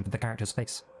inspiration for the character's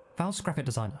face, Valve's graphic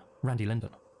designer, Randy Linden,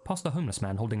 passed a homeless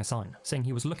man holding a sign saying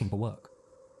he was looking for work.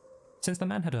 Since the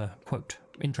man had a, quote,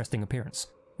 interesting appearance,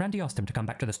 Randy asked him to come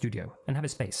back to the studio and have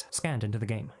his face scanned into the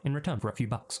game in return for a few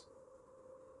bucks.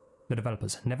 The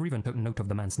developers never even took note of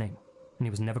the man's name, and he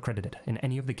was never credited in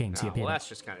any of the games he appeared well, that's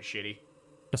just kind of shitty.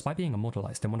 Despite being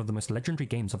immortalized in one of the most legendary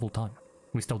games of all time,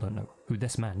 we still don't know who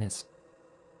this man is.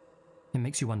 It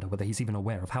makes you wonder whether he's even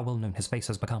aware of how well known his face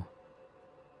has become.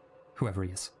 Whoever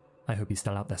he is, I hope he's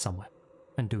still out there somewhere,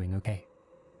 and doing okay.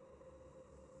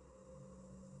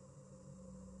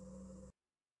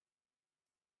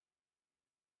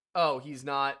 Oh, he's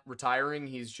not retiring,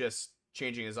 he's just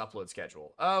changing his upload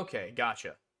schedule. Okay,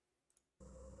 gotcha.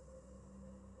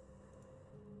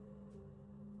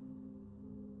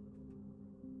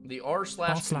 The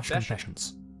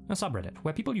r/confessions, a subreddit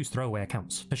where people use throwaway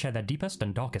accounts to share their deepest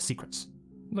and darkest secrets.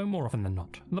 Though more often than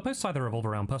not, the posts either revolve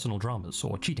around personal dramas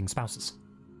or cheating spouses.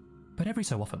 But every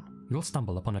so often, you'll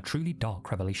stumble upon a truly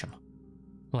dark revelation.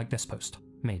 Like this post,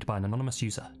 made by an anonymous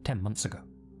user 10 months ago.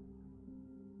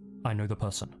 I know the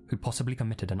person who possibly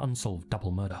committed an unsolved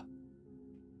double murder.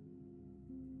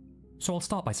 So I'll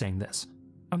start by saying this.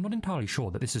 I'm not entirely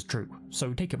sure that this is true,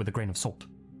 so take it with a grain of salt.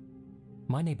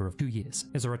 My neighbour of 2 years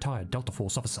is a retired Delta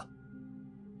Force officer.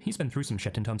 He's been through some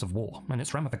shit in terms of war, and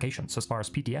its ramifications as far as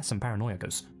PTS and paranoia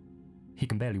goes. He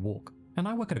can barely walk, and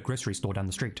I work at a grocery store down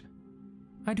the street.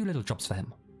 I do little jobs for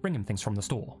him, bring him things from the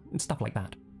store, and stuff like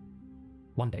that.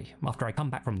 One day, after I come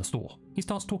back from the store, he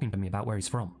starts talking to me about where he's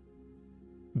from.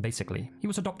 Basically, he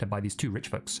was adopted by these 2 rich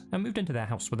folks, and moved into their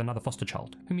house with another foster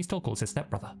child, whom he still calls his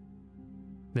stepbrother.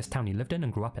 This town he lived in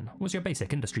and grew up in was your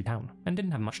basic industry town, and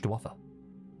didn't have much to offer.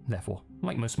 Therefore,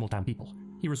 like most small-town people,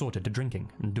 he resorted to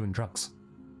drinking and doing drugs.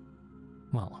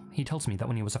 Well, he tells me that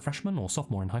when he was a freshman or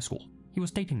sophomore in high school, he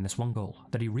was dating this one girl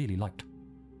that he really liked.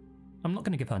 I'm not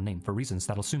going to give her name for reasons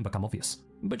that'll soon become obvious,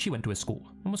 but she went to his school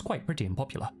and was quite pretty and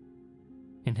popular.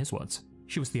 In his words,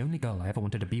 she was the only girl I ever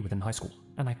wanted to be with in high school,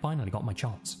 and I finally got my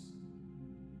chance.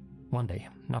 One day,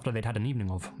 after they'd had an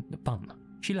evening of fun,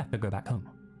 she left to go back home.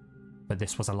 But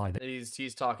this was a lie that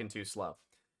he's talking too slow.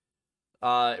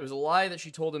 It was a lie that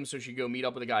she told him so she'd go meet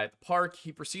up with a guy at the park.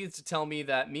 He proceeds to tell me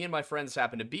that me and my friends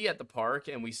happen to be at the park,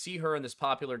 and we see her and this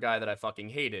popular guy that I fucking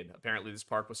hated. Apparently this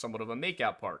park was somewhat of a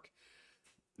makeout park.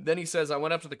 Then he says, I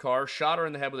went up to the car, shot her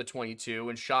in the head with a .22,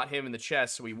 and shot him in the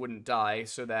chest so he wouldn't die,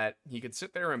 so that he could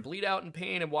sit there and bleed out in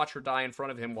pain and watch her die in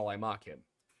front of him while I mock him.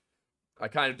 I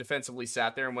kind of defensively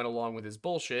sat there and went along with his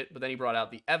bullshit, but then he brought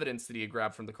out the evidence that he had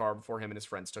grabbed from the car before him and his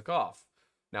friends took off.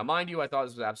 Now, mind you, I thought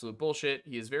this was absolute bullshit.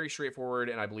 He is very straightforward,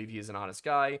 and I believe he is an honest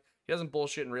guy. He doesn't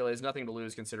bullshit and really has nothing to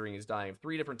lose considering he's dying of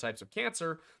 3 different types of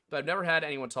cancer, but I've never had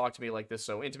anyone talk to me like this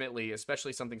so intimately,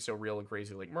 especially something so real and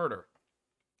crazy like murder.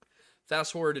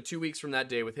 Fast forward to 2 weeks from that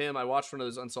day with him, I watched one of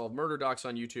those unsolved murder docs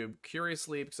on YouTube,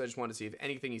 curiously, because I just wanted to see if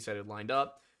anything he said had lined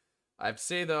up. I have to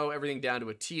say, though, everything down to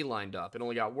a T lined up. It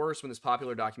only got worse when this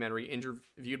popular documentary,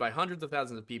 interviewed by hundreds of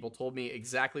thousands of people, told me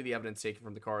exactly the evidence taken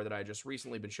from the car that I had just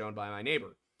recently been shown by my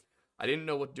neighbor. I didn't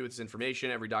know what to do with this information.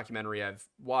 Every documentary I've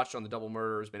watched on the double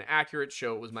murder has been accurate,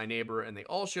 show it was my neighbor, and they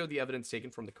all showed the evidence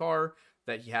taken from the car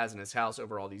that he has in his house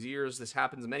over all these years. This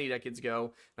happens many decades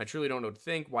ago, and I truly don't know what to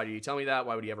think. Why did he tell me that?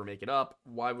 Why would he ever make it up?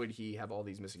 Why would he have all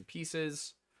these missing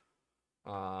pieces?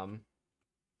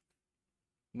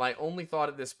 My only thought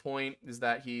at this point is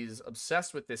that he's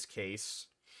obsessed with this case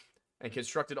and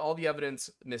constructed all the evidence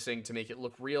missing to make it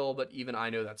look real, but even I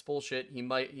know that's bullshit. He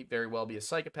might very well be a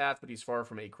psychopath, but he's far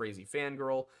from a crazy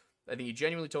fangirl. I think he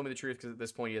genuinely told me the truth because at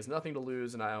this point he has nothing to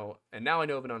lose, and now I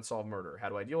know of an unsolved murder. How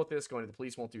do I deal with this? Going to the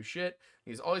police won't do shit.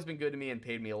 He's always been good to me and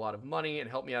paid me a lot of money and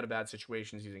helped me out of bad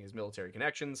situations using his military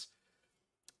connections.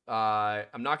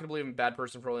 I'm not going to believe I'm a bad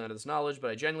person for holding on to this knowledge, but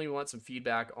I genuinely want some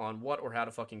feedback on what or how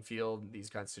to fucking feel in these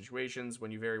kinds of situations when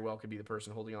you very well could be the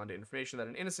person holding on to information that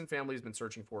an innocent family has been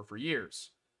searching for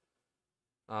years.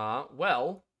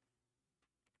 Well,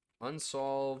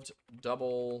 unsolved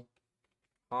double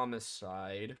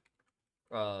homicide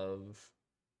of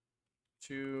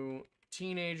 2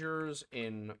 teenagers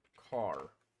in car.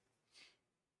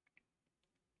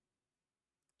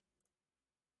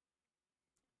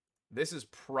 This is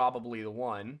probably the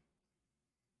one.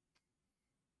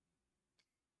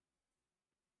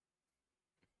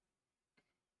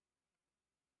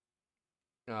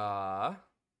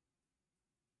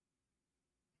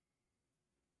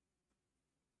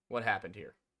 What happened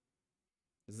here?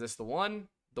 Is this the one?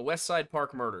 The West Side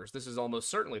Park murders. This is almost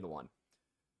certainly the one.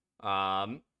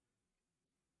 All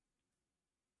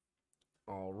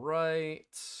right.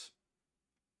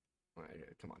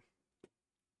 Come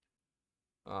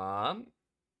on.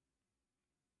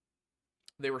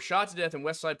 They were shot to death in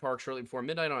Westside Park shortly before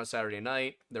midnight on a Saturday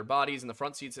night. Their bodies in the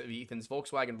front seats of Ethan's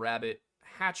Volkswagen Rabbit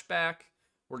hatchback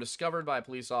were discovered by a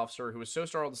police officer who was so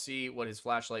startled to see what his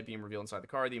flashlight beam revealed inside the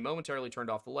car that he momentarily turned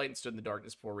off the light and stood in the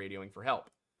darkness before radioing for help.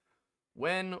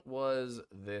 When was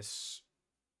this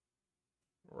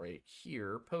right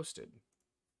here posted?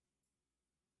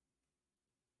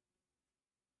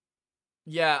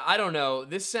 Yeah, I don't know.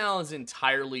 This sounds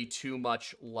entirely too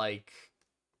much like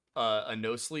a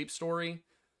no sleep story.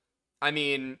 I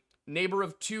mean, neighbor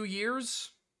of 2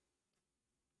 years.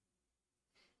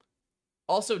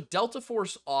 Also, Delta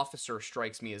Force officer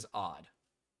strikes me as odd.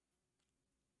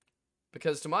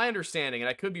 Because to my understanding, and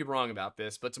I could be wrong about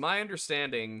this, but to my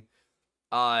understanding,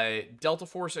 Delta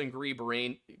Force and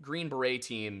Green Beret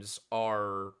teams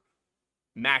are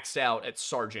maxed out at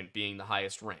Sergeant being the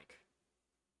highest rank.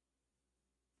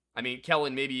 I mean,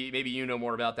 Kellen, maybe you know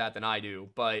more about that than I do,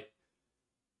 but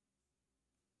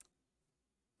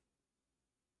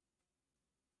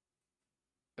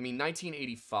I mean,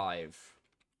 1985.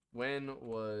 When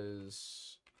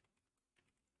was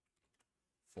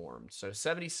formed? So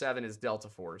 77 is Delta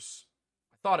Force.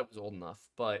 I thought it was old enough,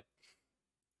 but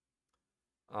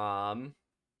yeah,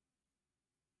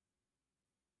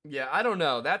 I don't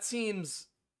know. That seems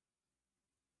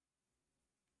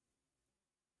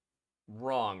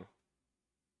wrong.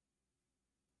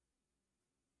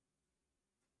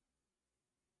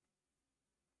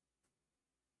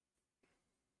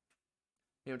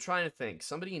 You know, I'm trying to think.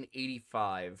 Somebody in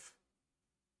 85.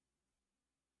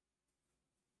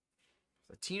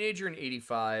 A teenager in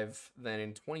 85. Then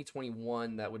in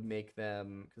 2021, that would make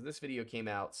them... Because this video came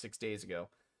out 6 days ago.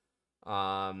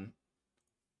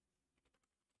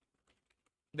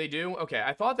 They do? Okay,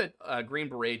 I thought that Green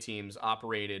Beret teams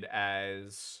operated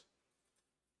as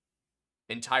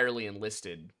entirely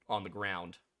enlisted on the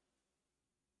ground.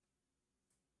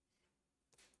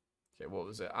 Okay, what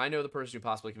was it? I know the person who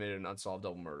possibly committed an unsolved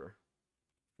double murder.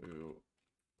 Who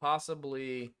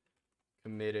possibly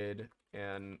committed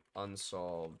an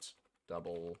unsolved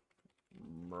double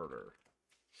murder.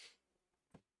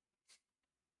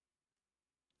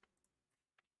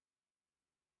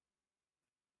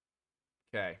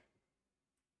 Okay.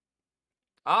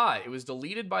 Ah, it was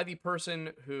deleted by the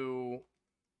person who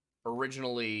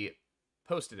originally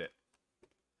posted it.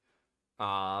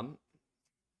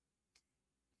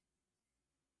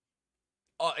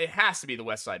 It has to be the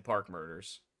Westside Park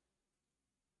murders.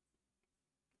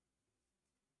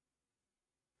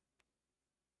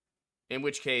 In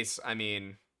which case, I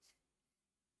mean...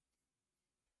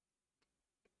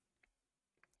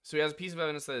 So he has a piece of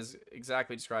evidence that is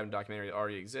exactly described in a documentary that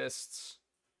already exists.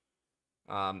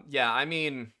 Yeah, I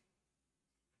mean...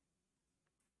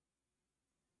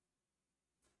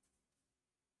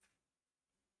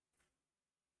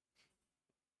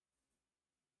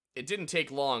 It didn't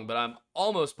take long, but I'm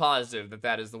almost positive that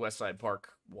that is the Westside Park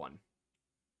one.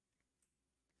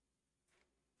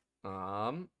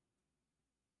 And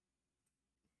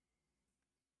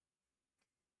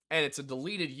it's a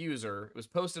deleted user. It was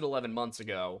posted 11 months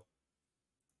ago.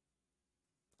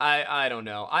 I don't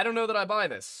know. I don't know that I buy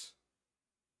this.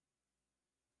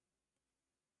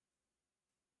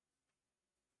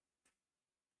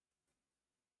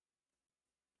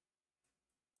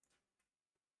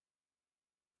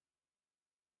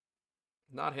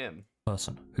 Not him.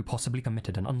 Person who possibly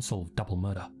committed an unsolved double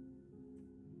murder.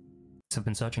 Have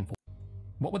been searching for.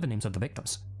 What were the names of the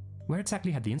victims? Where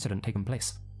exactly had the incident taken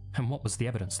place? And what was the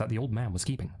evidence that the old man was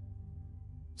keeping?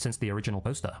 Since the original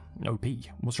poster, OP,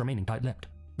 was remaining tight-lipped,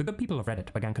 the good people of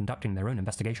Reddit began conducting their own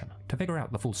investigation to figure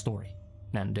out the full story,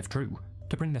 and, if true,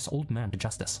 to bring this old man to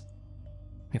justice.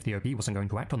 If the OP wasn't going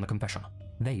to act on the confession,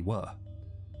 they were.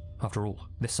 After all,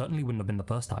 this certainly wouldn't have been the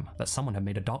first time that someone had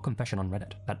made a dark confession on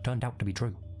Reddit that turned out to be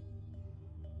true.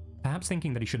 Perhaps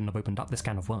thinking that he shouldn't have opened up this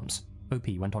can of worms, OP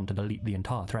went on to delete the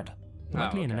entire thread,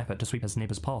 likely in an effort to sweep his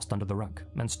neighbor's past under the rug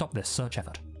and stop this search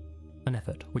effort. An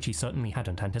effort which he certainly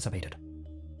hadn't anticipated.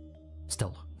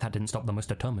 Still, that didn't stop the most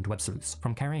determined web sleuths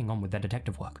from carrying on with their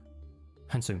detective work.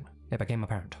 And soon, it became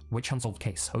apparent which unsolved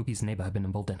case OP's neighbor had been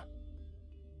involved in.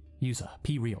 User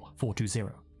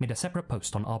PReal420 made a separate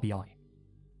post on RBI.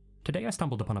 Today I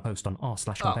stumbled upon a post on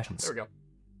r/confessions. There we go.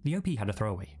 The OP had a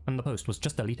throwaway, and the post was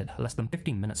just deleted less than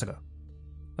 15 minutes ago.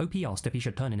 OP asked if he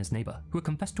should turn in his neighbor, who had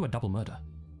confessed to a double murder.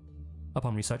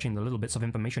 Upon researching the little bits of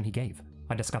information he gave,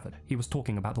 I discovered he was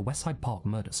talking about the Westside Park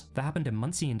murders that happened in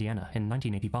Muncie, Indiana in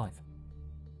 1985.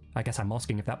 I guess I'm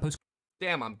asking if that post...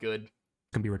 Damn, I'm good.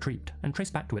 can be retrieved and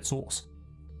traced back to its source.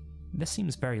 This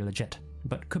seems very legit,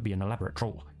 but could be an elaborate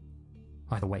troll.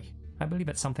 Either way, I believe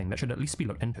it's something that should at least be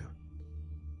looked into.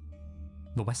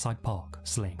 The Westside Park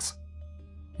slayings.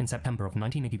 In September of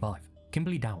 1985,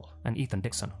 Kimberly Dowell and Ethan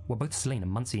Dixon were both slain in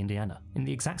Muncie, Indiana, in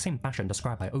the exact same fashion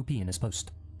described by OP in his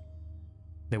post.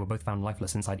 They were both found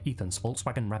lifeless inside Ethan's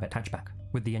Volkswagen Rabbit hatchback,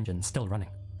 with the engine still running.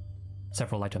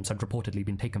 Several items had reportedly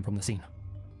been taken from the scene.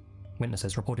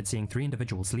 Witnesses reported seeing 3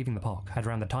 individuals leaving the park at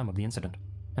around the time of the incident,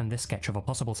 and this sketch of a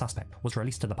possible suspect was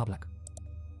released to the public.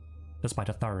 Despite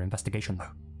a thorough investigation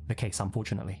though, the case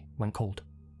unfortunately went cold.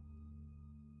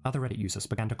 Other Reddit users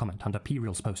began to comment under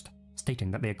P-Real's post,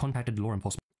 stating that they had contacted law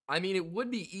enforcement. I mean, it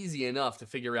would be easy enough to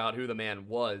figure out who the man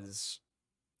was.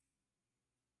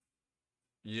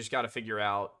 You just got to figure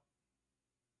out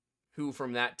who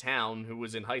from that town who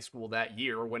was in high school that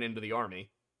year went into the army.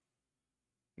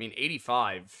 I mean,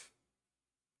 85.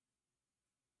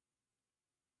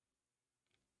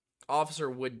 Officer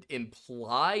would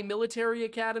imply military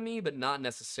academy, but not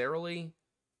necessarily.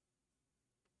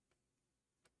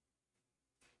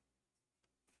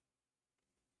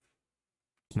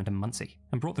 In Muncie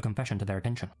and brought the confession to their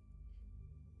attention.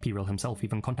 P-Real himself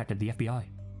even contacted the FBI.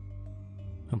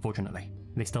 Unfortunately,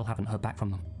 they still haven't heard back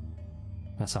from them.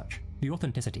 As such, the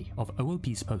authenticity of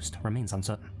OOP's post remains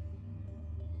uncertain.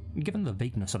 Given the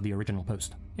vagueness of the original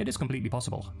post, it is completely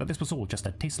possible that this was all just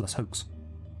a tasteless hoax.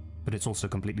 But it's also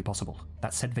completely possible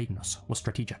that said vagueness was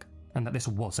strategic, and that this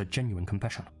was a genuine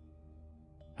confession.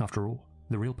 After all,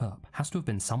 the real perp has to have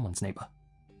been someone's neighbor.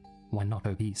 Why not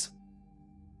OP's?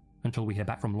 Until we hear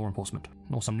back from law enforcement,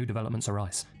 or some new developments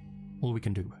arise, all we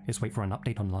can do is wait for an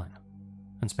update online,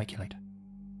 and speculate.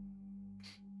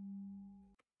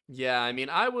 Yeah, I mean,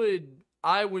 I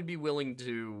would be willing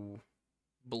to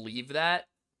believe that.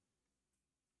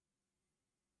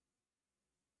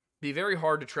 Be very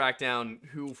hard to track down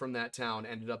who from that town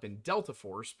ended up in Delta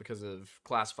Force because of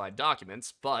classified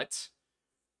documents, but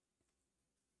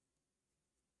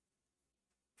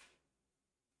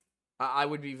I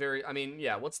would be very, I mean,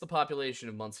 yeah, what's the population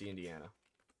of Muncie, Indiana?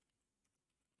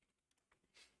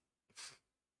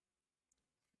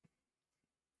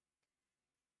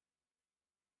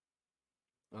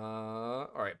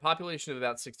 All right, population of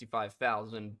about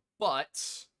 65,000,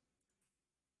 but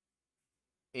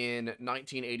in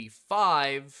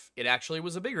 1985, it actually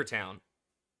was a bigger town.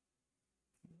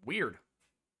 Weird.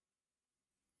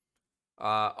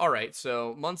 All right,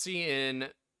 so Muncie in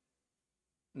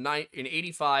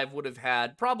 85 would have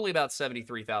had probably about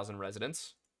 73,000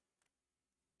 residents.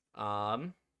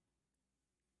 Let's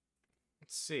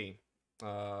see.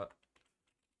 Let's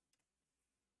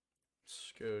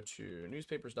go to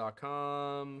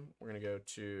newspapers.com. We're going to go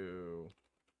to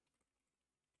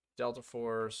Delta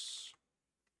Force.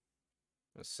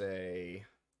 Let's say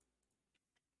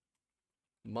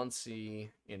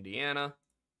Muncie, Indiana.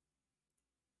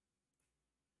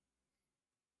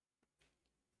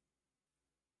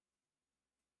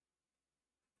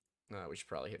 We should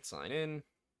probably hit sign in.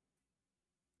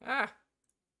 There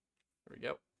we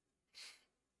go.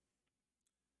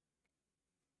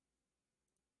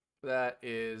 That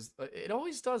is, it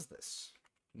always does this.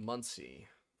 Muncie,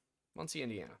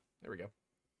 Indiana. There we go.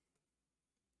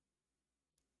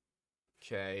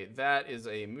 Okay, that is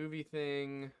a movie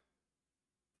thing.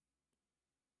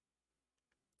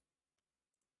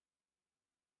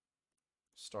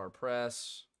 Star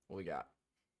Press. What we got?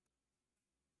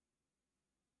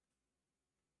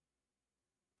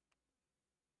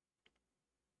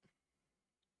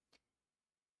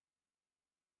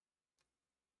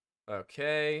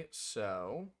 Okay,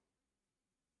 so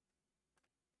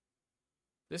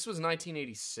this was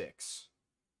 1986.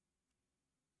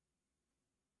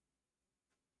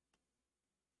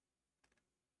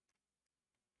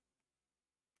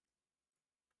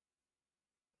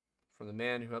 From the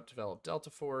man who helped develop Delta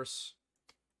Force.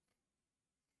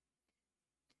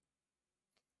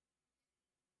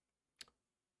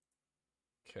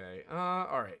 Okay,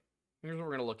 all right. Here's what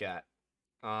we're gonna look at.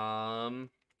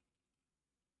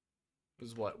 This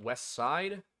is what, West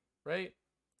Side, right?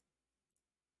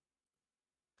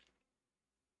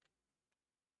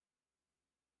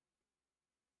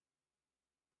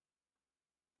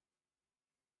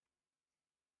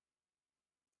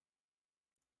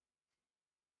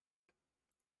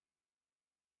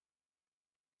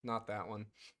 Not that one.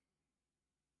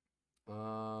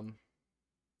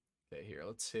 Okay, here,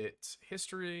 let's hit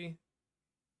history.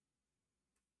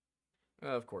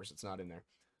 Of course, it's not in there.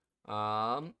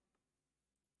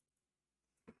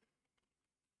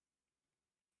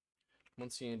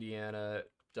 Muncie, Indiana,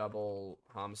 double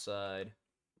homicide.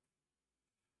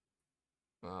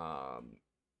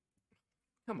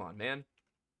 Come on, man.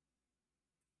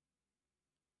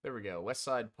 There we go. West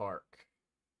Side Park.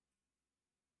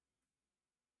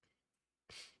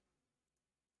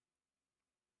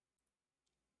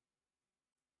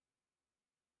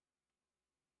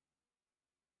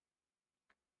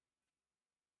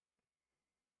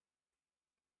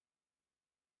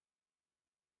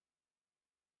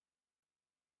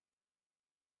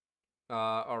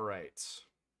 All right.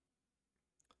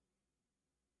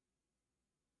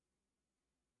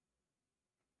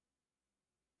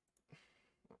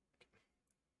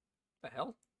 The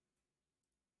hell?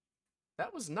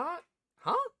 That was not...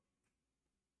 Huh?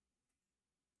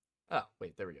 Oh,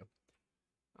 wait, there we go.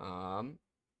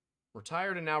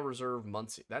 Retired and now reserve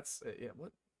Muncie. That's... yeah,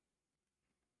 what?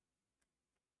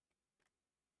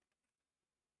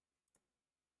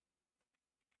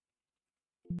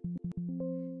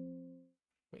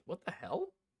 Wait, what the hell?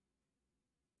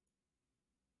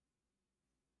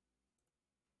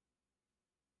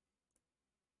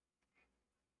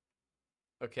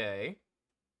 Okay.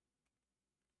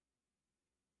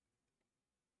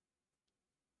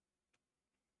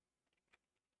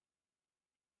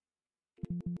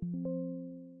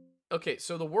 Okay,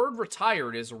 so the word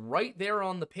retired is right there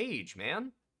on the page,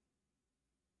 man.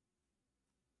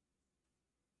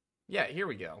 Yeah, here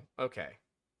we go. Okay.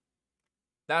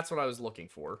 That's what I was looking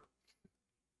for.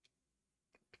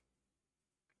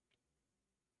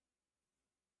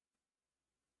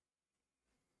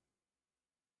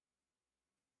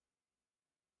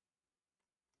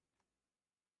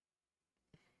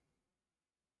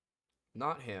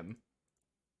 Not him.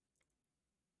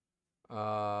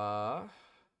 Okay,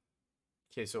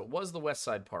 so it was the West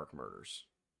Side Park murders.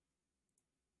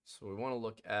 So we want to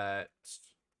look at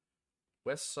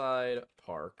West Side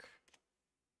Park,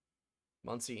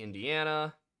 Muncie,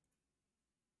 Indiana,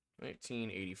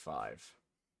 1985.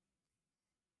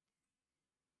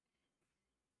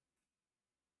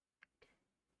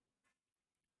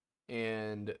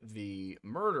 And the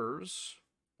murders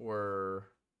were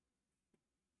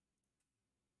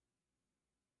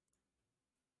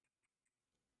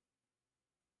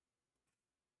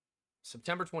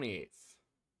September 28th.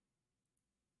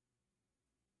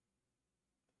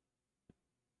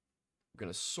 We're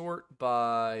going to sort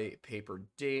by paper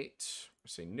date. We'll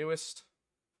say newest.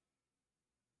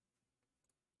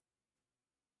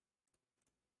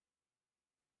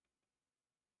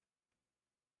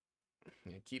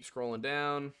 Yeah, keep scrolling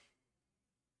down.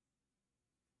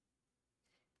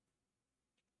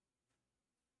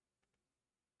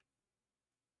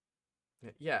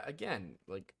 Yeah, again,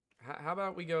 like, how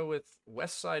about we go with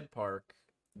West Side Park,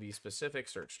 the specific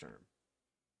search term?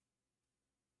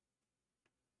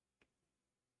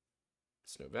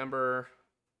 It's November,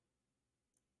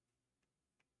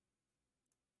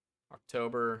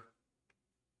 October,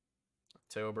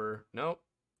 nope.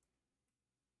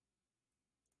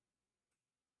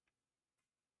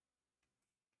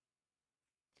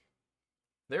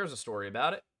 There's a story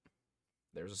about it.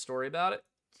 There's a story about it.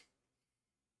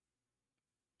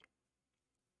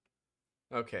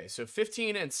 Okay, so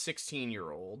 15 and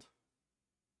 16-year-old.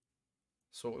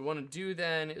 So what we want to do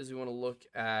then is we want to look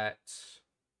at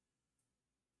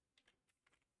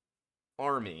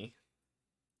Army.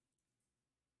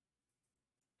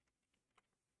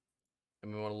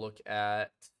 And we want to look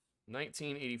at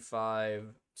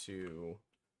 1985 to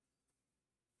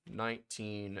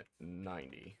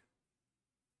 1990.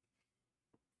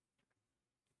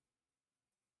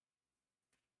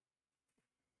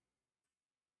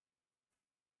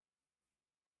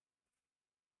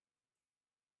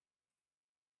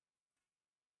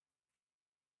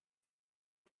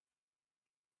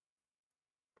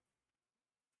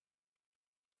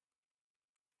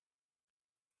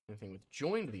 Anything with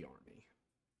joined the Army?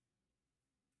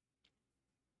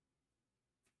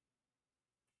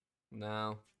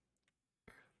 No.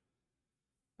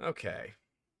 Okay.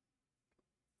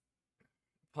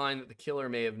 Implying that the killer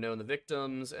may have known the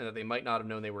victims and that they might not have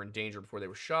known they were in danger before they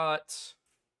were shot.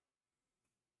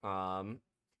 A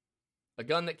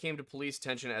gun that came to police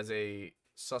attention as a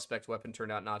suspect weapon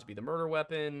turned out not to be the murder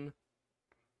weapon.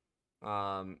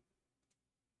 All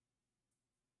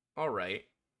right.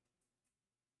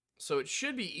 So it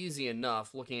should be easy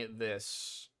enough looking at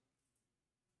this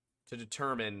to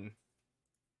determine.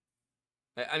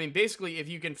 I mean, basically, if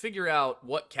you can figure out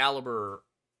what caliber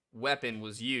weapon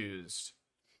was used.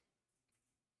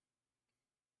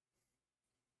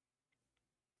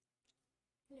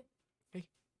 Hey.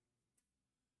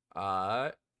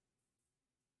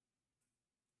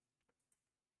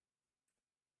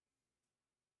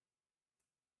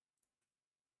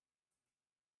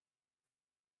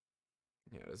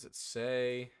 Yeah, does it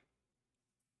say?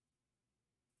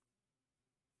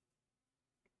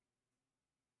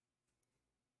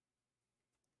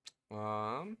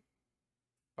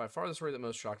 By far the story that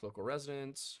most shocked local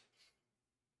residents.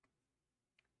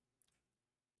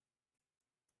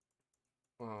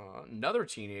 Another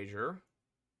teenager.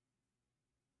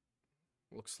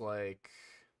 Looks like...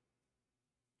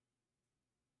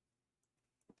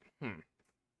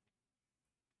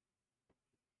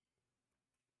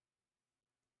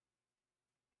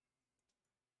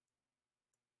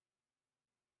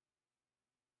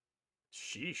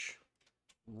 Sheesh.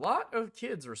 Lot of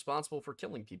kids responsible for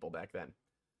killing people back then.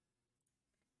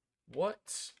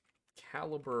 What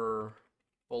caliber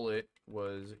bullet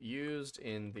was used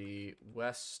in the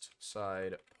West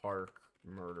Side Park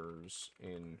murders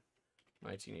in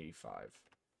 1985?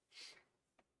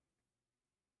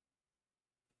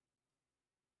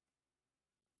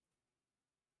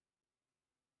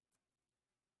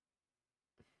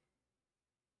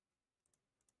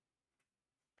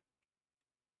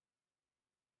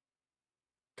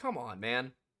 Come on,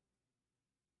 man.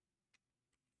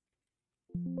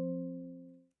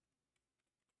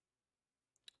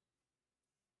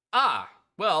 Ah,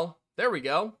 well, there we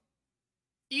go.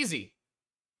 Easy.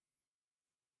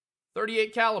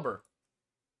 38 caliber.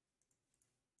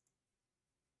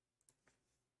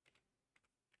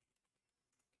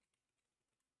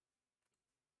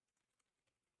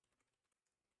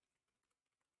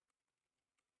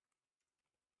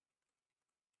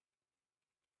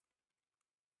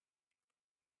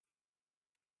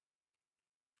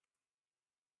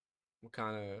 What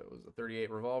kind of, was a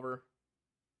 38 revolver?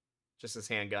 Just his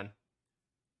handgun.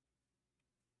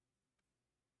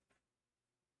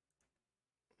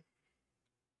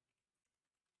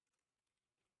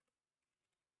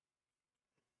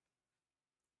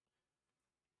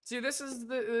 See, this is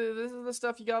the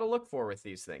stuff you gotta look for with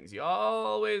these things. You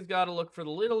always gotta look for the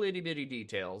little itty bitty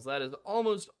details. That is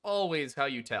almost always how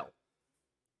you tell.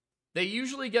 They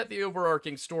usually get the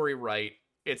overarching story right.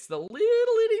 It's the little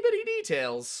itty bitty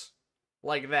details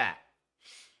like that.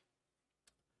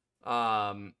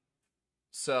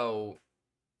 So,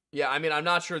 yeah, I mean, I'm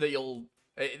not sure that you'll...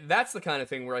 That's the kind of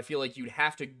thing where I feel like you'd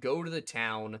have to go to the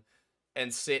town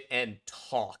and sit and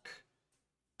talk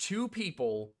to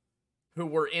people who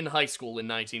were in high school in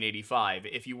 1985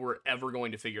 if you were ever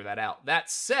going to figure that out.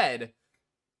 That said,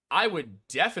 I would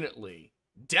definitely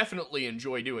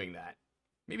enjoy doing that.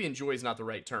 Maybe enjoy is not the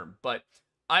right term, but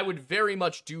I would very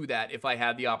much do that if I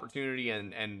had the opportunity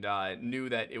and knew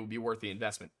that it would be worth the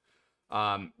investment.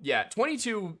 Yeah,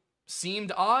 22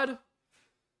 seemed odd.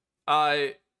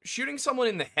 Shooting someone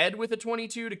in the head with a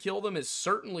 22 to kill them is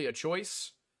certainly a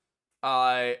choice.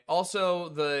 Also,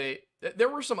 there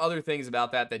were some other things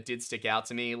about that did stick out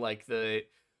to me, like the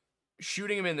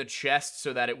shooting him in the chest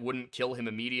so that it wouldn't kill him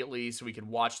immediately, so we could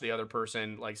watch the other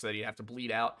person, like, so that he'd have to bleed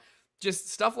out. Just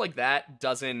stuff like that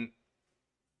doesn't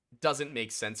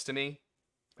make sense to me.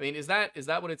 I mean, is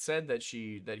that what it said that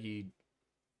he?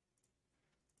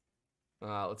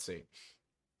 Let's see.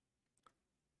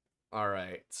 All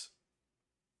right.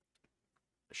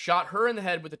 Shot her in the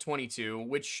head with a 22,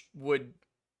 which would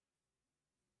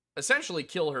essentially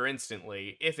kill her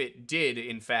instantly if it did,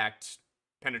 in fact,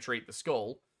 penetrate the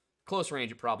skull. Close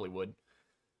range, it probably would.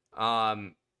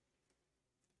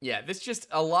 Yeah,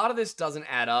 a lot of this doesn't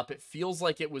add up. It feels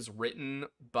like it was written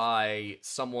by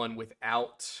someone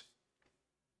without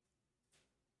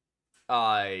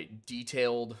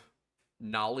detailed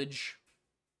knowledge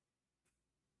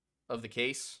of the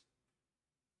case.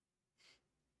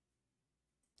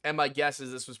 And my guess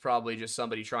is this was probably just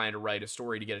somebody trying to write a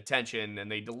story to get attention,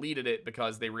 and they deleted it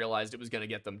because they realized it was going to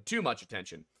get them too much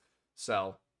attention.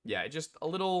 So, yeah, just a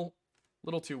little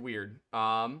too weird.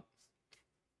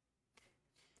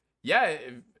 Yeah,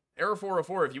 Error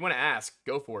 404, if you want to ask,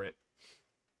 go for it.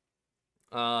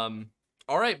 All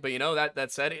right, but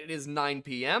that said, it is 9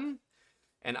 p.m.,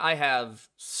 and I have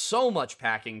so much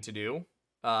packing to do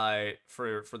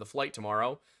for the flight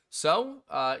tomorrow. So,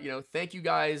 thank you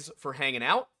guys for hanging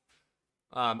out.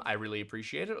 I really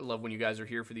appreciate it. I love when you guys are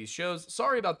here for these shows.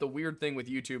 Sorry about the weird thing with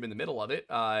YouTube in the middle of it.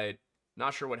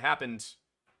 Not sure what happened.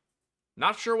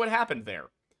 Not sure what happened there.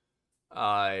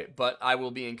 But I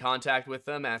will be in contact with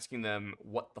them, asking them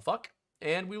what the fuck,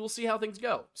 and we will see how things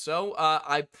go. So,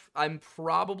 I'm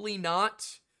probably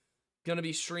not going to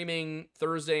be streaming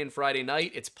Thursday and Friday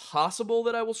night. It's possible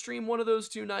that I will stream one of those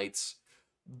two nights,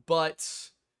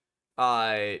 but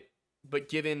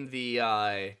given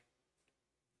the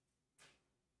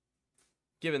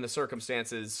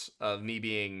circumstances of me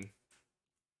being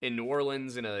in New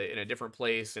Orleans in a different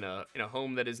place, in a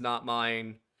home that is not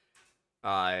mine,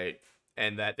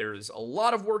 and that there's a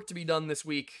lot of work to be done this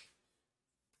week,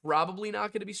 probably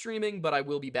not going to be streaming, but I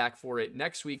will be back for it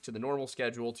next week to the normal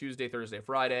schedule, Tuesday, Thursday,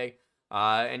 Friday.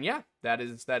 And yeah, that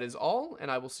is all, and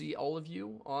I will see all of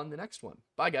you on the next one.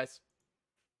 Bye, guys.